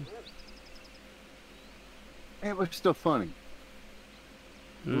 It was still funny.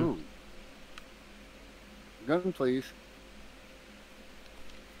 Ooh. Gun, please.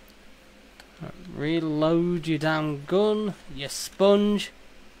 Reload your damn gun, you sponge.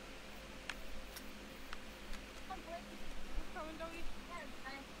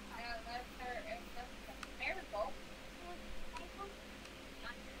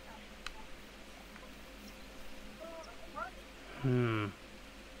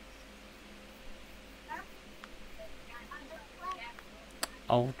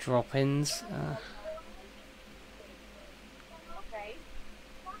 Old drop-ins.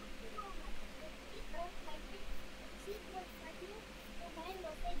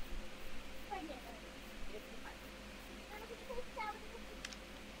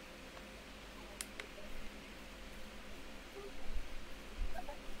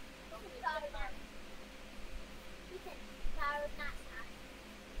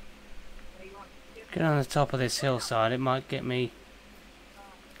 Get on the top of this hillside, it might get me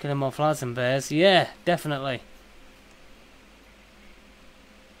killing more flies and bears. Yeah, definitely.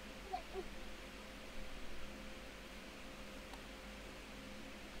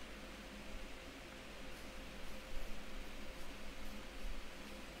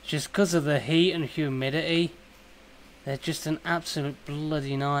 Just because of the heat and humidity, they're just an absolute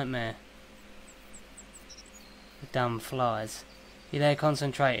bloody nightmare. The damn flies. You're there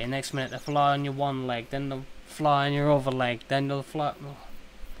concentrating, next minute they fly on your one leg, then they'll fly on your other leg, then they'll fly... Oh.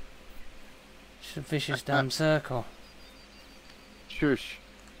 It's a vicious damn circle. Shush.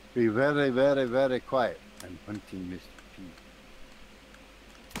 Be very, very, very quiet. I'm hunting Mr. P.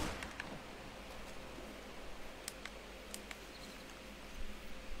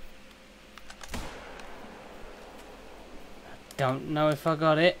 Don't know if I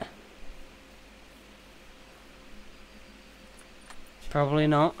got it. Probably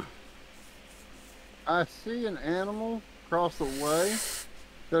not. I see an animal across the way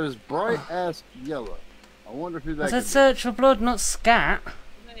that is bright as yellow. I wonder who that I could said be. search for blood, not scat.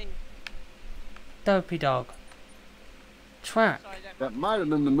 Dopey dog. Track. Sorry, don't That might have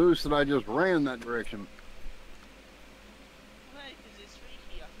been the moose that I just ran that direction. No, because it's free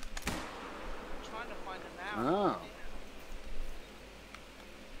here. I'm trying to find them out. Oh.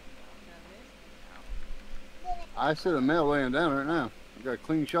 I see the male laying down right now. I got a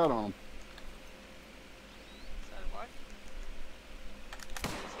clean shot on him. So what?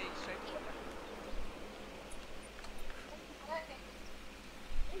 He's heading straight for them.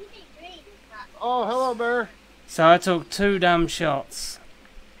 Oh, hello, bear. So I took 2 damn shots.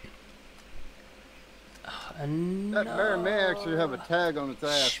 And That bear may actually have a tag on its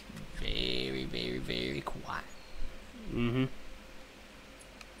ass. Very, very, very quiet. Mm-hmm.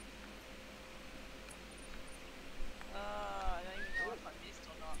 I don't even know what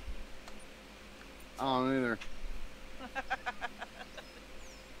I don't either.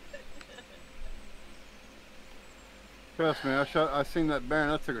 Trust me, I seen that bear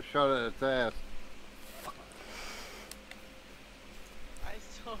and I took a shot at its ass. I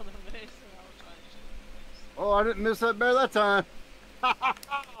saw the moose and I was trying to shoot the moose. Oh, I didn't miss that bear that time.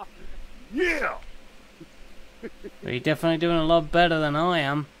 Yeah! But you're definitely doing a lot better than I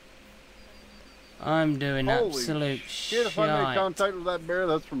am. I'm doing Holy absolute shit, if I shite. make contact with that bear,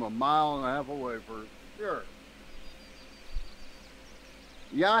 that's from 1.5 miles away for sure.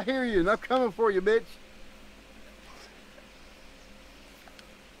 Yeah, I hear you, and I'm coming for you, bitch.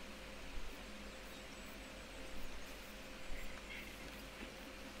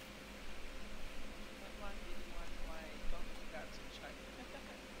 That one didn't want my dog to go to check.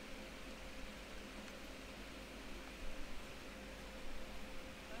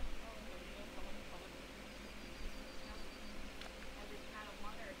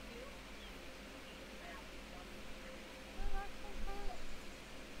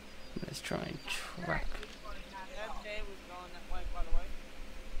 Let's try and track. That bear was going that way, by the way.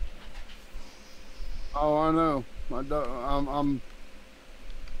 Oh, I know. My dog, I'm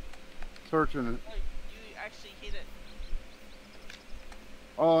searching it. Oh, you actually hit it.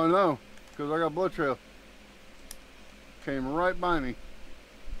 Oh, I know, because I got blood trail. Came right by me.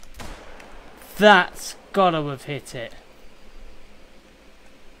 That's gotta have hit it.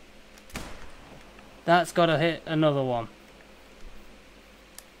 That's gotta hit another one.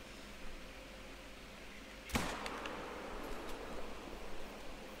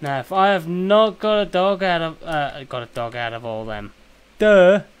 Now, if I have not got a dog out of all them,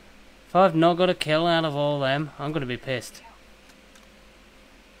 duh. If I've not got a kill out of all them, I'm gonna be pissed.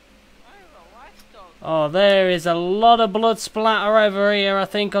 I have a life dog. Oh, there is a lot of blood splatter over here. I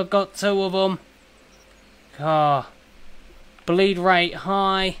think I've got 2 of them. Ah, bleed rate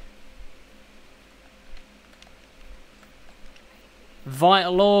high.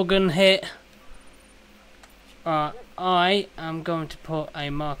 Vital organ hit. I am going to put a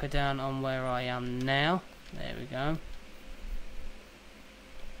marker down on where I am now. There we go.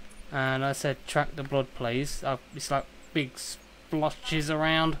 And I said track the blood, please. It's like big splotches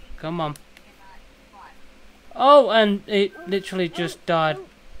around. Come on. Oh, and it literally just died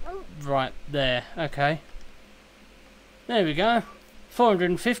right there. Okay. There we go.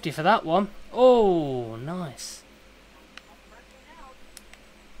 450 for that one. Oh, nice.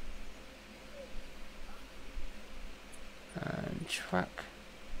 And track.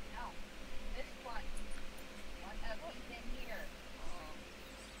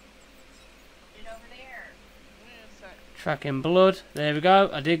 Tracking blood. There we go.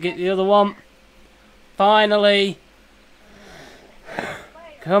 I did get the other one. Finally.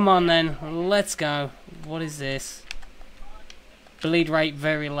 Come on then. Let's go. What is this? Bleed rate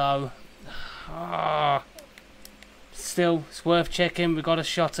very low. Ah. Still, it's worth checking. We got a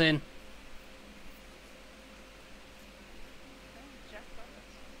shot in.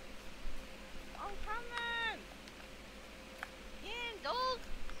 I'm coming! Yeah, dog!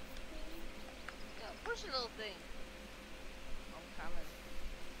 Yeah, push a little thing. I'm coming.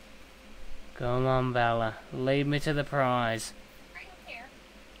 Come on, Bella. Lead me to the prize.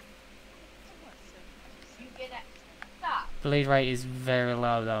 Bleed rate is very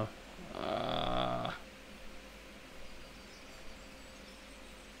low though.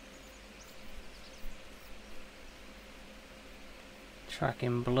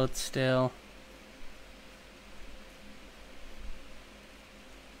 Tracking blood still.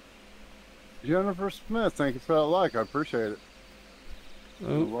 Jennifer Smith, thank you for that like. I appreciate it.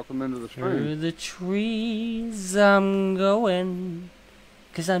 Ooh. Welcome into the Through stream. the trees I'm going,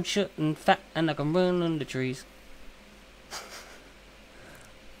 'cause I'm short and fat and I can run under trees.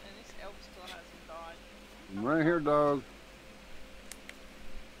 And this elf still hasn't died. I'm right here, dog.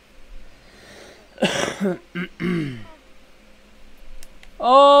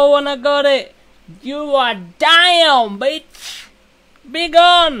 Oh, and I got it! You are down, bitch! Be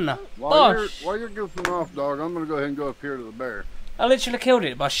gone! While Bosh! you're goofing off, dog, I'm gonna go ahead and go up here to the bear. I literally killed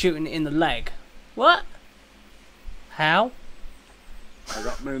it by shooting it in the leg. What? How? I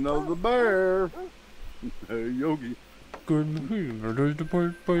got me another bear. Hey, Yogi. I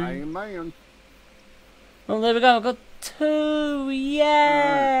ain't man. Oh, there we go. I got 2. Yay!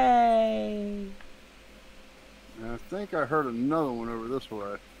 I think I heard another one over this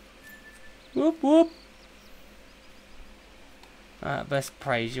way. Whoop whoop. Alright, best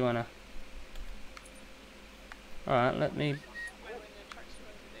praise you wanna. Alright, let me.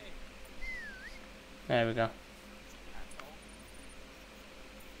 There we go.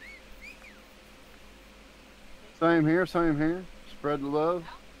 Same here, same here. Spread the love.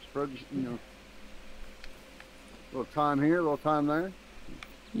 Spread, you know. Little time here, little time there.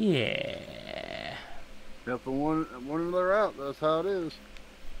 Yeah. If the one of they're out, that's how it is.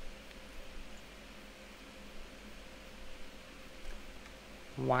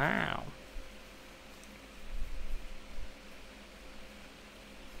 Wow.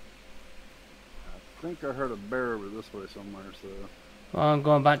 I think I heard a bear over this way somewhere, so... Well, I'm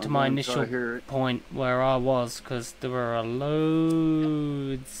going back to I'm my gonna try to initial hear it. point where I was, because there were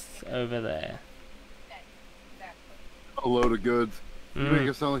loads over there. A load of goods. You make Mm.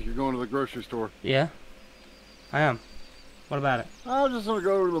 it sound like you're going to the grocery store. Yeah, I am. What about it? I'm just gonna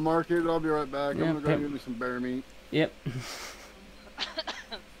go over to the market. I'll be right back. Yeah, I'm gonna go okay. get me some bear meat. Yep.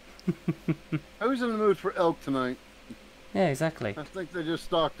 Who's in the mood for elk tonight? Yeah, exactly. I think they just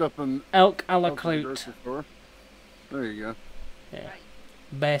stocked up in Elk a la the Clute. grocery store. There you go. Yeah.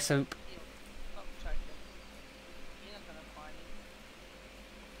 Bear soup. Oh, choke him. You're not gonna find him.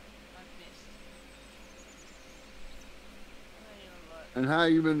 I've missed. I know you're alert. And how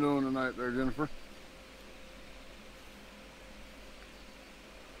you been doing tonight there, Jennifer?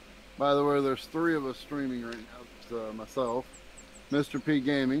 By the way, there's 3 of us streaming right now. It's myself, Mr. P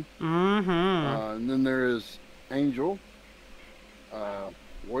Gaming, Mm-hmm. and then there is Angel,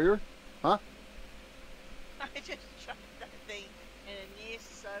 Warrior, huh? I just chucked that thing in a near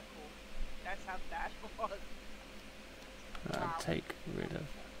circle. That's how bad it was. I'll take rid of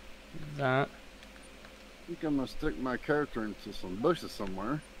that. I think I'm gonna stick my character into some bushes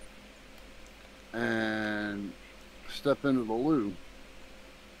somewhere and step into the loo.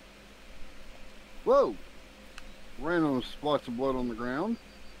 Whoa! Random splotch of blood on the ground.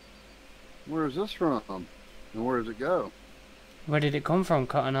 Where is this from? And where does it go? Where did it come from,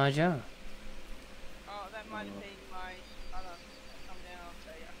 Cotton Eye Joe? Oh, that might have been my. Hold on. Come down, I'll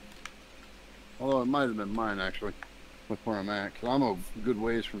tell you. Although it might have been mine actually, with where I'm at. 'Cause I'm a good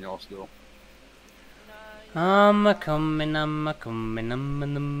ways from y'all still. No, I'm a coming, I'm a coming, I'm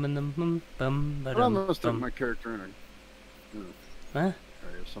a bum But I'm gonna stick my character in a Huh?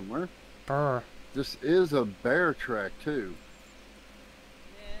 area somewhere. Brr. This is a bear track too.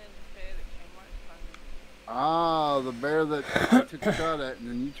 yeah, the bear that came right in front of me. Ah, the bear that I took a shot at, and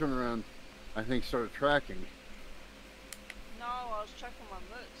then you turn around, I think, started tracking. No, I was tracking my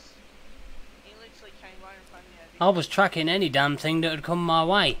moose. He literally came right in front of me. I was tracking any damn thing that would come my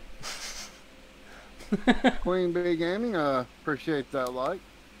way. Queen Bee Gaming, appreciate that like.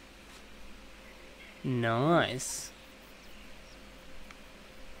 Nice.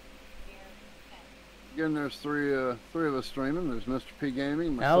 Again, there's three of us streaming. There's Mr. P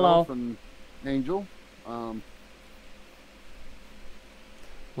Gaming, myself, Hello. and Angel.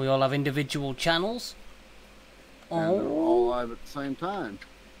 We all have individual channels. And they're all Oh, live at the same time.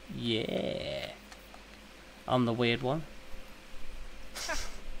 yeah. I'm the weird one.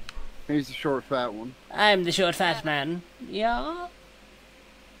 He's the short, fat one. I'm the short fat man. Yeah.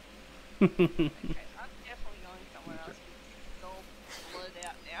 Okay, I'm definitely going somewhere else. It's all blurred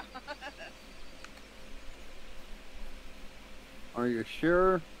out now. Are you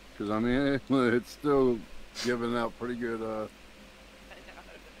sure? Because I mean, it's still giving out pretty good. I know.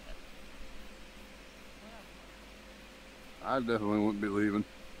 I definitely wouldn't be leaving.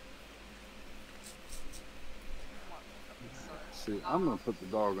 See, I'm gonna put the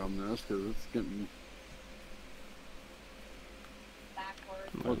dog on this because it's getting.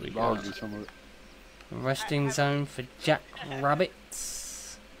 Backwards. What Let we the dog got? do some of it. Resting zone for jack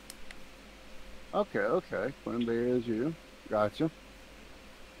rabbits. Okay, okay. Queen Bee is you. Gotcha.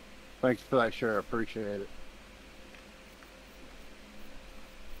 Thanks for that share. I appreciate it.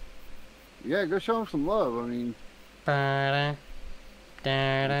 Yeah, go show them some love. I mean, Ba-da,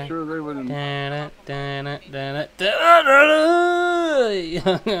 da-da, I'm sure they wouldn't. da-da, da-da, da-da, da-da.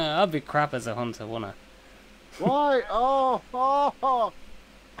 I'd be crap as a hunter, wouldn't I? Why?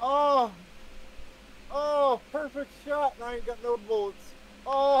 Oh, perfect shot, and I ain't got no bullets.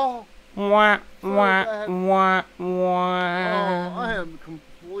 Oh, Wah, Sorry, wah, Dad. wah, I wah. am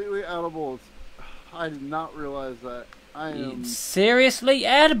completely out of bullets. I did not realize that. I am. Seriously?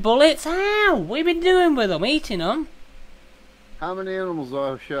 Out of bullets? How? What have you been doing with them? Eating them? How many animals do I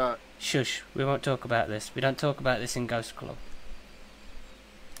have shot? Shush, we won't talk about this. We don't talk about this in Ghost Club.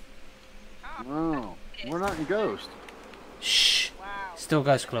 Oh, we're not in Ghost. Shh. Wow. Still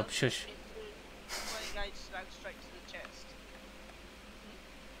Ghost Club, shush. When you go straight to the chest.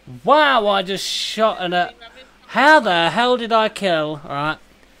 Wow, I just shot an... How the hell did I kill, alright,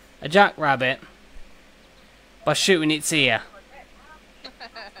 a jackrabbit by shooting its ear?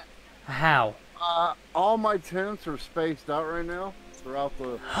 How? All my tents are spaced out right now throughout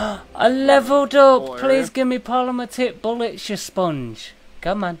the. I leveled up! Whole area? Please give me polymer tip bullets, you sponge.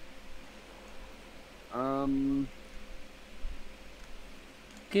 Come on.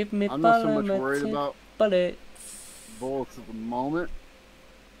 Give me I'm not so much worried about bullets. bullets at the moment.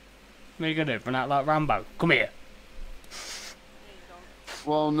 What are you gonna do? Run out like Rambo? Come here.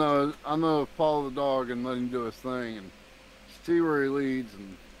 Well, no, I'm gonna follow the dog and let him do his thing and see where he leads,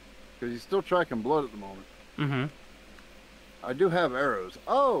 and because he's still tracking blood at the moment. Mm-hmm. I do have arrows.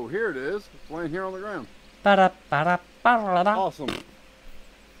 Oh, here it is. It's laying here on the ground. Ba-da-ba-da-ba-da-da. Awesome.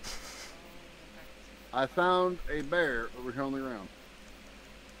 I found a bear over here on the ground.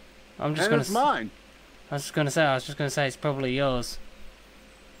 I'm just And gonna. it's mine. I was just gonna say it's probably yours.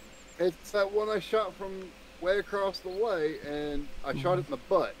 It's that one I shot from way across the way, and I shot it in the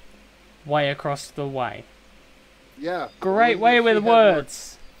butt. Way across the way. Yeah. Great way with She had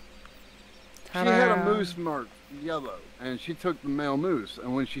words. She had a moose marked yellow, and she took the male moose.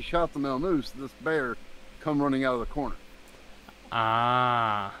 And when she shot the male moose, this bear come running out of the corner.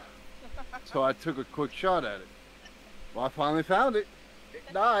 Ah. So I took a quick shot at it. Well, I finally found it.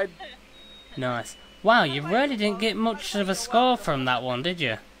 It died. Nice. Wow, you really didn't get much of a score from that one, did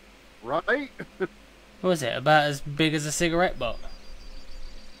you? Right? What was it? About as big as a cigarette butt?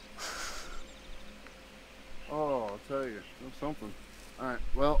 Oh, I'll tell you. That's something. Alright,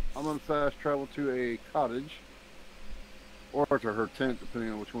 well, I'm going to fast travel to a cottage. Or to her tent,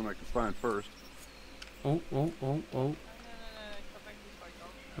 depending on which one I can find first. Oh. No, come back this way, dog.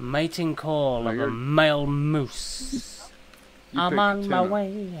 A mating call No, of a you're- male moose. You I'm picked on the my tent up.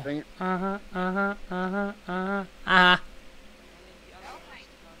 way. Dang it. Uh-huh. And then the other one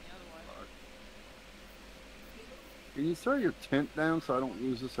is on the other way. Can you throw your tent down so I don't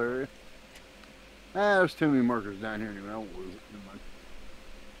lose this area? Ah, there's too many markers down here anyway. I won't lose it. Never mind.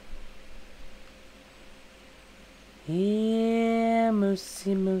 Yeah,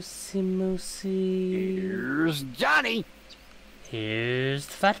 moosey, moosey, moosey. Here's Johnny! Here's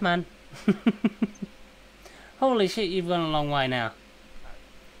the fat man. Holy shit, you've gone a long way now.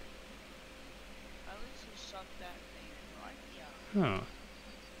 I literally shot that thing right here. Hmm. And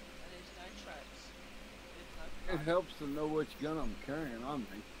there's no tracks. There's no It blood. helps to know which gun I'm carrying on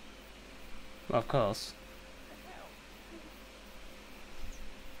me. Well, of course. What the hell?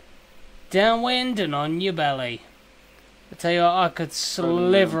 Downwind and on your belly. I tell you what, I could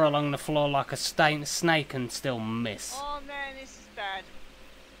sliver along the floor like a snake and still miss. Oh man, this is bad.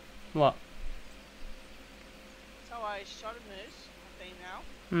 What? So I shot a moose, a female,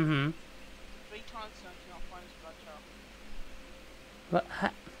 Mm-hmm. 3 times and I cannot find his blood trail. What?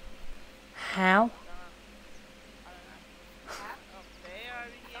 How? I don't know. Up there,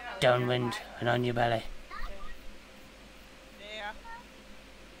 over here. Downwind and on your belly. There.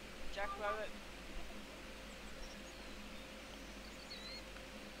 Jackrabbit.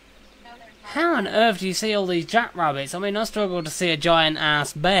 How on earth do you see all these jackrabbits? I mean, I struggle to see a giant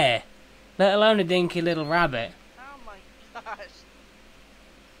ass bear, let alone a dinky little rabbit. Oh my gosh.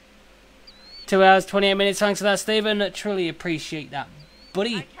 2 hours, 28 minutes. Thanks for that, Stephen. Truly appreciate that,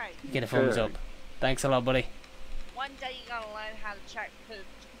 buddy. Okay. Get a thumbs up. Thanks a lot, buddy. One day you're gonna learn how to track poop.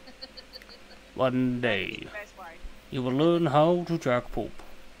 One day Best way. you will learn how to track poop.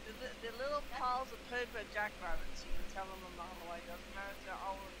 The little piles of poop are jackrabbits. You can tell them a mile away. Doesn't matter if they're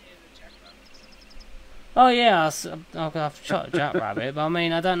old or new, they're jackrabbits. Oh yeah, I've shot a jackrabbit, but I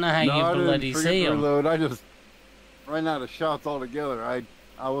mean, I don't know how No, I you didn't bloody forget see to them. reload. I just ran out of shots altogether.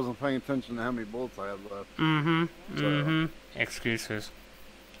 I wasn't paying attention to how many bullets I had left. Mm-hmm. Excuses.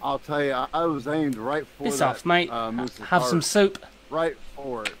 I'll tell you, I was aimed right for Piss that, off, mate. moose's Have some heart, soup. right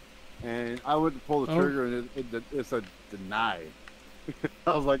for it. And I went to pull the Oh. trigger, and it said deny.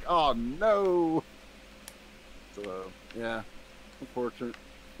 I was like, oh no. So yeah, unfortunate,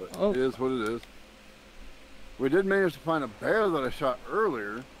 but Oh. it is what it is. We did manage to find a bear that I shot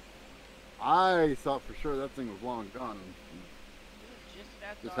earlier. I thought for sure that thing was long gone. Just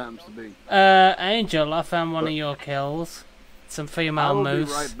about This died, happens to dog. be. Angel, I found one of your kills. Some I female will moose.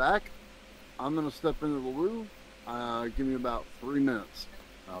 be right back. I'm gonna step into the loo. Give me about 3 minutes.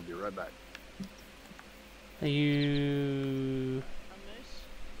 I'll be right back. Are you... A moose?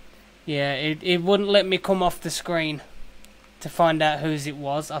 Yeah, it wouldn't let me come off the screen to find out whose it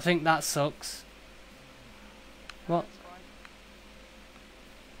was. I think that sucks. What? That's fine.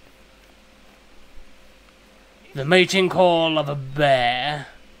 The mating call of a bear.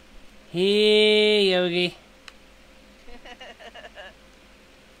 Here, Yogi.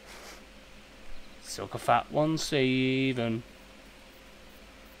 Suck a fat one, Steven.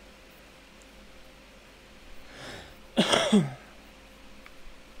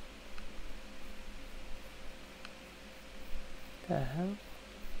 The hell?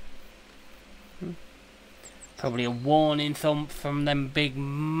 Probably a warning thump from them big,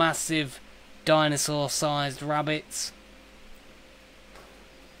 massive, dinosaur-sized rabbits.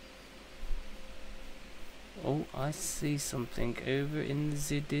 Oh, I see something over in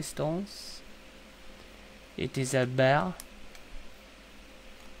the distance. It is a bear.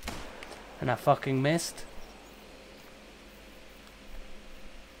 And I fucking missed.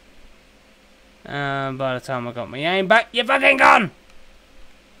 And by the time I got my aim back, you fucking gone!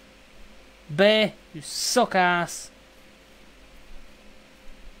 Bear, you suck ass.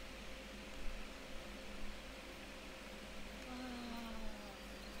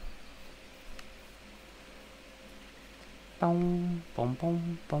 Boom, boom,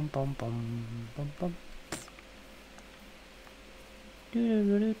 boom, boom, boom, boom, boom, boom. Do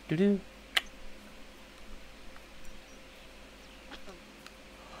do do do do.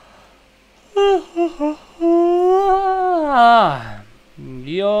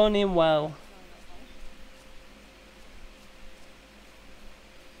 Yawning well.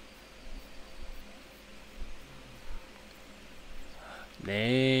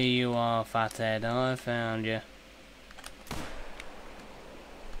 There you are, fathead. I found you.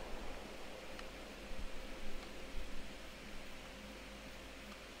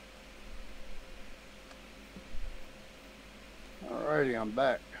 Alrighty, I'm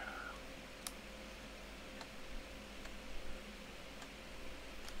back.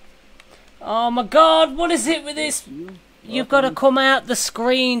 Oh my god, what is it with this? You've got to come out the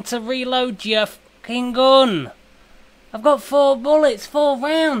screen to reload your fucking gun. I've got 4 bullets, 4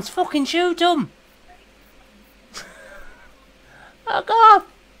 rounds. Fucking shoot them. Oh god.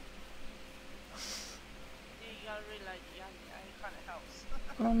 Yeah, you gotta reload your gun, it kind of helps.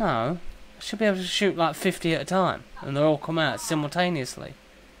 Oh no. I should be able to shoot like 50 at a time. And they'll all come out simultaneously.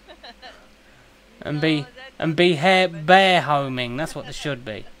 And be bear homing. That's what they should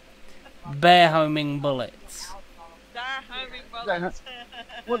be. Bear homing bullets. They're homing bullets.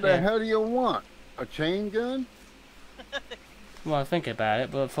 What the hell do you want? A chain gun? Well, I think about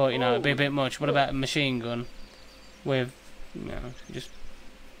it, but I thought, you know, it'd be a bit much. What about a machine gun with, you know, just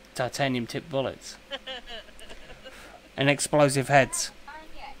titanium tipped bullets? And explosive heads.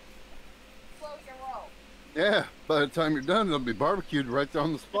 Yeah, by the time you're done, they'll be barbecued right there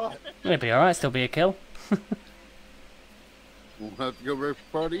on the spot. It'll be alright, still be a kill. We'll have to go very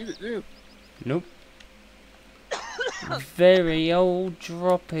far to eat it, too. Nope. Very old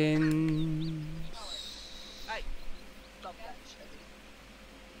droppings. Hey, stop that shit.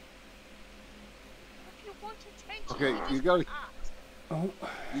 If you want attention, Okay, you got a Oh.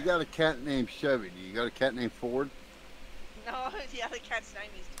 you got a cat named Chevy. Do you got a cat named Ford? No, the other cat's name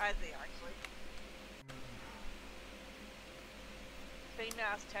is Tassie, actually.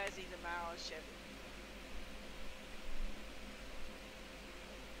 Female's Tassie, the male is Chevy.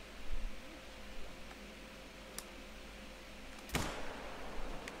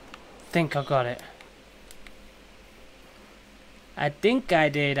 Think I got it. I think I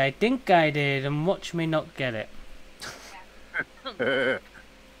did, and watch me not get it. Mr.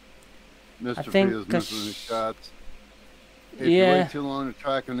 think P is missing his shots. If you Yeah. wait too long to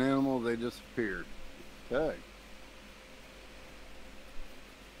track an animal, they disappear. Okay.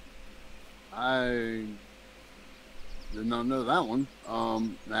 I did not know that one.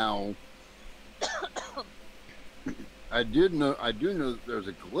 Now I do know that there's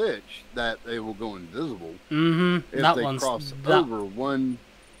a glitch that they will go invisible Mm-hmm. if That they one's cross that. over one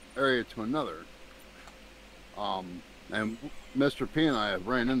area to another. And Mr. P and I have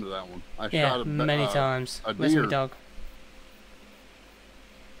ran into that one. I Yeah, shot many times. a Where's my deer. dog?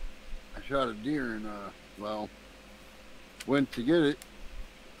 I shot a deer and well, went to get it,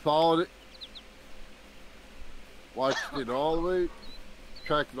 followed it, watched it all the way,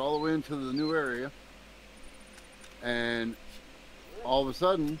 tracked it all the way into the new area, and all of a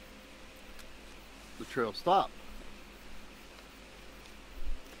sudden, the trail stopped.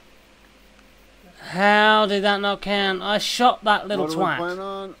 How did that not count? I shot that little What are we twat. playing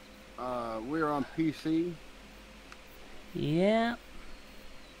on? We're on PC. Yeah.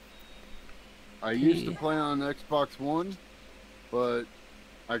 I used to play on Xbox One, but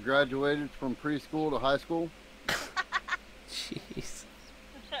I graduated from preschool to high school. Jeez.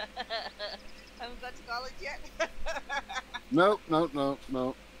 Haven't got to college yet? Nope.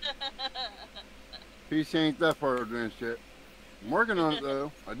 PC ain't that far advanced yet. I'm working on it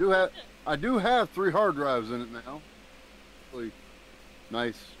though. I do have 3 hard drives in it now. Really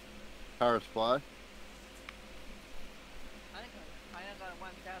nice power supply. I got a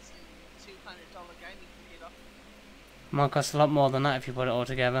 $1,200 gaming computer. Might cost a lot more than that if you put it all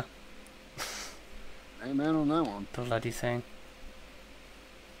together. Amen on that one. Bloody thing.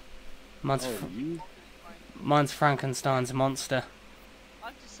 Mine's, Oh, you? mine's Frankenstein's monster.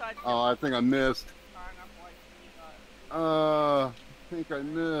 I've decided to Oh, I think I missed. far enough away from you guys. I think I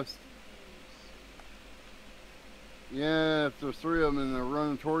missed. Yeah, if there's 3 of them and they're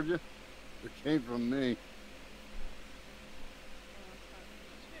running towards you, it came from me.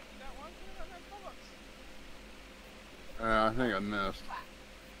 I think I missed.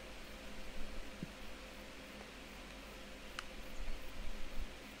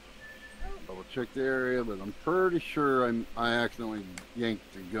 Double check the area, but I'm pretty sure I accidentally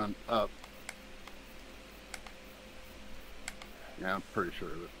yanked the gun up. Yeah, I'm pretty sure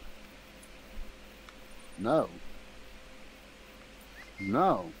of it. No.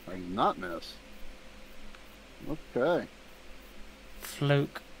 No, I did not miss. Okay.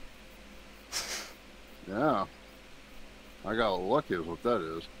 Fluke. Yeah. I got lucky is what that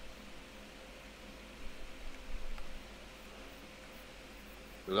is.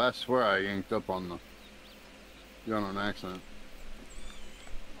 But I swear I yanked up on the gun on accident.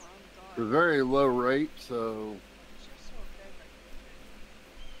 It's a very low rate, so...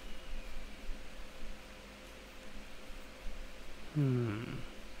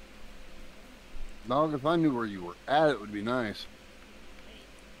 Dog, if I knew where you were at, it would be nice.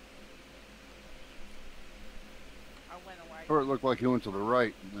 I went away. Or it looked like he went to the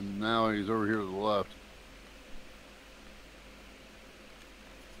right, and now he's over here to the left.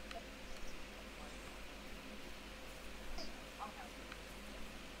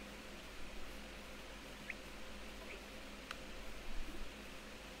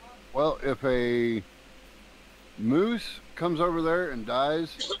 Well, if a moose comes over there and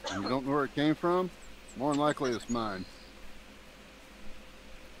dies, and you don't know where it came from, more than likely it's mine.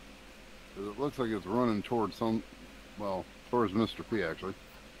 'Cause it looks like it's running towards towards Mr. P, actually.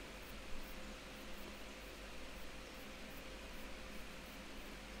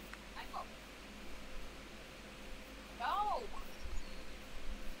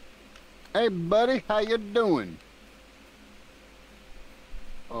 Hey, buddy, how you doing?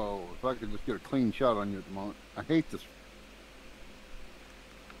 Oh, if I could just get a clean shot on you at the moment. I hate this.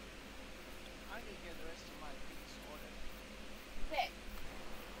 I can get the rest of my things sorted.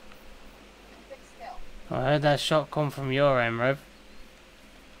 Sit still. I heard that shot come from your end, Rev.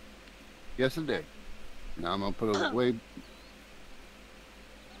 Yes, it did. Now I'm gonna put it away. Sorry.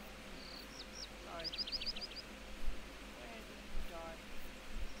 Where did you die?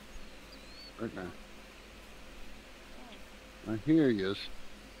 Right now. I hear yous.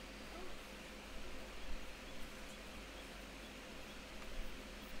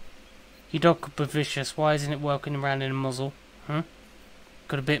 Your dog could be vicious. Why isn't it working around in a muzzle? Huh?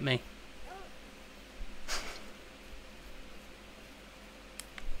 Could have bit me.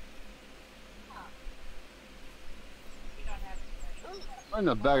 Right in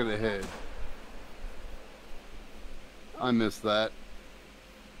the back of the head. I missed that.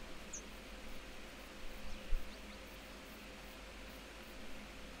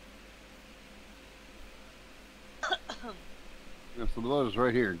 Yes, the blood is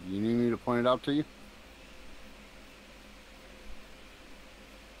right here. Do you need me to point it out to you?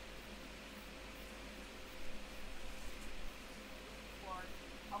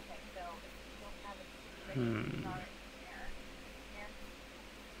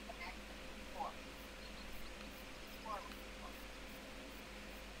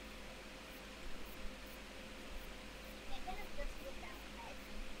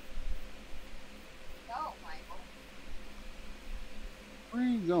 Where are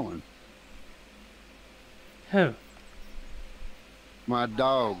you going? Who? My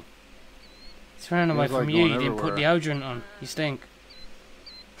dog. It's ran away Feels from like you. going You didn't put everywhere. deodorant on. You stink.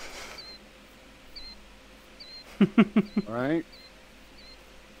 Right?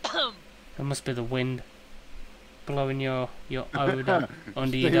 That must be the wind blowing your odour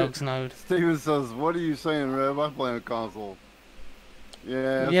under your dog's nose. Steven says, "What are you saying, Rev? I play on console."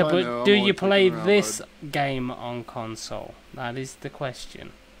 Yeah, Yeah, I but know. do I'm you only play kicking around, this bud. game on console? That is the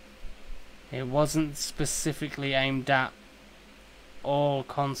question. It wasn't specifically aimed at all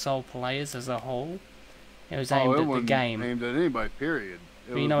console players as a whole. It was aimed Oh, it at the wasn't game. aimed at anybody, period. It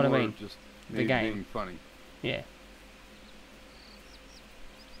But you was know what I more mean? Just The me game. being funny. Yeah.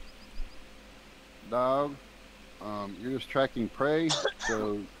 Dog, you're just tracking prey,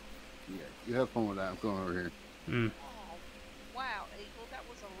 so yeah, you have fun with that. I'm going over here. Mm. Oh, wow, Eagle, that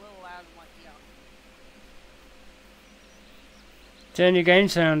was a little out of my ear. Turn your game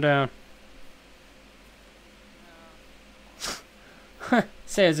sound down.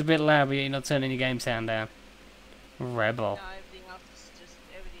 Say it's a bit loud, but you're not turning your game sound down. Rebel. No, everything else is just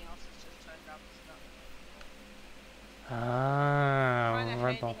turned up. It's not. Ah, Kind of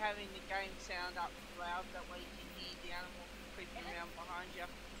rebel. handy having the game sound up loud, that way you can hear the animal creeping around behind you.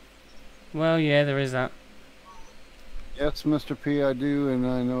 Well, yeah, there is that. Yes, Mr. P, I do, and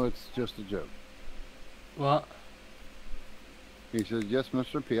I know it's just a joke. What? He said, yes,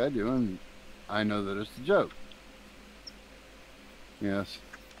 Mr. P, I do, and I know that it's a joke. Yes.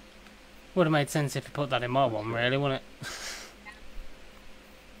 Would have made sense if you put that in my one, really, wouldn't it?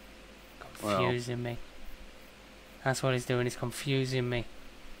 Confusing me. That's what he's doing, he's confusing me.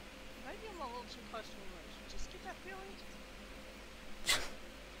 Maybe I'm a little too close to the moose. Just get that feeling.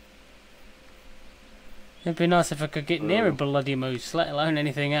 It'd be nice if I could get near a bloody moose, let alone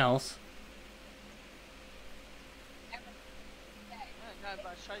anything else. No, but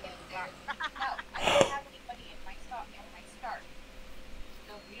I'll show you the back. No, I don't have anybody in my start.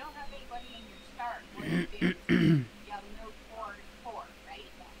 So if you don't have anybody in your start, what do you do? You'll know 4, right?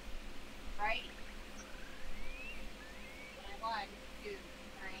 Right? 1, 2, 3,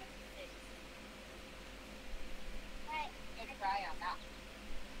 6. Hey, good try on that.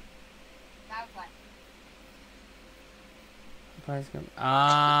 That was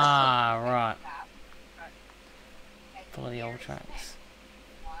Ah, right. Bloody old tracks.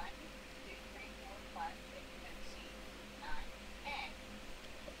 1, 2, 3, 4, 5, 6, 7, 8, 9,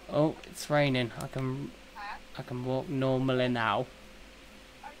 10. Oh, it's raining. I can walk normally now.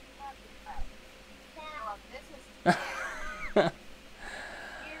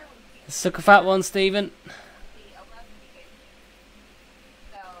 Suck a fat one, Stephen.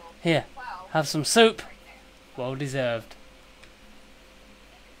 Here, have some soup. Well deserved.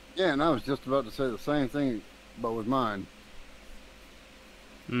 Yeah, and I was just about to say the same thing, but with mine.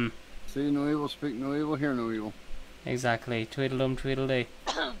 Hmm. See no evil, speak no evil, hear no evil. Exactly. Tweedledum, tweedledee.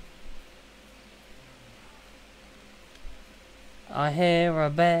 I hear a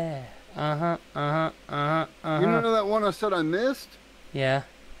bear. Uh-huh, uh-huh, uh-huh, uh-huh. You know that one I said I missed? Yeah.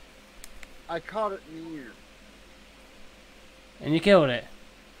 I caught it in the ear. And you killed it?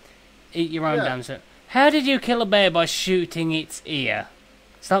 Eat your own Yeah. damn self. How did you kill a bear by shooting its ear?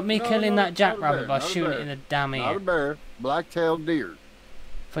 Stop me No, killing no, that jackrabbit bear, by not a shooting it bear. in the damn Not a ear. bear, black-tailed deer.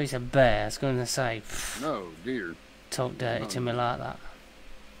 I thought you said bear. I was going to say, No, deer. talk dirty to me like that.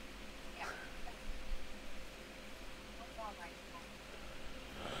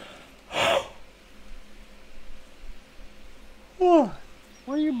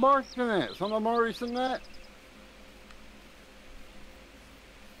 What are you barking at? Some of them already seen that?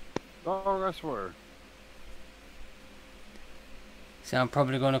 Dog, I swear. So I'm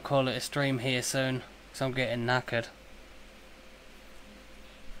probably going to call it a stream here soon, because I'm getting knackered.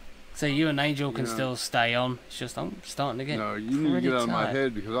 So you and Angel can Yeah. still stay on. It's just I'm starting to get No, you need to pretty get out of my tired.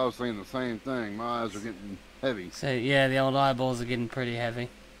 head because I was thinking the same thing. My eyes are getting heavy. So yeah, the old eyeballs are getting pretty heavy.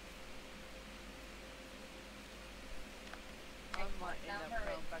 I might end up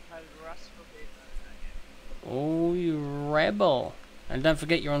going back over to Russ for a bit. Oh, you rebel! And don't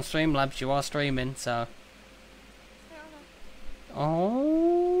forget you're on Streamlabs. You are streaming, so.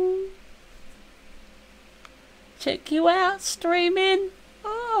 Oh, check you out streaming.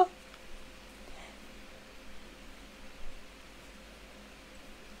 Oh.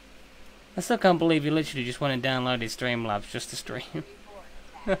 I still can't believe you literally just went and downloaded Streamlabs just to stream.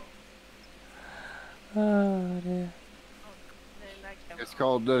 Oh dear. It's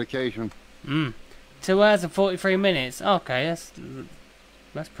called dedication. 2 hours and 43 minutes. Okay,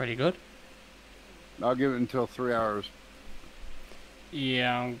 that's pretty good. I'll give it until 3 hours.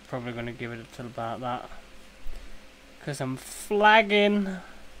 Yeah, I'm probably going to give it until about that. Because I'm flagging.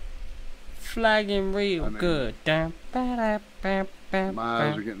 Flagging real good. My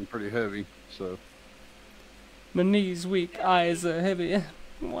eyes are getting pretty heavy, so. My knees weak, eyes are heavy.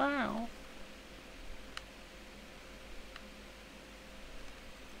 Wow.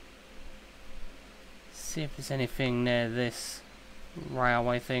 See if there's anything near this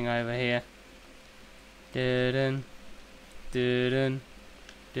railway thing over here. Dun dun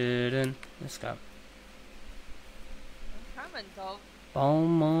dun. Let's go. I'm coming, dog.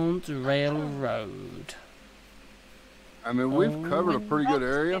 Beaumont Railroad. I mean, we've covered a pretty good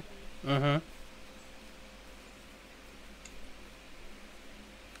area. Mm-hmm.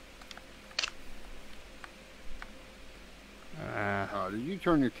 Did you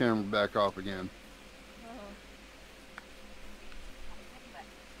turn your camera back off again?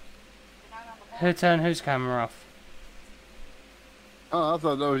 Who turned whose camera off? Oh, I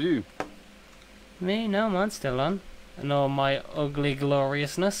thought that was you. Me? No, mine's still on. And all my ugly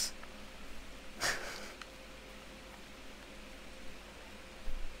gloriousness.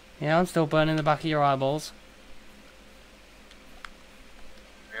 Yeah, I'm still burning the back of your eyeballs.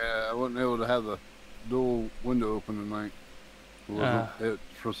 Yeah, I wasn't able to have the dual window open tonight. It,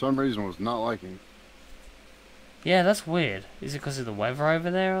 for some reason, was not liking. Yeah, that's weird. Is it because of the weather over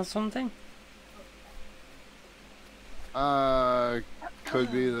there or something? Kind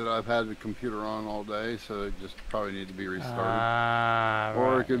could be that I've had the computer on all day, so it just probably need to be restarted.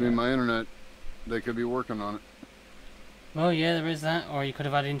 Or Right, it could be my internet. They could be working on it. Well, yeah, there is that. Or you could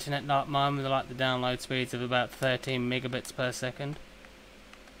have had internet like mine with like the download speeds of about 13 megabits per second.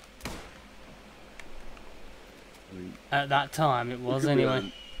 I mean, At that time, it was could be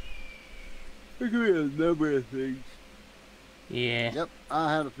anyway. There could be a number of things. Yeah. Yep,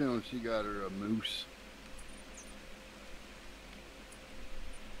 I had a feeling she got her a moose.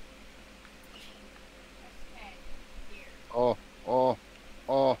 Okay, here. Oh, oh,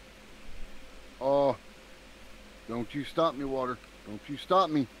 oh, oh. Don't you stop me, water. Don't you stop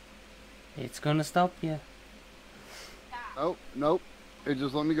me. It's gonna stop you. Oh, nope. It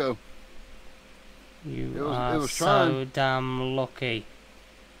just let me go. You It are was so trying. damn lucky.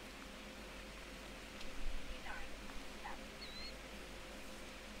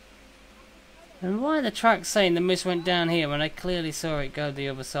 And why are the tracks saying the mist went down here when I clearly saw it go the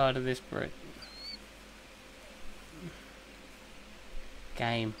other side of this brick?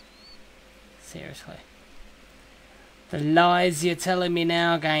 Game. Seriously. The lies you're telling me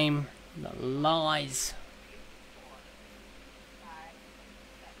now, game. The lies.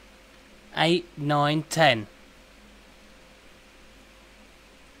 8, 9, 10.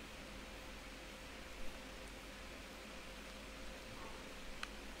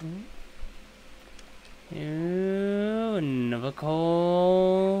 Ooh, another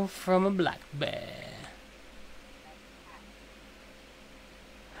call from a black bear.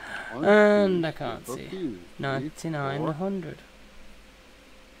 One, And two, I can't three, see. three, 99, four. 100.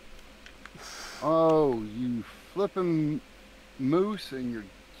 Oh, you flipping moose and your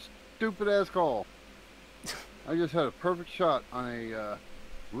stupid ass call. I just had a perfect shot on a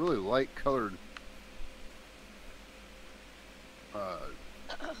really light colored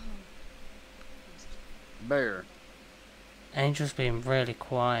bear. Angel's being really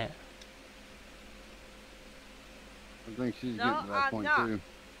quiet. I think she's No, getting to that I'm point not. too.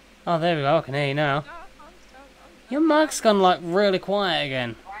 Oh, there we go. I can hear you now. No, I'm Your mic's gone like really quiet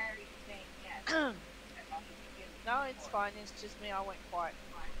again. Why are you saying yes? no, it's fine. It's just me. I went quiet.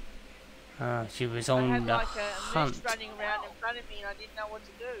 She was I on had the like a moose hunt. running around in front of me, and I didn't know what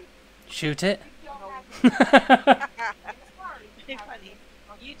to do. Shoot it. Very funny.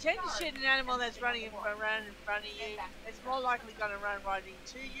 You tend to shoot an animal that's running around in front of you. It's more likely going to run right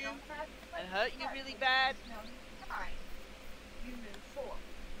into you and hurt you really bad. You move forward.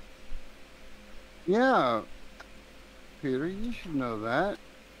 Yeah, Peter, you should know that.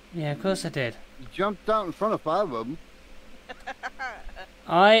 Yeah, of course I did. You jumped out in front of 5 of them.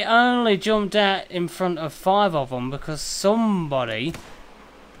 I only jumped out in front of 5 of them because somebody,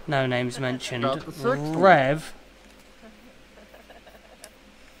 no names mentioned, Got the 6th one. Rev,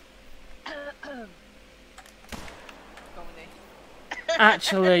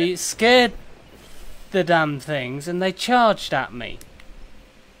 actually scared the damn things and they charged at me.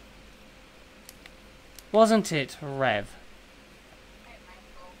 Wasn't it, Rev?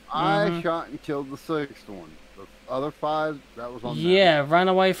 I shot and killed the 6th one. The other 5, that was on them. Yeah, ran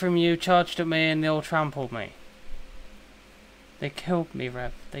away from you, charged at me, and they all trampled me. They killed me,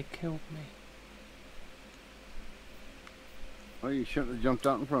 Rev. They killed me. Well, you shouldn't have jumped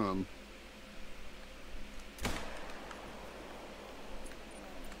out in front of them. I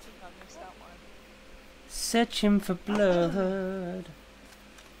think I missed that one. Searching for blood.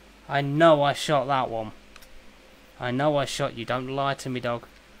 I know I shot that one. I know I shot you. Don't lie to me, dog.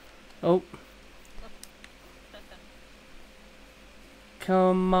 Oh.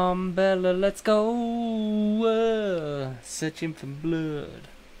 Come on, Bella, let's go. Searching for blood.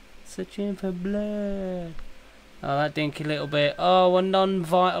 Searching for blood. Oh, that dinky little bit. Oh, a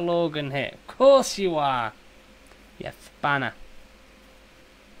non-vital organ hit. Of course you are. You spanner.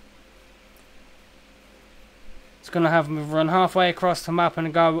 It's going to have me run halfway across the map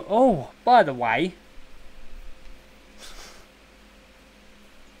and go, oh, by the way.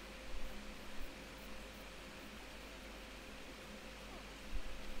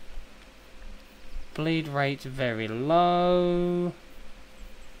 Bleed rate very low.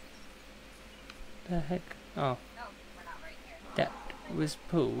 The heck? Oh, No, we're not right there. that was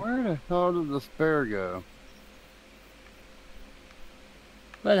pool. Where the hell did this bear go?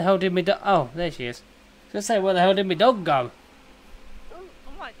 Where the hell did me dog? Oh, there she is. I was gonna say, where the hell did my dog go?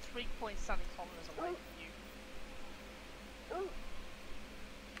 I'm like 3 point something kilometers away from you.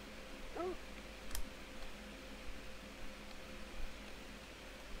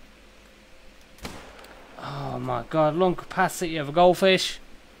 Oh my god, lung capacity of a goldfish.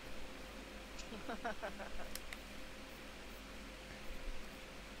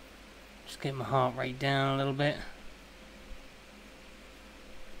 Just get my heart rate down a little bit.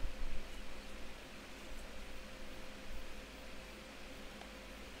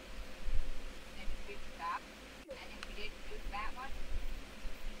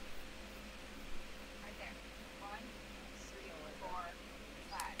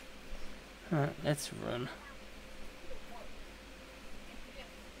 Alright, let's run.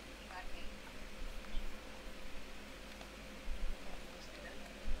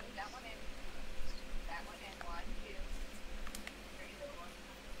 That one in. That one in. 1, 2, 3,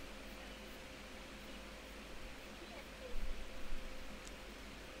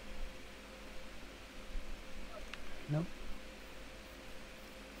 4. Nope.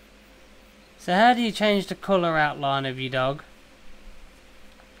 So how do you change the colour outline of your dog?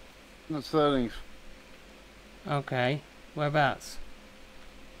 The settings. Okay. Whereabouts?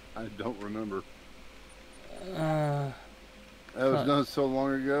 I don't remember. Uh, That was done so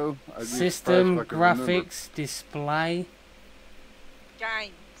long ago. I'd be system, surprised if I could remember. graphics, display,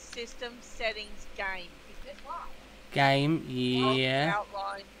 Game. System settings. Game. Is this live? game, yeah.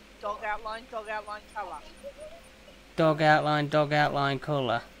 Outline. Dog outline. Dog outline. Color. Dog outline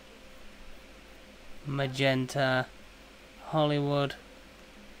colour. Magenta. Hollywood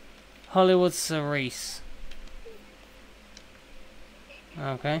cerise.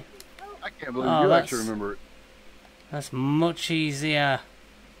 Okay. I can't believe Oh, you that's- actually remember it. That's much easier.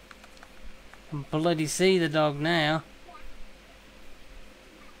 I can bloody see the dog now.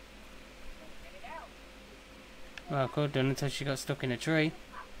 Well, I could have done until she got stuck in a tree.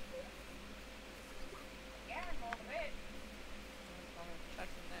 Yeah, a little bit.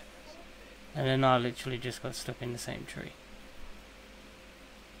 And then I literally just got stuck in the same tree.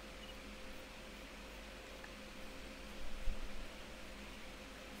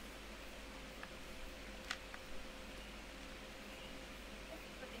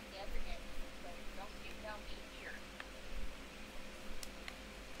 Putting the other in, but don't you tell me here.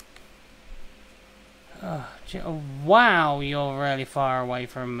 Oh, oh, wow, you're really far away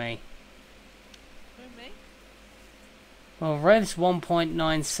from me. Who, me? Well, Rev's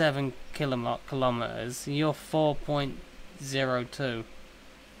 1.97 kilometers. You're 4.02.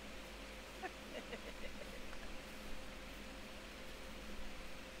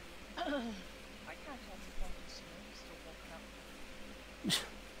 I can't tell if I'm still walking up.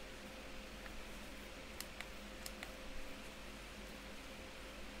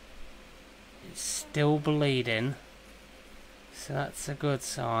 It's still bleeding, so that's a good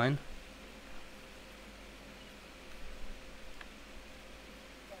sign.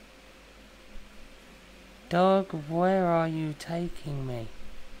 Dog, where are you taking me?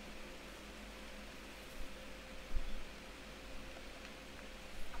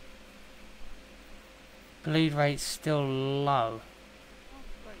 Bleed rate's still low, Oh,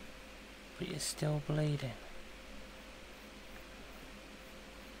 great. but you're still bleeding.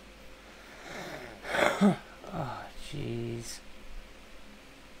 Oh, jeez.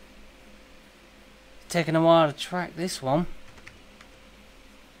 Taking a while to track this one.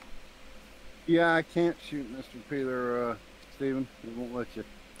 Yeah, I can't shoot Mr. Peter, Steven. It won't let you.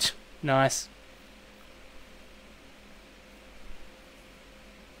 Nice.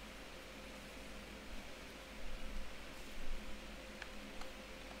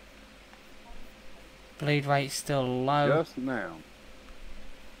 Bleed rate still low. Just now.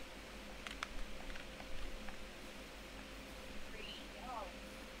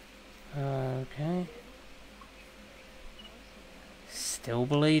 Okay. Still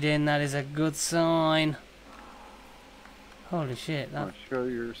bleeding, that is a good sign. Holy shit, that Now show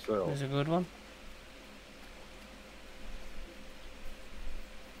yourself. was a good one.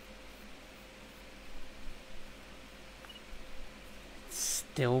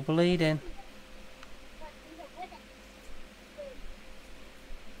 Still bleeding.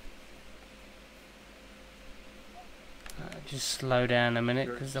 Just slow down a minute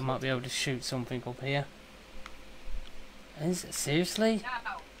because I might be able to shoot something up here. Is it seriously? No.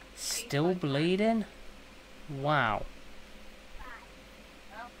 Still bleeding? Wow.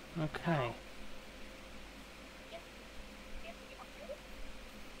 Okay.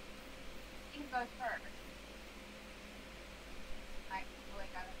 You go first. I only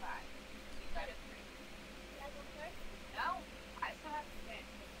got a 5. You got a 3. No, I still have to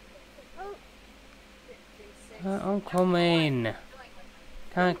finish. I'm coming.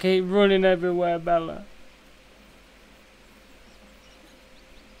 Can't keep running everywhere, Bella.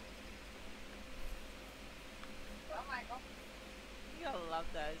 Well, Michael, You gotta love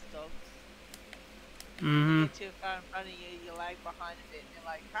those dogs. Mm-hmm. Get too far in front of you, you lag behind a bit, and you're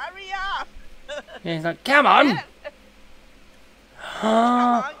like, hurry up! Yeah, he's like, come on! Come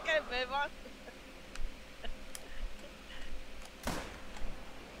on, go move on.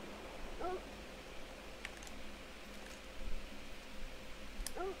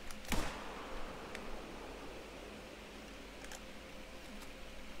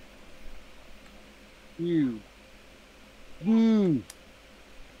 You.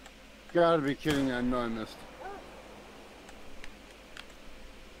 gotta be kidding me. I know I missed.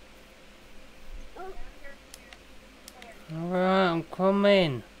 Alright, I'm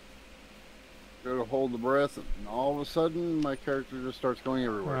coming. Go to hold the breath, and all of a sudden, my character just starts going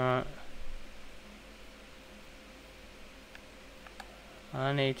everywhere. Right.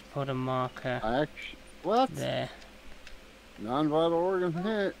 I need to put a marker What? there. Non-vital organ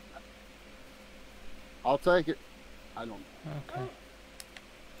hit. I'll take it. I don't. Okay.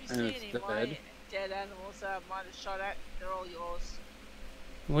 If And you it's see any of my dead. dead animals that I might have shot at, they're all yours.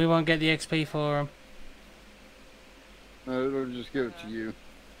 We won't get the XP for them. No, it'll just give it to you.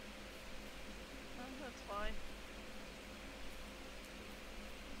 Oh, that's fine.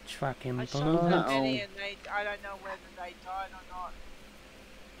 Tracking I shot blood. so many and I don't know whether they died or not.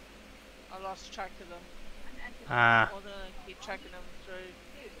 I lost track of them. Ah. I'm gonna keep tracking them through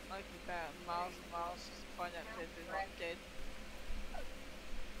like about miles and miles to find out if they're not dead.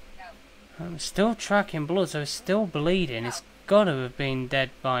 I'm still tracking blood, so it's still bleeding. It's got to have been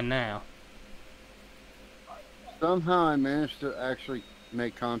dead by now. Somehow I managed to actually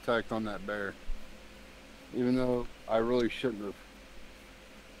make contact on that bear. Even though I really shouldn't have.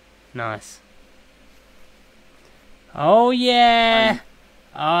 Nice. Oh yeah!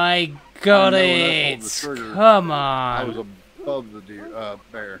 I got I know when I it! pulled the trigger, Come I was on! above the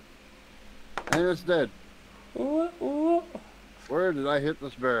bear. And it's dead. Ooh, ooh. Where did I hit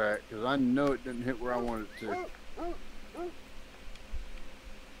this bear at? Because I know it didn't hit where I wanted it to.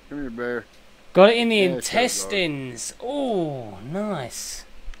 Come here, bear. Got it in the Yeah, it's got it, dog. intestines! Oh, nice.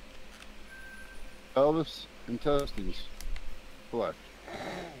 Pelvis, intestines, flesh.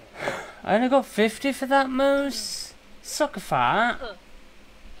 I only got 50 for that moose. Sucker fat.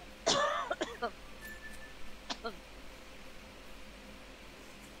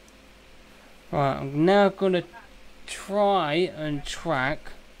 Right, I'm now gonna try and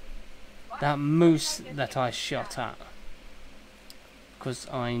track that moose that I shot at. Because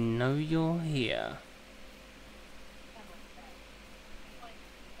I know you're here.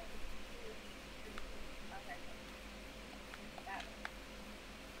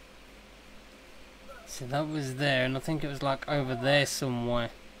 So that was there, and I think it was like over there somewhere.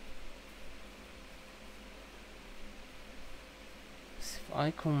 So if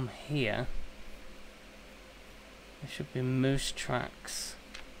I come here, there should be moose tracks.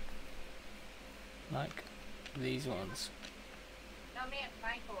 Like these ones. No man,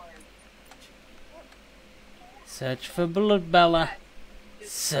 my cord. Search for blood, Bella.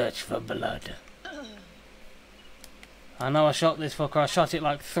 Search for blood. I know I shot this fucker. I shot it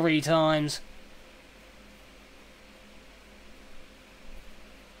like 3 times.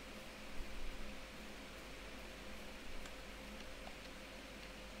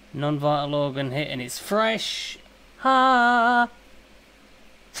 Non-vital organ hit and it's fresh. Ha!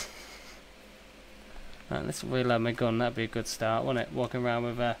 Right, let's reload my gun. That'd be a good start, wouldn't it? Walking around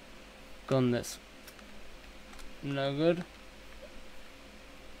with a gun that's no good.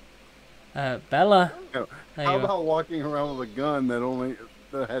 Bella. No. There How you are. about walking around with a gun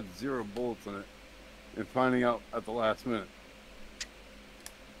that had 0 bullets in it and finding out at the last minute?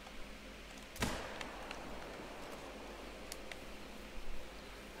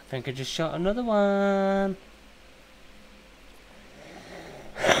 I think I just shot another one.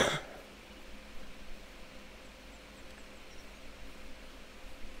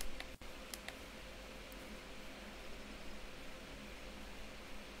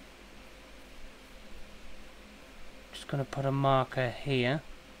 Just gonna put a marker here.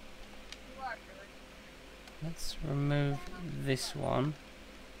 Let's remove this one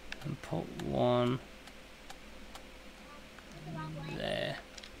and put one there.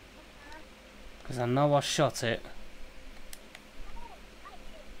 Because I know I shot it.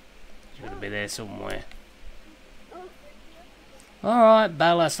 It's gonna be there somewhere. Alright,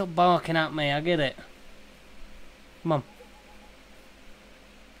 Bella, stop barking at me, I get it. Come on.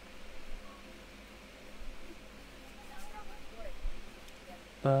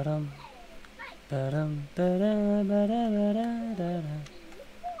 Ba-dum, ba-dum, ba-da, ba-da, ba-da, da,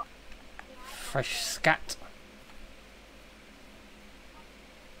 da. Fresh scat.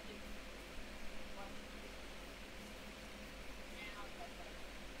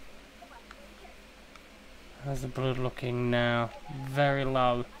 How's the blood looking now? Very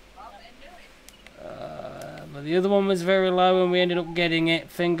low. But the other one was very low and we ended up getting it.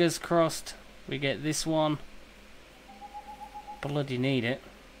 Fingers crossed we get this one. Bloody need it.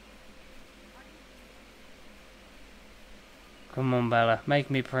 Come on, Bella, make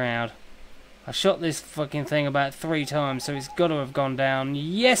me proud. I shot this fucking thing about 3 times, so it's got to have gone down.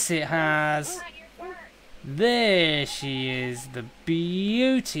 Yes, it has. There she is, the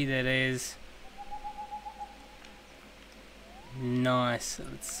beauty that is. Nice.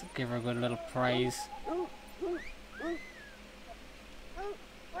 Let's give her a good little praise.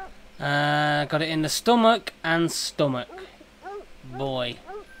 Got it in the stomach and stomach. Boy,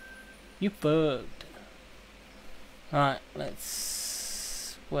 you fucked. Right,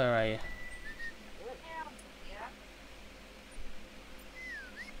 let's. Where are you?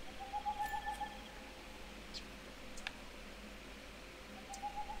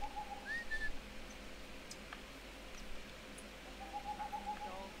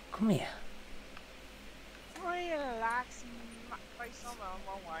 Come here. Relax, face on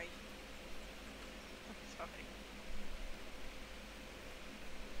my way. Sorry.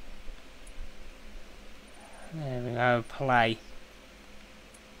 There we go, play.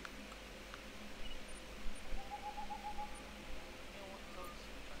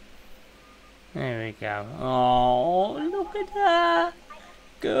 There we go. Oh, look at that.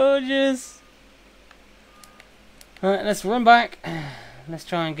 Gorgeous. Alright, let's run back. Let's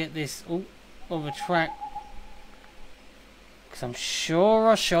try and get this other track. Because I'm sure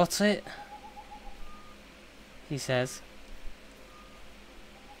I shot it. He says.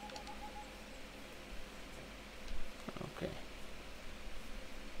 Okay.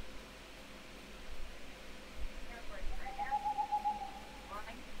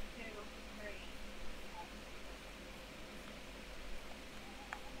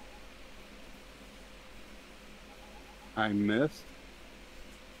 I missed.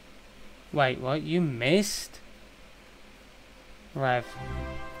 Wait, what? You missed? Rev.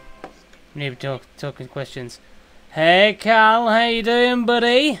 We need to talking questions. Hey, Cal, how you doing,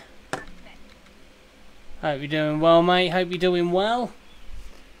 buddy? Hope you're doing well, mate. Hope you're doing well.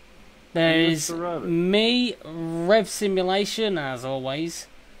 There's me, Rev Simulation, as always.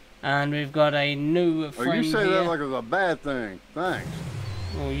 And we've got a new friend you say here. that like it was a bad thing. Thanks.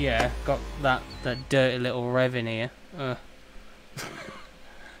 Oh yeah, got that dirty little Rev in here.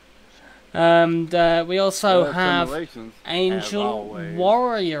 And we also have Angel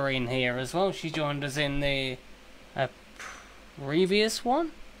Warrior in here as well. She joined us in the previous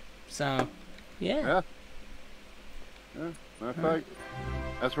one. So, yeah. Matter of fact,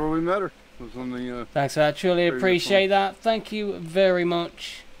 that's where we met her. Was on the, thanks for that. Truly appreciate that. Thank you very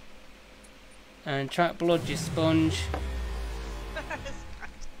much. And track blood, you sponge.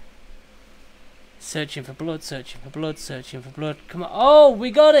 Searching for blood, searching for blood, searching for blood. Come on. Oh, we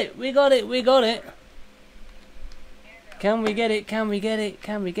got it. We got it. We got it. Can we get it? Can we get it?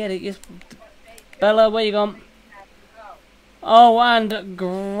 Can we get it? Yes. Bella, where you gone? Oh, and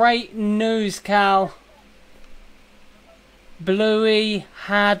great news, Cal. Bluey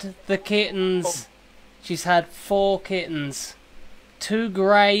had the kittens. She's had 4 kittens. 2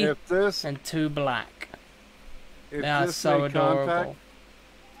 grey and 2 black. They are so adorable.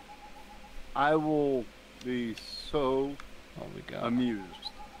 I will be so amused.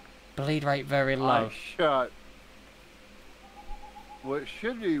 Bleed rate very low. I shot what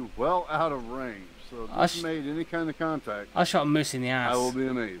should be well out of range. So if this made any kind of contact, I shot a moose in the ass. I will be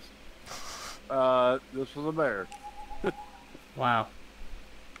amazed. This was a bear. Wow.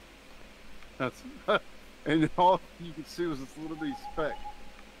 That's and all you could see was this little bitty speck.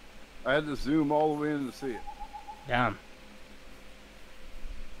 I had to zoom all the way in to see it. Damn.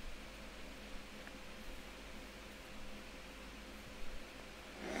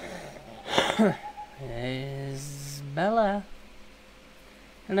 There's Bella.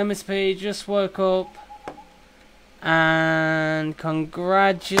 Hello, Miss P. Just woke up. And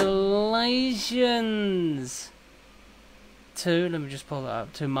congratulations to, let me just pull that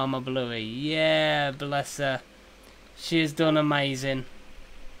up, to Mama Bluey. Yeah, bless her. She's done amazing.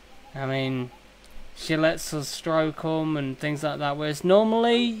 I mean, she lets us stroke them and things like that, whereas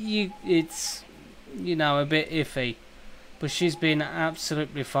normally it's, you know, a bit iffy. But she's been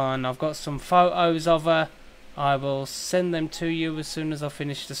absolutely fine. I've got some photos of her. I will send them to you as soon as I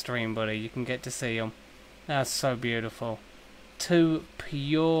finish the stream, buddy. You can get to see them. That's so beautiful. 2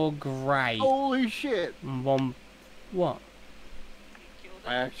 pure grey. Holy shit! And 1... What?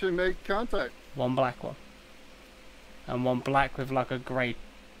 I actually made contact. 1 black one. And 1 black with like a grey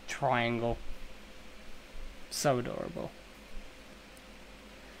triangle. So adorable.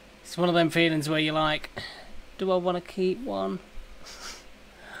 It's one of them feelings where you're like, do I want to keep one?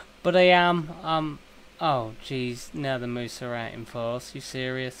 But I am. Oh, jeez. Now the moose are out in force. You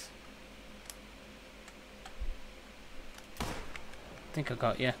serious? I think I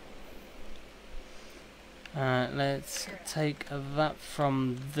got you. Let's take that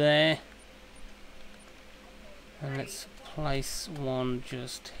from there. And let's place one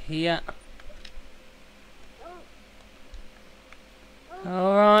just here.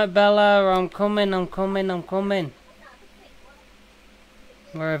 Alright, Bella, I'm coming, I'm coming, I'm coming.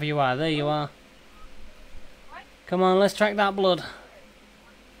 Wherever you are, there you are. Come on, let's track that blood.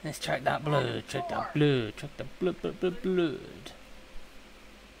 Let's track that blood, track that blood, track the blood.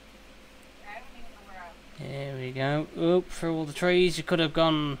 There we go. Oop, through all the trees. You could have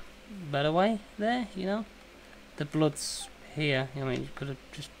gone better way there, you know. The blood's here. I mean, you could have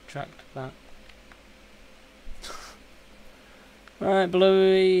just tracked that. Right,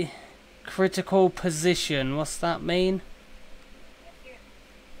 Bluey. Critical position. What's that mean?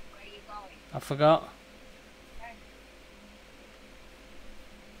 I forgot.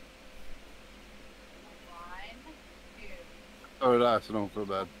 So did I, so don't feel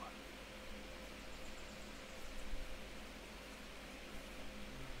bad.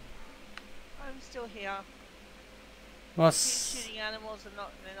 I'm still here. What's... Keep shooting animals and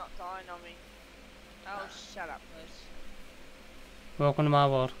they're not dying on me. Oh, shut up, Moose. Welcome to my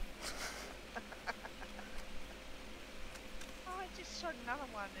world. Oh, I just shot another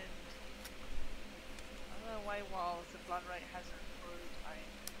one and I'm gonna wait while the blood rate hasn't improved.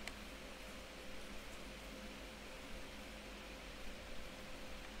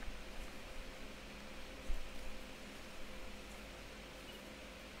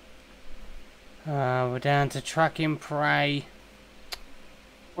 We're down to tracking prey.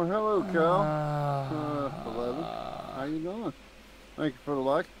 Well, hello, Cal. 11. How you doing? Thank you for the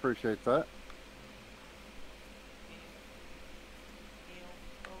like. Appreciate that.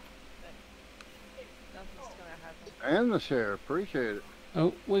 Nothing's gonna happen. And the share. Appreciate it.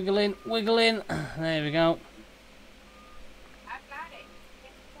 Oh, wiggling, wiggling. There we go. I've got it.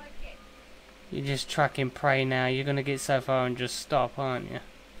 Just click it. You're just tracking prey now. You're going to get so far and just stop, aren't you?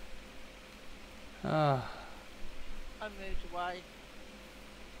 Oh. I moved away.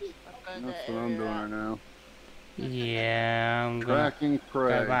 That's what I'm doing right now. Yeah, I'm going to Tracking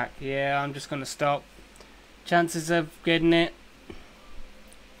prey. go back. Yeah, I'm just going to stop. Chances of getting it?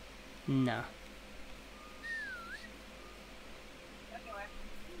 No.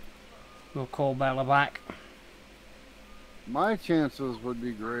 We'll call Bella back. My chances would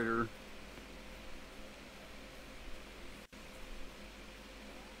be greater.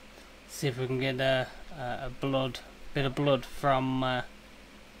 See if we can get a bit of blood from the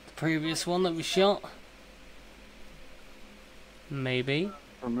previous one that we shot. Maybe.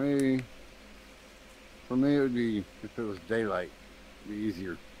 For me, it would be, if it was daylight, it'd be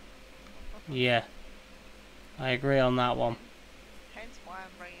easier. Yeah. I agree on that one. Hence why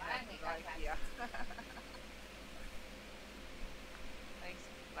I'm bringing up the idea. Makes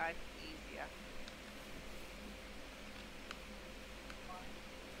life easier.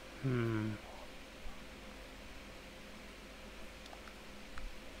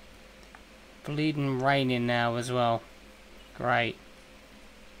 Bleeding raining now as well. Great.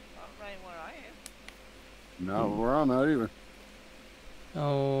 Not rain where I am. Not where I'm at either.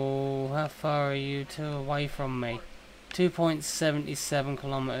 Oh, how far are you two away from me? 2.77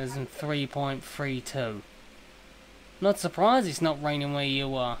 kilometers and 3.32. Not surprised it's not raining where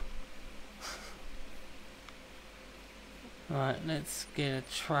you are. Right, let's get a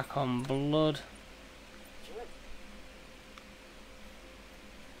track on blood.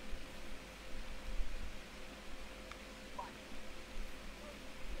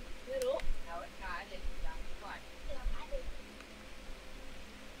 No, it's not. It's not fun.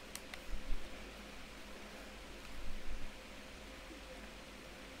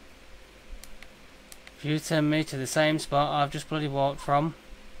 If you send me to the same spot I've just bloody walked from,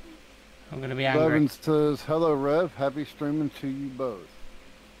 I'm going to be angry. Levin says, hello, Rev. Happy streaming to you both.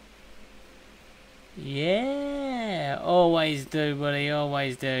 Yeah, always do, buddy,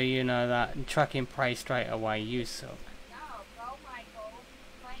 always do. You know that. And tracking prey straight away, you suck. No, go, Michael.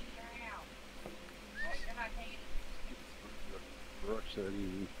 Playing around. You're not taking it. Rush that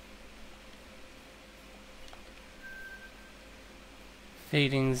easy.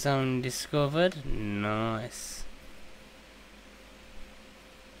 Feeding zone discovered. Nice.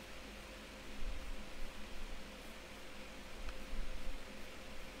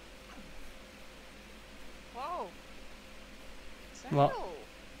 Whoa! What? Saddle.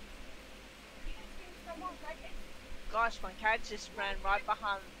 Gosh, my cat just ran right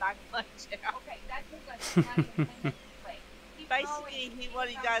behind the back of my chair. Okay, that's good. Not even 10 minutes away. Keep Basically, going. what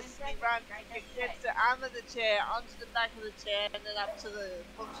he does is he runs, gets the arm of the chair onto the back of the chair and then up to the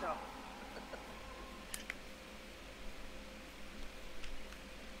bookshelf.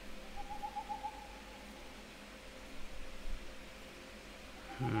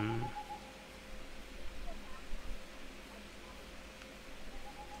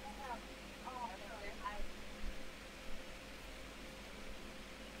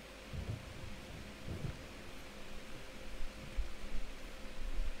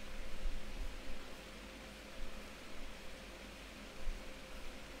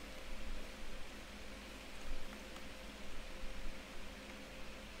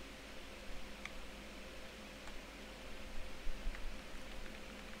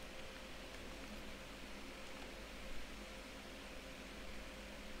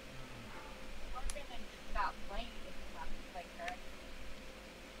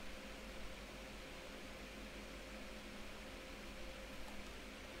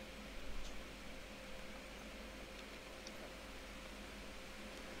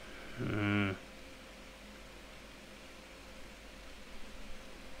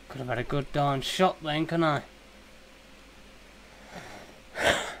 Could have had a good darn shot then, couldn't I?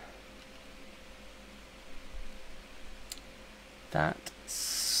 That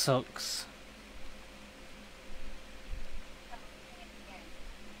sucks.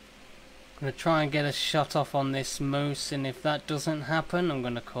 I'm going to try and get a shot off on this moose, and if that doesn't happen, I'm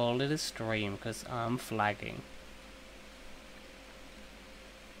going to call it a stream, because I'm flagging.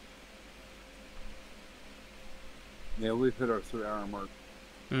 Yeah, we've hit our 3-hour mark.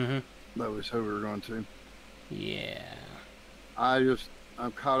 Mm-hmm. That we said we were going to. Yeah. I'm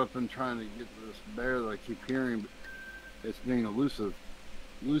caught up in trying to get to this bear that I keep hearing, but it's being elusive.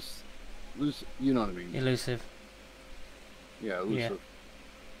 Loose, you know what I mean? Elusive. Yeah, elusive.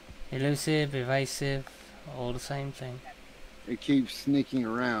 Yeah. Elusive, evasive, all the same thing. It keeps sneaking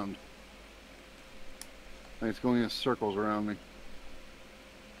around. Like it's going in circles around me.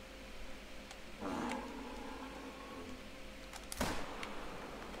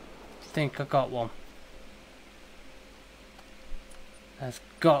 Think I got one. That's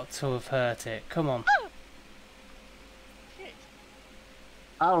got to have hurt it. Come on. Shit.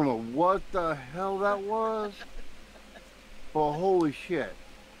 I don't know what the hell that was. But holy shit.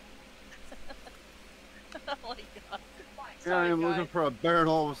 Oh my god. Yeah, Sorry, I'm guys. looking for a bear and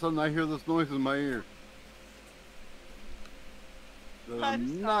all of a sudden I hear this noise in my ear. That I'm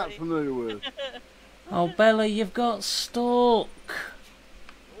I'm not sorry. familiar with. Oh, Bella, you've got stuck.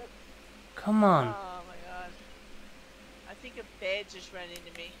 Come on. Oh my god. I think a bear just ran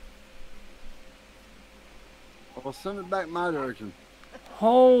into me. Well, send it back my direction.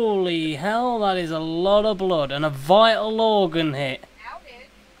 Holy hell, that is a lot of blood and a vital organ hit. Outed.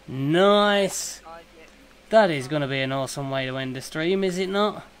 Nice. God, yeah. That is going to be an awesome way to end the stream, is it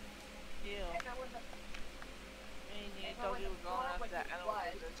not? Ew. If it was a, Me and if it you was thought we a were 4, going after which that it animal was,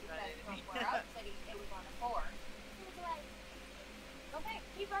 that's because running from into me. where I was sitting, it was on a 4. Okay,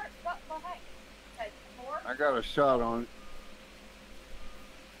 keep her, go ahead. Said 4. I got a shot on it.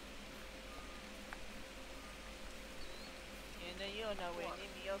 And then you're nowhere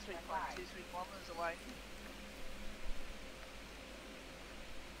near me. You're 3.2, 3 kilometers away.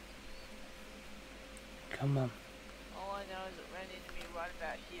 Come on. All I know is it ran into me right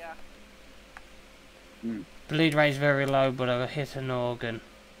about here. Bleed rate's very low, but I hit an organ.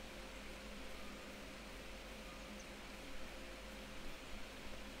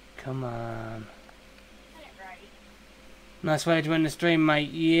 Come on. Get it right. Nice way to end the stream, mate.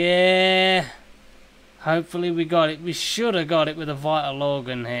 Yeah. Hopefully we got it. We should have got it with a vital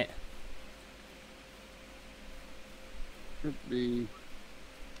organ hit. Could be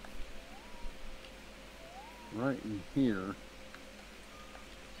right in here.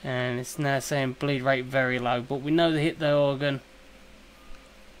 And it's now saying bleed rate very low, but we know they hit the organ.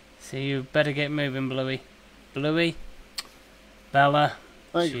 So you better get moving, Bluey. Bluey? Bella?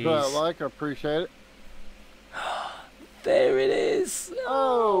 Thanks for that Jeez. like, I appreciate it. There it is!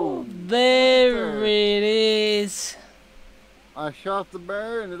 Oh, There there. it is! I shot the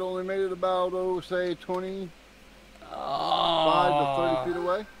bear and it only made it about, say 25 Oh, to 30 feet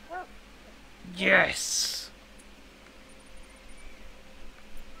away. yes!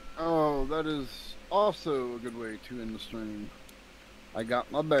 Oh, that is also a good way to end the stream. I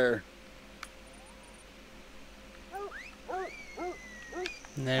got my bear.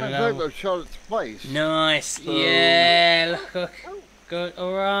 There I we think go. I shot its place. Nice! So- Yeah! Look. Good.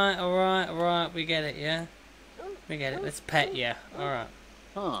 Alright, alright, alright. We get it, yeah? We get it. Let's pet you. Alright.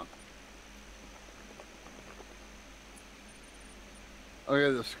 Huh.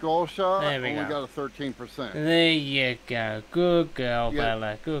 Okay, the skull shot There we only go. got a 13%. There you go. Good girl, Yeah.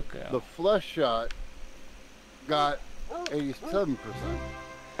 Bella. Good girl. The flesh shot got 87%.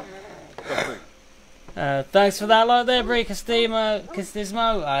 I think. Thanks for that like there,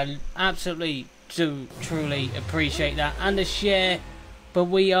 Castismo. I absolutely do truly appreciate that. And a share. But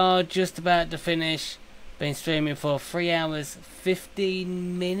we are just about to finish. Been streaming for 3 hours,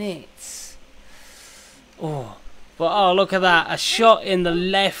 15 minutes. Oh. But oh, look at that. A shot in the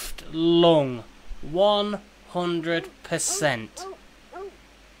left lung. 100%.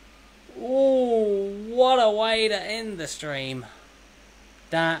 Oh, what a way to end the stream.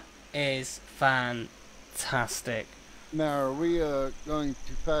 That is fantastic. Now, are we going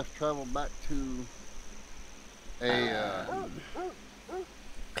to fast travel back to a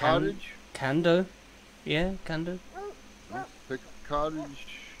cottage? Can do. Yeah, can do. Pick a cottage.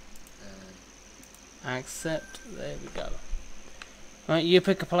 Accept. There we go. Right, you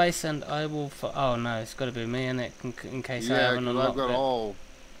pick a place and I will... oh no, it's got to be me, innit? In case I Yeah, haven't 'cause unlocked I've got it. all.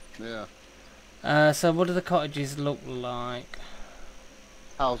 Yeah. So what do the cottages look like?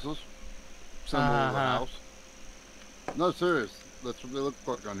 Houses. Symbol of a Uh-huh. house. No, serious. That's what they look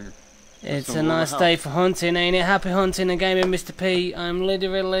like on here. It's Some a little nice house. day for hunting, ain't it? Happy hunting again with Mr. P. I'm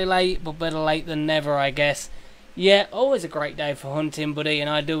literally late, but better late than never, I guess. Yeah, always a great day for hunting, buddy, and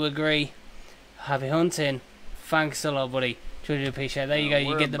I do agree. Happy hunting. Thanks a lot, buddy. Truly appreciate it. There you go.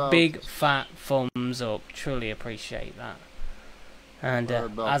 You get the big fat thumbs up. Truly appreciate that. And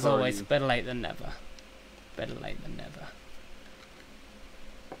as always, better late than never. Better late than never.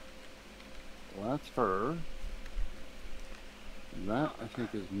 Well, that's her. That, I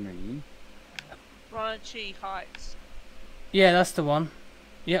think, is me. Raunchy Heights. Yeah, that's the one.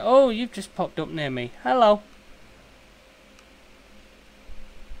 Yeah, oh, you've just popped up near me. Hello.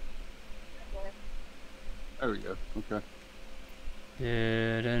 There we go. Okay.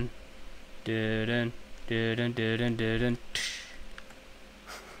 Dun dun dun dun dun dun.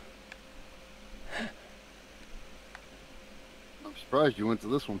 I'm surprised you went to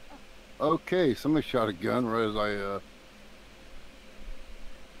this one. Okay, somebody shot a gun right as I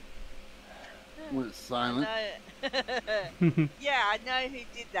went silent. Yeah, I know who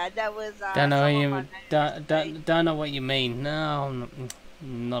did that. That was. Don't know someone you. by name was Don't know what you mean. No,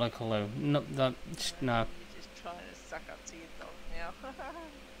 not a clue. No, no. You're just trying to suck up to your dog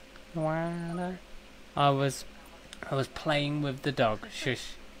now. I was playing with the dog.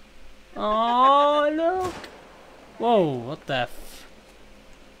 Shush. Oh look! Whoa! What the? That's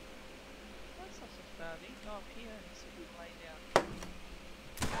not so funny. Go up here and see if you lay down.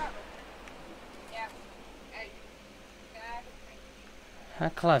 Yeah. Hey, can I have a drink? How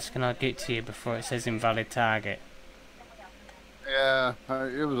close can I get to you before it says invalid target? Yeah,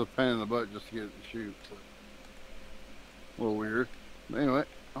 it was a pain in the butt just to get it to shoot. So. A little weird. But anyway,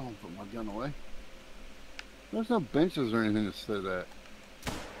 I'll put my gun away. There's no benches or anything to sit at.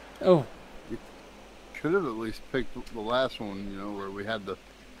 Oh. Could have at least picked the last one, you know, where we had the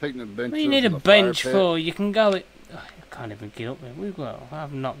picnic benches. What do you need a and the bench fire pit. for? You can go it. Oh, I can't even get up there. Well,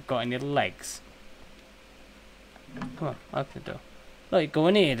 I've not got any legs. Come on, open the door. Look, go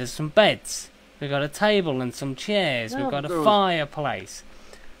in here. There's some beds. We've got a table and some chairs. Yeah, We've got there a was- fireplace.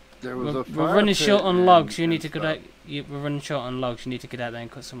 There was a We're fire running pit short on logs. You and need to go stuff. out. We're running short on logs. You need to get out there and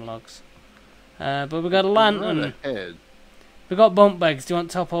cut some logs. But we've got a Right lantern. ahead. We've got bunk beds. Do you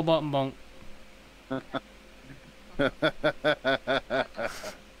want top or bottom bunk?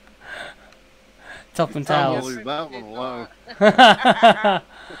 Top and I'll towels. leave that one alone.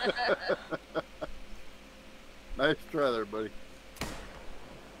 Nice try there, buddy.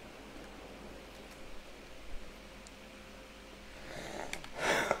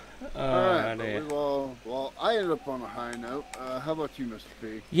 Alright, well, I ended up on a high note. How about you, Mr.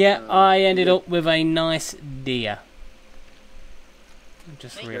 P? Yeah, I ended up with a nice deer.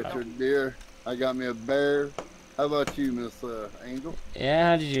 Just Thank Got your reload. deer. I got me a bear. How about you, Miss Angel?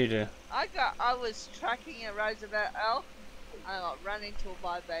 Yeah, how did you do? I was tracking a Roosevelt elk. I got run into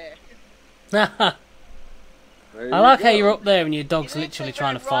by a bear. I There like you how go. you're up there and your dog's He literally ran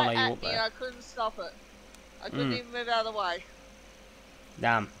trying to follow right you at up me and there. I couldn't stop it. I couldn't Mm. even move out of the way.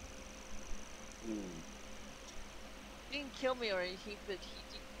 Damn. Hmm. He didn't kill me or anything, but he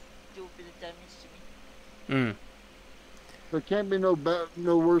did do a bit of damage to me. Mm. There can't be no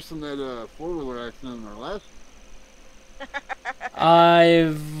worse than that four-wheeler accident in our last.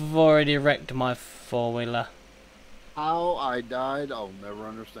 I've already wrecked my four-wheeler. How I died, I'll never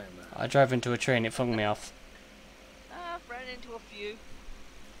understand that. I drove into a tree and it flung me off. I've ran into a few.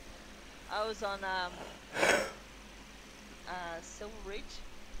 I was on Silver Ridge.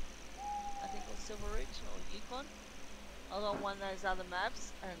 I think it was Silver Ridge or Yukon. I was on one of those other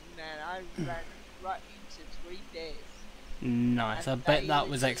maps, and man, I ran right into 3 bears. Nice. I And bet they that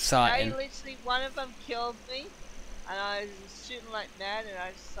was literally- exciting. They literally, one of them killed me, and I was shooting like mad, and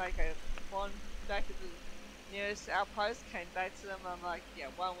I just like gone back to the nearest outpost, came back to them. I'm like, yeah,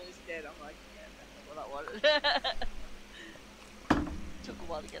 one was dead. I'm like, yeah, that's not what I wanted. Took a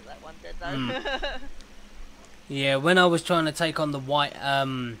while to get that one dead though. Yeah, when I was trying to take on the white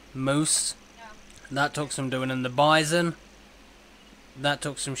moose, that took some doing, and the bison, that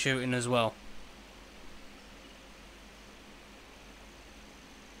took some shooting as well.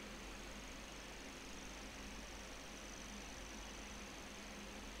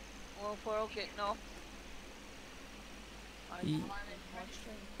 Well, if we're all getting off, I Ye- can watch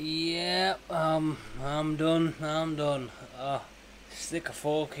stream. Yeah, I'm done. Stick a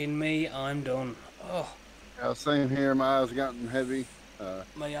fork in me, I'm done. Oh, Yeah, same here. My eyes gotten heavy.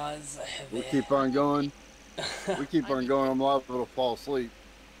 my eyes are heavy. We keep on going. We keep on going. I'm liable to fall asleep.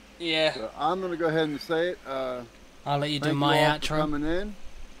 Yeah, So I'm gonna go ahead and say it. I'll let you do Thank my you all for outro. coming in.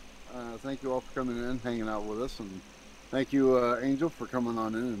 Thank you all for coming in, hanging out with us, and thank you, Angel, for coming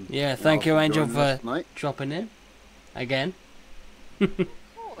on in. And Yeah, thank you, also Angel, joining us for tonight. dropping in again. Of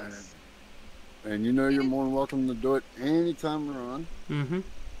course. And you know you're more than welcome to do it anytime we're on. Mm-hmm.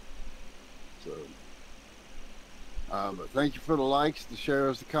 So, but thank you for the likes, the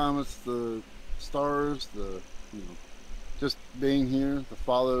shares, the comments, the stars, the just being here, the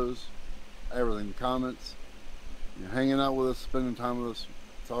follows, everything, the comments, hanging out with us, spending time with us.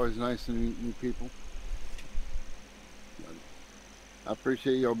 It's always nice to meet new people. I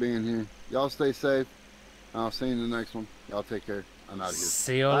appreciate y'all being here. Y'all stay safe. I'll see you in the next one. Y'all take care. I'm out of here.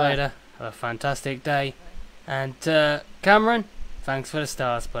 See you Bye. later. Have a fantastic day. And Cameron, thanks for the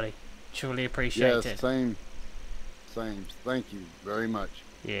stars, buddy. Truly appreciate it. Same. Thank you very much.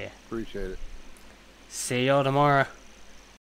 Yeah. Appreciate it. See y'all tomorrow.